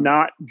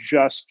not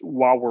just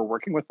while we're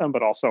working with them,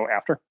 but also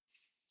after.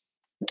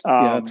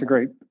 Yeah, that's a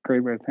great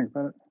way to think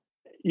about it.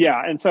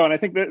 Yeah, and I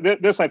think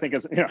this I think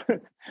is,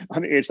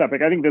 on the age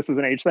topic, I think this is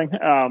an age thing.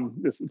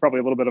 This is probably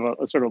a little bit of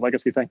a sort of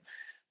legacy thing,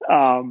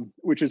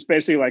 which is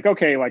basically like,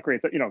 okay, like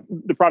great,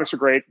 the products are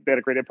great, they had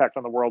a great impact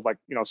on the world, like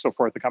so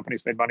forth. The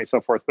companies made money, so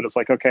forth. But it's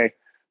like, okay,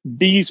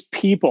 these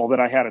people that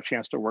I had a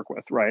chance to work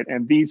with, right,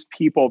 and these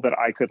people that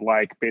I could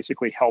like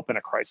basically help in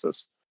a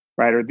crisis,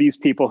 right, or these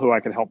people who I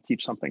could help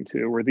teach something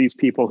to, or these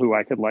people who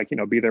I could like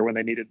be there when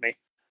they needed me.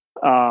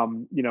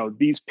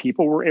 These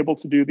people were able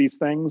to do these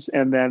things.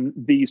 And then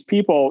these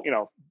people,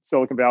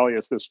 Silicon Valley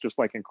is this just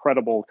like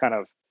incredible kind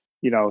of,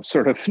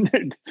 sort of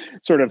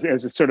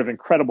as a sort of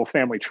incredible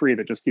family tree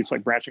that just keeps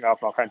like branching off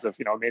in all kinds of,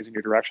 amazing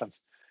new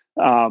directions.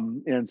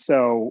 And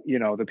so,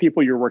 the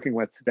people you're working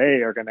with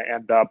today are going to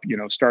end up,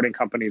 starting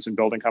companies and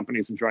building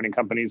companies and joining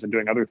companies and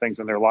doing other things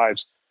in their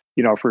lives,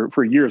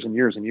 for years and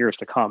years and years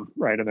to come.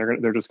 Right. And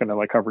they're just going to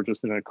like cover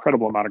just an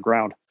incredible amount of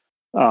ground.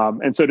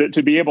 And so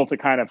to be able to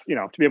kind of,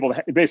 to be able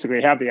to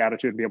basically have the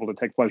attitude and be able to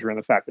take pleasure in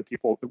the fact that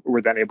people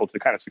were then able to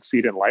kind of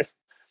succeed in life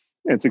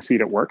and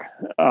succeed at work,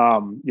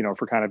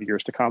 for kind of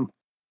years to come.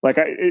 Like,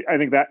 I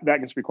think that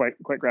gets to be quite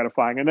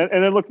gratifying. And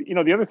then look,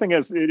 the other thing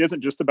is, it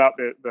isn't just about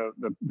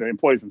the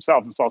employees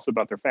themselves. It's also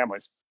about their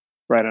families,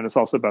 right? And it's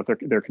also about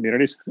their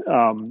communities.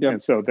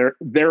 And so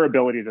their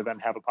ability to then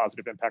have a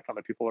positive impact on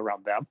the people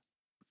around them.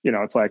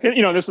 It's like,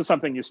 this is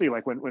something you see,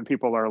 like when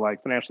people are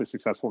like financially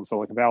successful in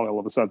Silicon Valley, all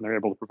of a sudden they're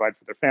able to provide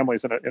for their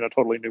families in a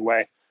totally new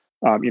way.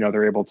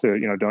 They're able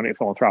to, donate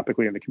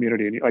philanthropically in the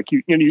community. And like,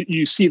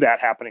 you see that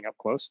happening up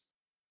close.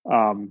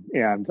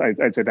 And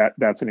I'd say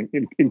that's an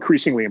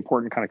increasingly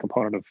important kind of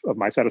component of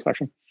my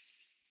satisfaction.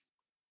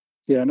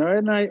 Yeah, no,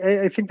 and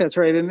I think that's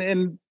right.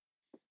 And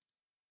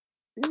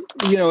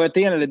at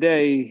the end of the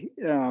day,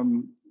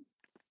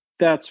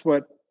 that's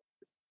what,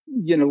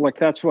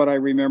 that's what I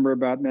remember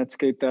about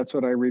Netscape. That's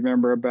what I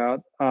remember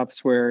about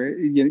Opsware.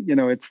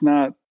 It's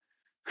not,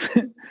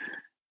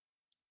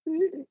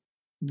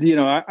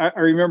 I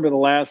remember the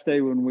last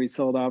day when we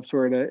sold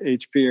Opsware to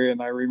HP,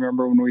 and I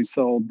remember when we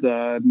sold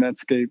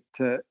Netscape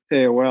to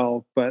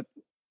AOL, but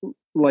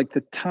like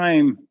the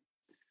time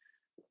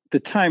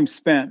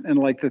spent and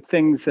like the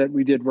things that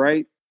we did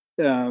right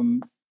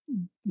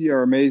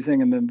are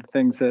amazing. And then the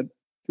things that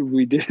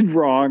we did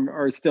wrong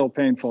are still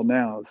painful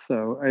now.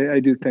 So I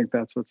do think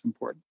that's what's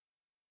important.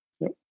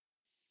 Yep.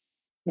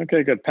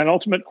 Okay, good.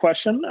 Penultimate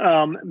question.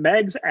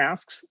 Megs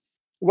asks,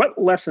 what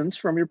lessons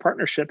from your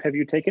partnership have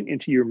you taken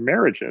into your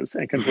marriages?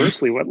 And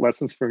conversely, what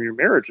lessons from your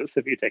marriages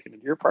have you taken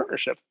into your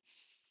partnership?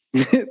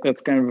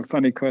 That's kind of a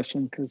funny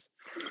question because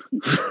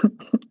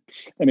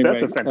anyway,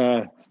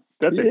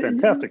 that's a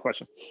fantastic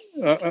question.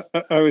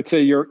 I would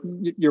say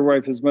your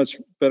wife is much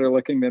better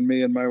looking than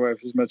me, and my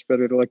wife is much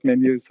better looking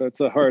than you. So it's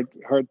a hard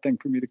thing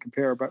for me to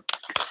compare. But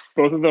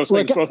both of those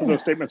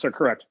statements are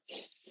correct.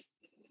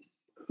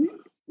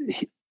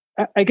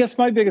 I guess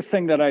my biggest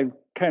thing that I've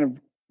kind of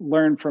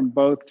learned from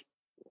both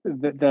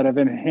that have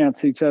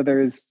enhanced each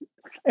other is,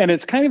 and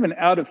it's kind of an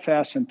out of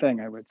fashion thing,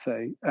 I would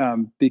say,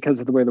 because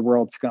of the way the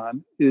world's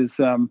gone, is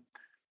the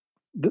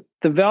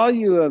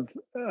value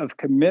of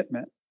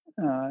commitment.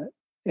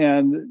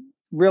 And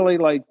really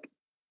like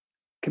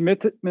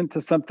commitment to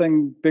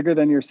something bigger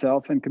than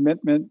yourself, and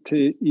commitment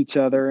to each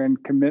other,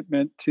 and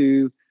commitment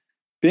to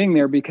being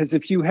there. Because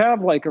if you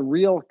have like a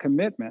real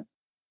commitment,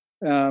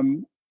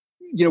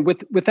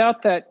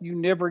 without that, you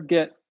never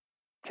get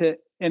to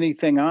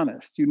anything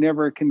honest. You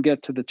never can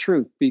get to the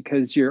truth,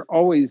 because you're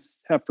always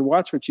have to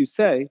watch what you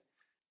say,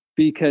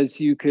 because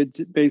you could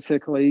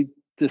basically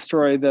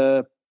destroy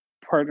the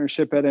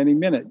partnership at any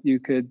minute. You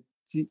could,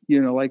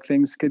 like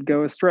things could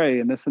go astray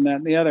and this and that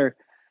and the other.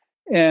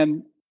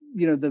 And,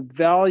 the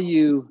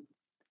value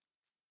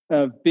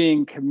of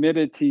being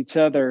committed to each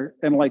other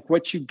and like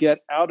what you get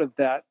out of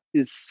that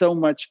is so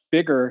much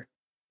bigger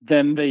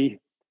than the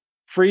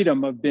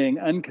freedom of being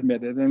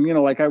uncommitted. And,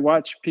 like I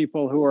watch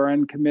people who are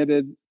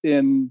uncommitted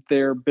in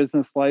their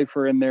business life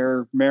or in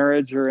their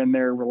marriage or in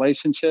their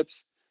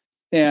relationships.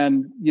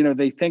 And,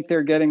 they think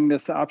they're getting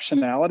this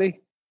optionality.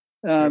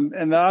 And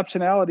the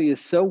optionality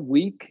is so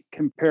weak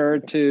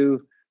compared to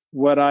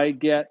what I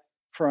get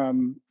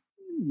from,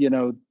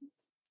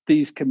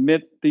 these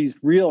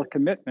real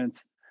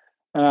commitments,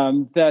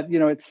 that,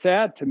 it's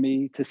sad to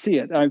me to see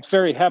it. I'm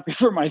very happy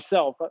for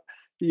myself,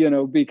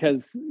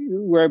 because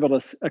we're able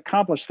to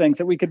accomplish things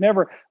that we could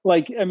never,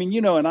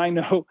 and I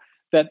know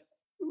that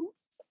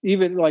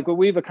even like what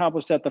we've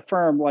accomplished at the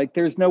firm, like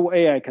there's no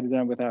way I could have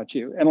done it without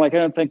you. And like, I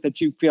don't think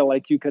that you feel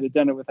like you could have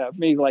done it without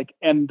me. Like,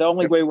 and the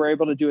only way we're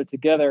able to do it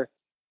together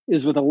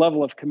is with a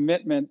level of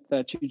commitment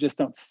that you just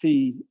don't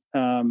see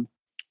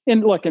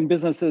in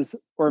businesses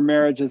or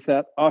marriages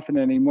that often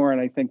anymore.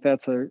 And I think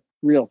that's a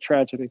real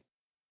tragedy.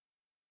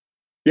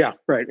 Yeah,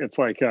 right. It's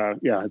like,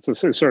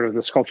 it's sort of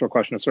this cultural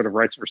question of sort of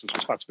rights versus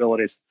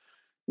responsibilities.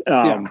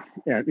 And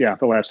the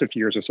last 50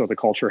 years or so, the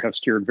culture have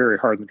steered very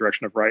hard in the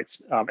direction of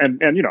rights. And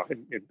you know,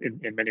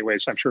 in many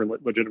ways, I'm sure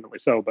legitimately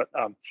so, but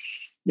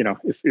you know,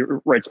 if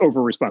rights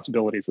over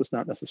responsibilities is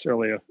not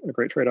necessarily a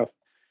great trade-off.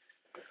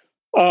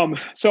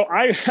 So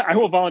I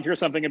will volunteer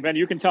something, and Ben,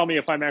 you can tell me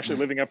if I'm actually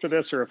living up to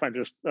this or if I'm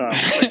just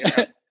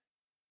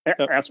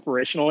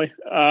aspirationally.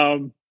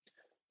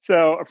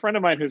 So a friend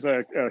of mine who's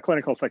a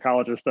clinical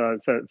psychologist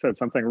said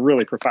something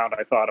really profound,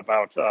 I thought,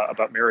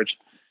 about marriage.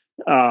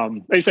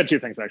 He said two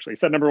things, actually. He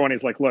said, number one,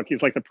 he's like,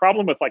 the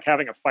problem with like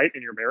having a fight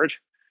in your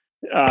marriage,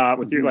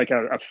 with you, like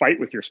a fight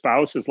with your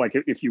spouse, is like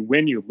if you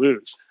win, you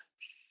lose.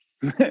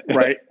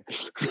 Right.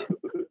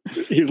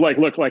 He's like,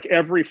 look, like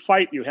every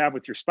fight you have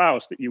with your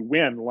spouse that you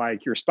win,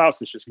 like your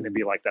spouse is just going to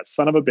be like that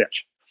son of a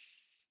bitch.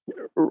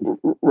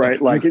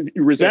 Right. Like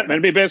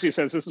resentment. He basically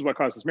says this is what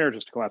causes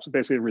marriages to collapse.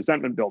 Basically,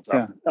 resentment builds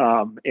up.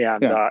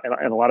 And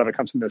a lot of it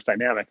comes from this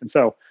dynamic. And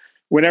so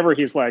whenever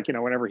he's like, you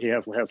know, whenever he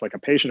has like a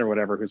patient or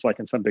whatever who's like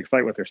in some big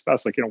fight with their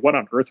spouse, like, you know, what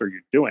on earth are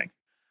you doing?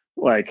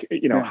 Like,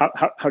 you know,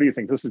 how do you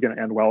think this is going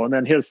to end well? And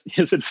then his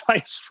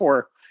advice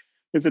for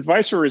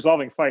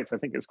resolving fights, I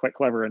think, is quite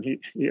clever. And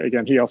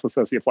he also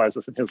says he applies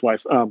this in his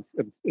life. I'm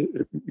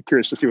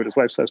curious to see what his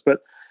wife says, but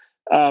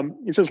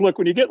he says, look,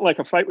 when you get like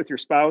a fight with your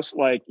spouse,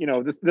 like, you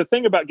know, the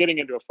thing about getting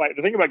into a fight,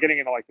 the thing about getting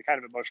into like the kind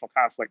of emotional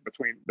conflict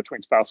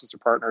between spouses or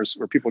partners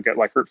where people get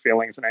like hurt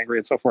feelings and angry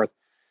and so forth,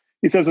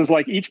 he says, is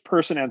like each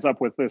person ends up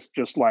with this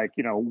just like,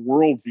 you know,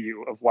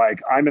 worldview of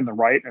like, I'm in the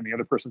right and the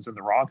other person's in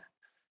the wrong.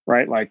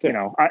 Right. Like, you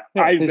know,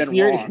 I've been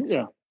wrong.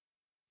 Yeah.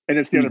 And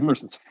it's the other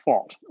person's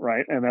fault,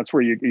 right? And that's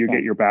where you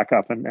get your back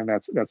up, and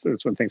that's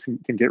when things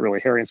can get really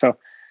hairy. And so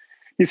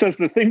he says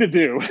the thing to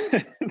do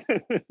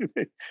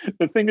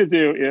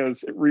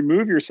is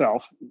remove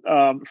yourself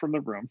from the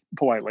room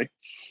politely.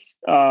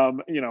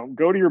 You know,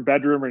 go to your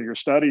bedroom or your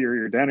study or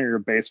your den or your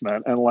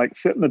basement and like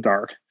sit in the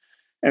dark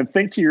and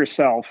think to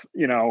yourself,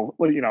 you know,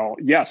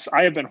 yes,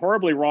 I have been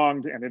horribly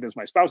wronged and it is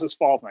my spouse's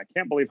fault and I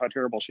can't believe how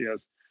terrible she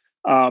is.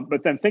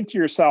 But then think to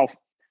yourself,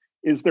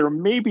 is there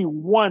maybe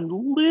one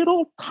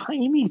little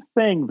tiny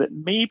thing that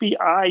maybe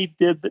I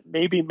did that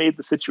maybe made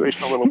the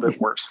situation a little bit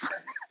worse?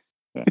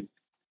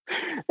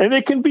 And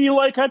it can be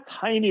like a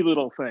tiny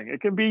little thing.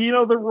 It can be, you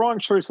know, the wrong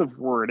choice of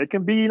word. It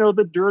can be, you know,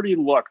 the dirty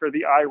look or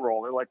the eye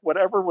roll or like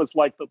whatever was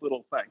like the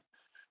little thing.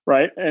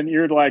 Right. And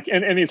you're like,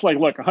 and he's like,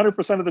 look,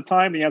 100% of the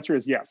time, the answer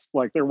is yes.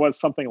 Like there was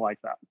something like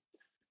that.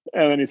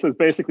 And then he says,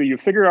 basically, you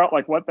figure out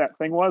like what that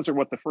thing was or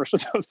what the first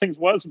of those things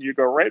was, and you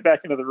go right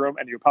back into the room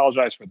and you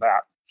apologize for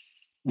that.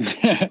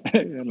 Yeah,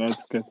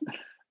 that's good.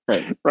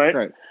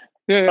 Right.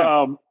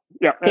 Yeah.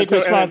 Take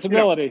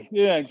responsibility.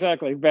 You know, yeah,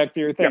 exactly. Back to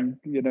your thing.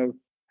 Yeah. You know,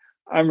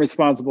 I'm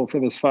responsible for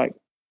this fight.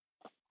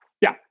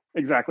 Yeah,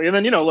 exactly. And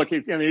then, you know, look,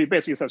 he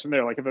basically says from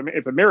there, like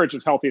if a marriage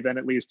is healthy, then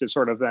at least it's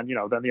sort of then, you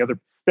know, then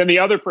the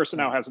other person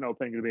now has an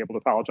opening to be able to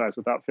apologize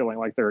without feeling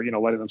like they're, you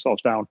know, letting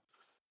themselves down,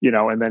 you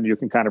know, and then you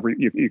can kind of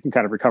you can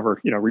kind of recover,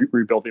 you know,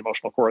 rebuild the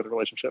emotional core of the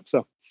relationship.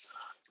 So,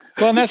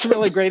 well, and that's a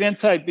really great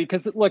insight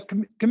because look,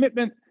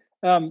 commitment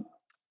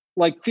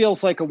like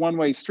feels like a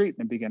one-way street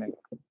in the beginning,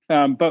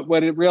 but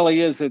what it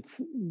really is,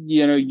 it's,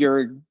 you know,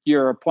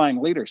 you're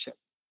applying leadership.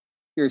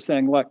 You're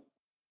saying, look,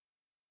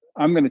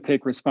 I'm going to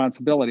take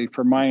responsibility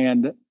for my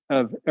end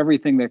of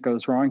everything that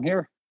goes wrong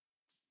here.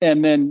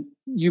 And then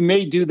you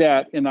may do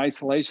that in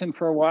isolation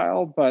for a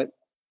while, but,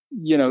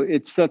 you know,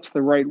 it's such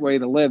the right way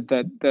to live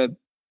that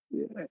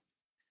you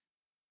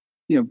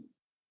know,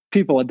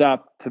 people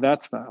adopt to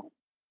that style.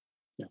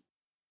 Yeah.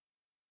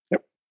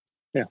 Yep.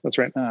 Yeah, that's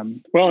right.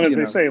 Well, and as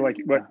they say, like,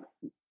 what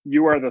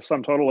you are the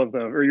sum total of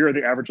or you're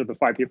the average of the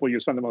 5 people you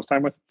spend the most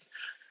time with.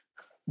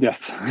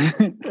 Yes.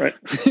 Right.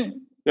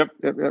 Yep.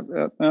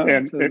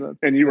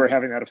 And you are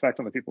having that effect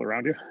on the people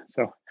around you.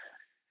 So,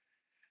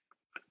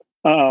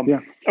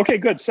 okay,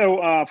 good.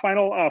 So,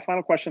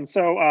 final question.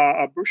 So,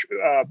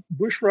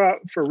 Bushra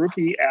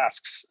Faruqi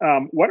asks,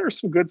 what are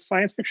some good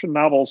science fiction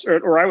novels,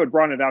 or I would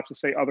broaden it out to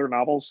say other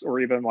novels,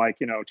 or even like,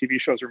 you know, TV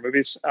shows or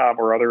movies,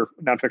 or other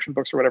nonfiction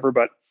books or whatever.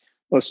 But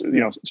let's, you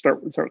know,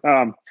 start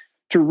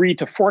to read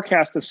to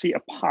forecast to see a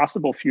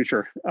possible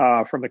future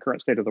from the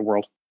current state of the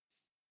world.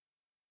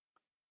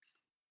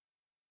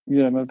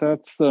 Yeah, but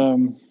that's.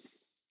 I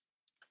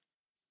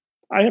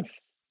have.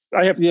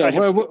 Yeah,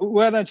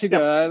 why don't you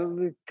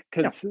go?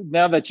 Because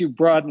now that you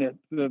broaden it,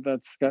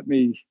 that's got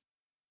me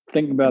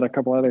thinking about a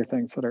couple other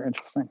things that are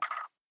interesting.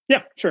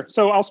 Yeah, sure.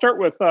 So I'll start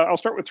with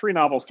 3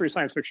 novels, 3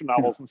 science fiction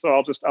novels, and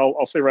so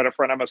I'll say right up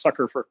front, I'm a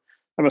sucker for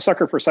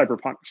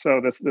cyberpunk.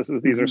 So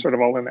these are sort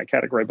of all in that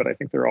category, but I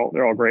think they're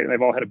all great, and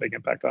they've all had a big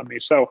impact on me.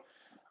 So.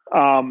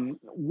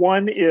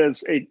 One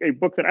is a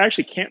book that I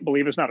actually can't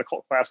believe is not a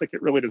cult classic.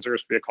 It really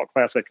deserves to be a cult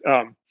classic.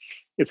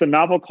 It's a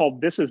novel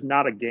called This Is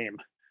Not a Game.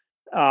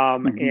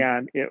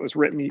 And it was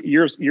written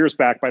years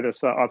back by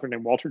this author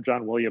named Walter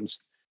John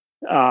Williams.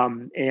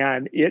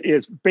 And it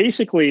is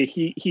basically,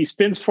 he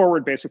spins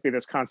forward basically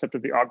this concept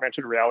of the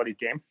augmented reality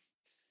game.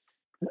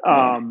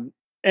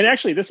 and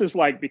actually, this is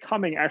like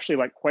becoming actually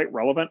like quite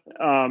relevant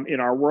in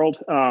our world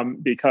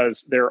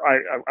because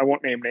I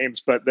won't name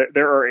names, but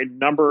there are a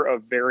number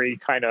of very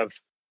kind of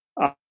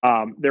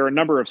there are a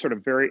number of sort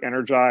of very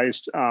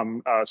energized,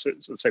 so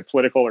let's say,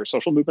 political or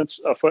social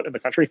movements afoot in the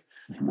country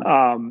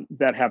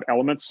that have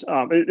elements,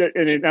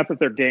 and not that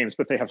they're games,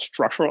 but they have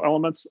structural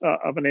elements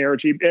of an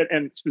ARG.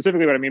 And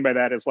specifically, what I mean by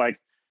that is like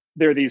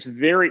there are these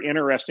very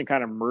interesting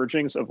kind of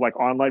mergings of like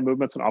online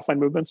movements and offline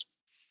movements.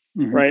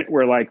 Mm-hmm. Right,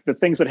 where like the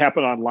things that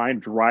happen online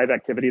drive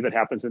activity that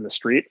happens in the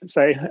street,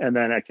 say, and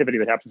then activity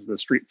that happens in the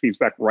street feeds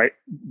back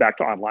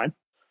to online.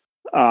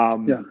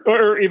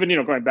 Or even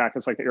going back,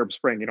 it's like the Arab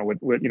Spring.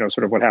 What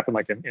sort of what happened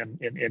like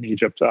in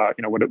Egypt.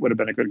 Would have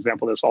been a good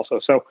example of this also.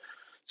 So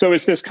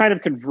it's this kind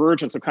of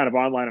convergence of kind of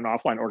online and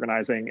offline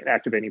organizing, and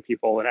activating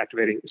people, and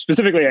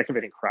specifically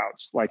activating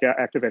crowds, like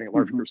activating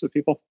large mm-hmm. groups of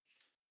people.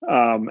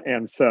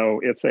 And so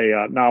it's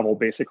a novel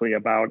basically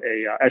about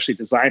a actually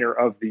designer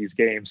of these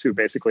games who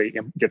basically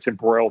gets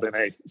embroiled in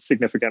a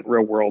significant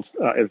real world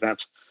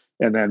event,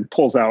 and then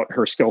pulls out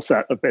her skill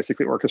set of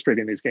basically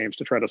orchestrating these games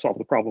to try to solve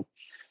the problem.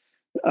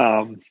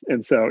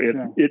 And so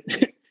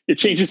it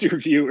changes your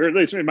view, or at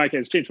least in my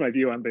case, changed my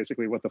view on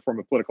basically what the form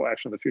of political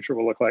action in the future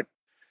will look like.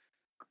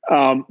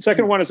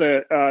 Second one is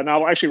a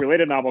novel, actually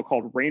related novel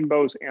called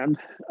Rainbow's End,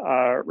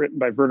 written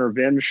by Vernor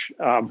Vinge,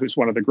 who's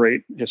one of the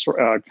great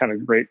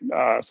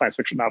science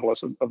fiction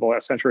novelists of the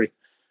last century.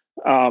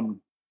 So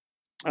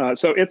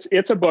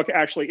it's a book,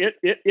 actually,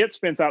 it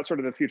spins out sort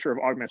of the future of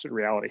augmented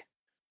reality.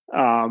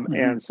 Mm-hmm.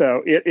 And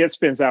so it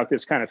spins out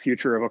this kind of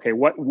future of, okay,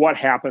 what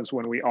happens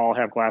when we all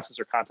have glasses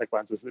or contact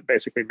lenses that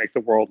basically make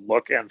the world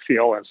look and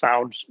feel and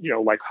sound,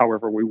 like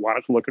however we want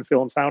it to look and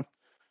feel and sound.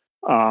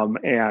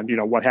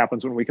 And what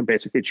happens when we can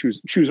basically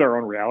choose our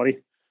own reality,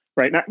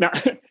 right?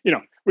 Not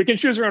we can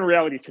choose our own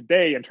reality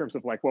today in terms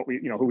of like what we,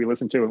 who we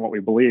listen to and what we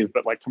believe,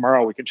 but like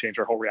tomorrow we can change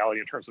our whole reality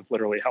in terms of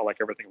literally how like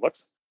everything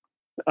looks.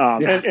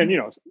 Right.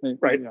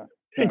 Yeah.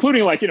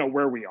 Including like,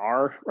 where we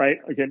are, right?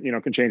 Again,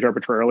 can change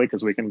arbitrarily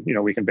because we can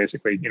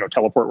basically,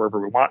 teleport wherever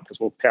we want because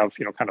we'll have,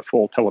 kind of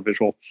full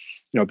televisual,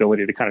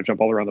 ability to kind of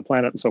jump all around the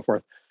planet and so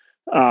forth.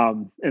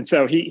 And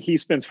so he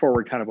spins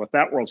forward kind of what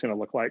that world's going to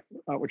look like,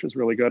 which is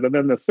really good. And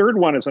then the third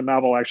one is a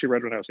novel I actually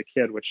read when I was a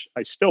kid, which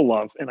I still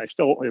love, and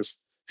is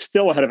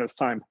still ahead of its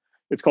time.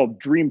 It's called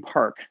Dream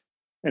Park,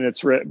 and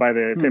it's written by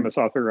the famous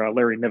author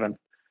Larry Niven.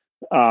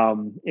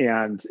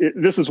 And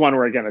this is one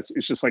where, again, it's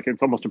just like,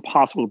 it's almost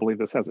impossible to believe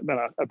this hasn't been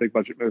a big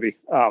budget movie.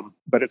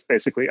 But it's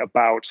basically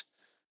about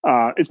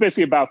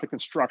the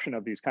construction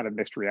of these kind of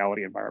mixed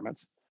reality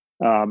environments.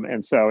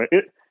 And so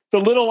it's a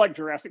little like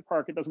Jurassic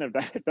Park. It doesn't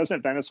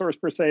have dinosaurs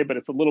per se, but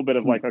it's a little bit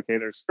of like, okay,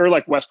 or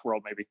like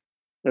Westworld maybe.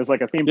 There's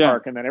like a theme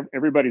park, and then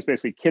everybody's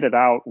basically kitted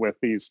out with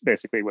these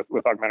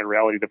with augmented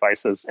reality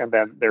devices, and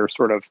then they're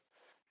sort of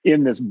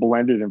in this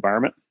blended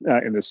environment,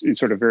 in this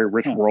sort of very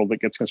rich world that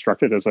gets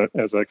constructed as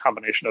a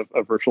combination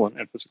of virtual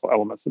and physical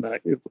elements, and then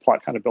the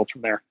plot kind of builds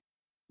from there.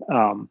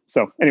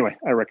 So anyway,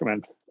 I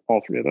recommend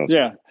all three of those.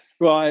 Yeah,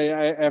 well,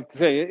 I have to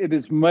say it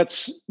is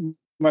much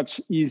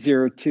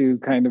easier to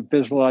kind of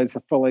visualize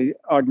a fully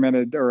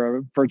augmented or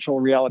a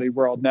virtual reality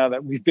world now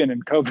that we've been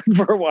in COVID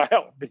for a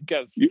while,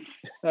 because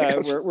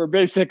we're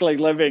basically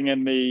living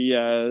in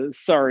the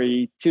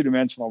sorry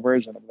two-dimensional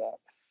version of that.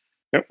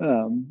 Yep.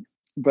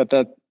 But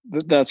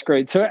that's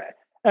great. So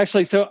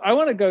actually, I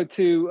want to go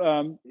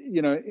to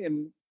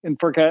in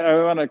Perk,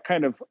 I want to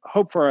kind of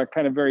hope for a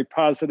kind of very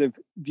positive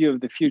view of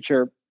the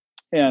future,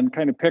 and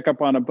kind of pick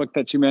up on a book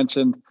that you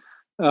mentioned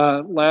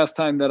last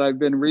time that I've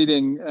been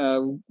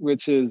reading,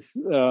 which is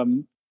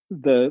the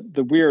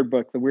Weird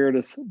book, the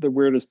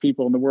weirdest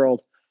people in the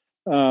world,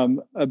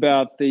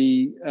 about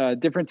the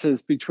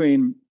differences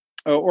between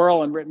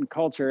oral and written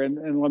culture.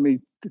 And let me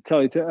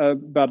tell you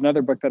about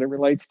another book that it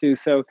relates to.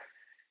 So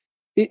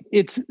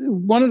it's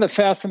one of the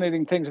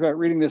fascinating things about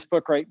reading this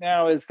book right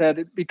now is that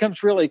it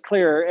becomes really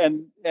clear.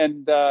 And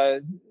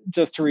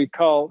just to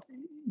recall,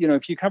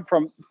 if you come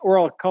from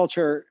oral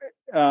culture,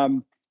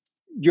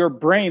 your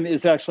brain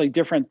is actually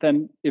different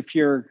than if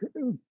you're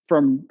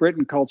from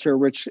written culture,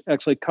 which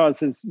actually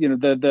causes,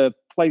 the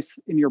place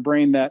in your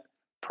brain that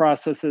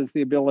processes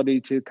the ability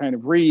to kind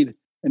of read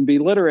and be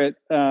literate,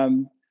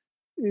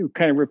 it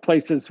kind of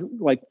replaces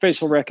like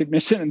facial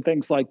recognition and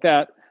things like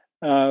that,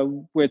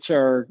 which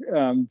are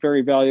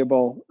very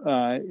valuable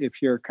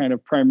if you're kind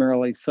of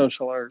primarily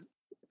social or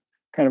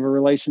kind of a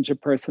relationship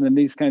person and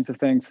these kinds of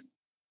things.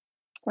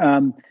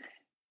 And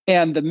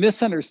the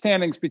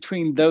misunderstandings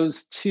between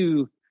those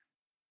two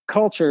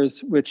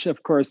cultures, which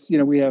of course,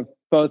 we have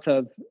both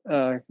of,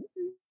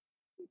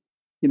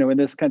 in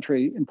this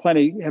country and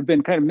plenty, have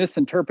been kind of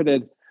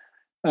misinterpreted,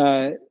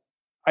 I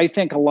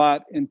think a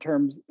lot in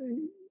terms,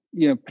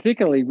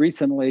 particularly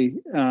recently,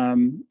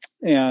 and,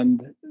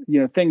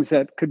 things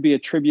that could be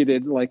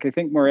attributed, like I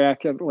think more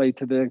accurately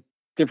to the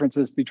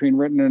differences between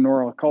written and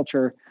oral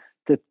culture,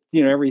 that,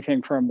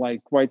 everything from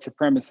like white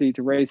supremacy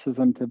to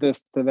racism to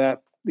this, to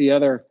that, the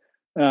other,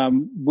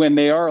 when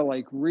they are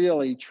like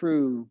really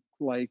true,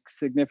 like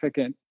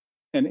significant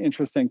and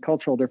interesting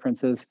cultural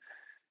differences.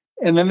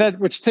 And then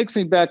which takes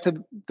me back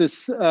to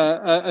this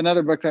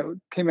another book that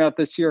came out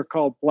this year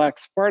called Black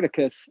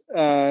Spartacus,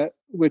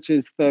 which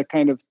is the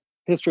kind of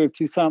history of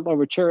Toussaint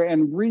Louverture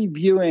and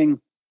reviewing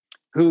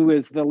who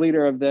is the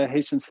leader of the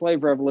Haitian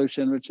slave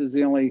revolution, which is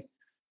the only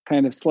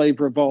kind of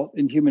slave revolt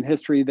in human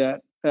history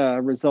that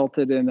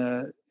resulted in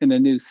a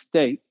new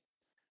state.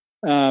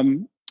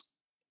 And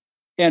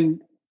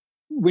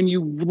when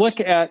you look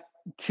at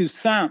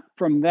Toussaint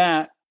from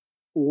that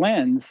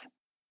lens,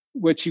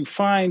 what you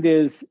find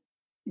is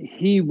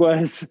he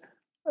was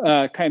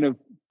kind of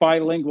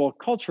bilingual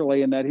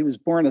culturally in that he was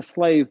born a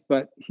slave,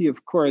 but he,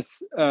 of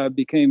course,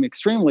 became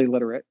extremely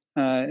literate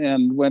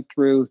and went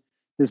through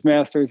his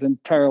master's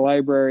entire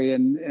library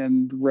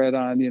and read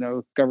on,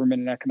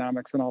 government and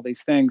economics and all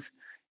these things.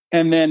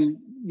 And then,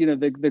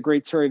 the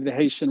great story of the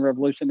Haitian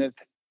Revolution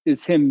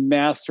is him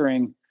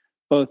mastering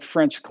both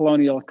French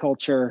colonial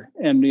culture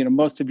and,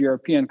 most of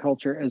European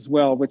culture as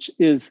well, which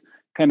is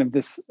kind of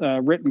this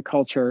written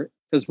culture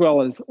as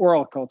well as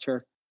oral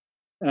culture.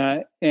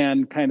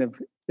 And kind of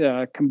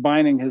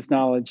combining his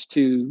knowledge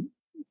to,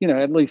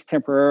 at least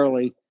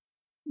temporarily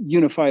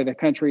unify the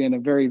country in a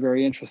very,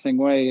 very interesting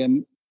way.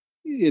 And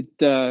it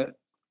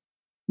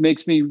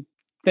makes me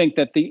think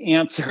that the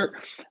answer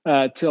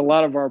to a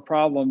lot of our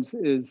problems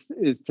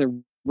is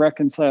to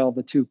reconcile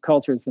the two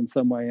cultures in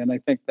some way. And I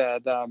think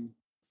that,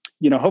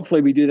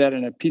 hopefully we do that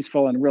in a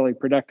peaceful and really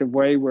productive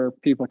way where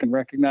people can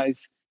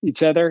recognize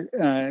each other,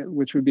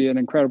 which would be an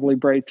incredibly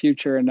bright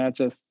future, and not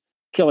just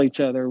kill each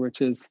other, which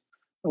is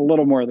a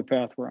little more of the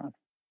path we're on.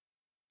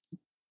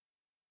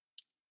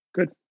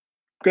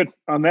 Good.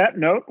 On that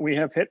note, we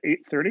have hit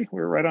 8:30.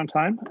 We're right on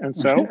time. And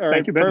so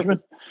thank you,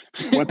 Benjamin,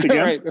 once again.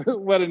 All right.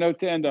 What a note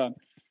to end on.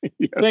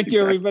 Yes, Thank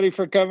you, everybody,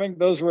 for coming.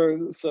 Those were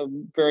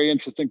some very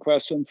interesting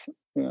questions,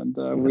 and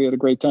we had a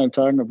great time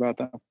talking about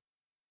them.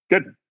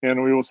 Good.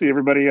 And we will see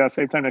everybody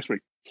same time next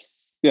week.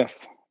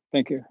 Yes.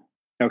 Thank you.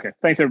 Okay.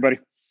 Thanks, everybody.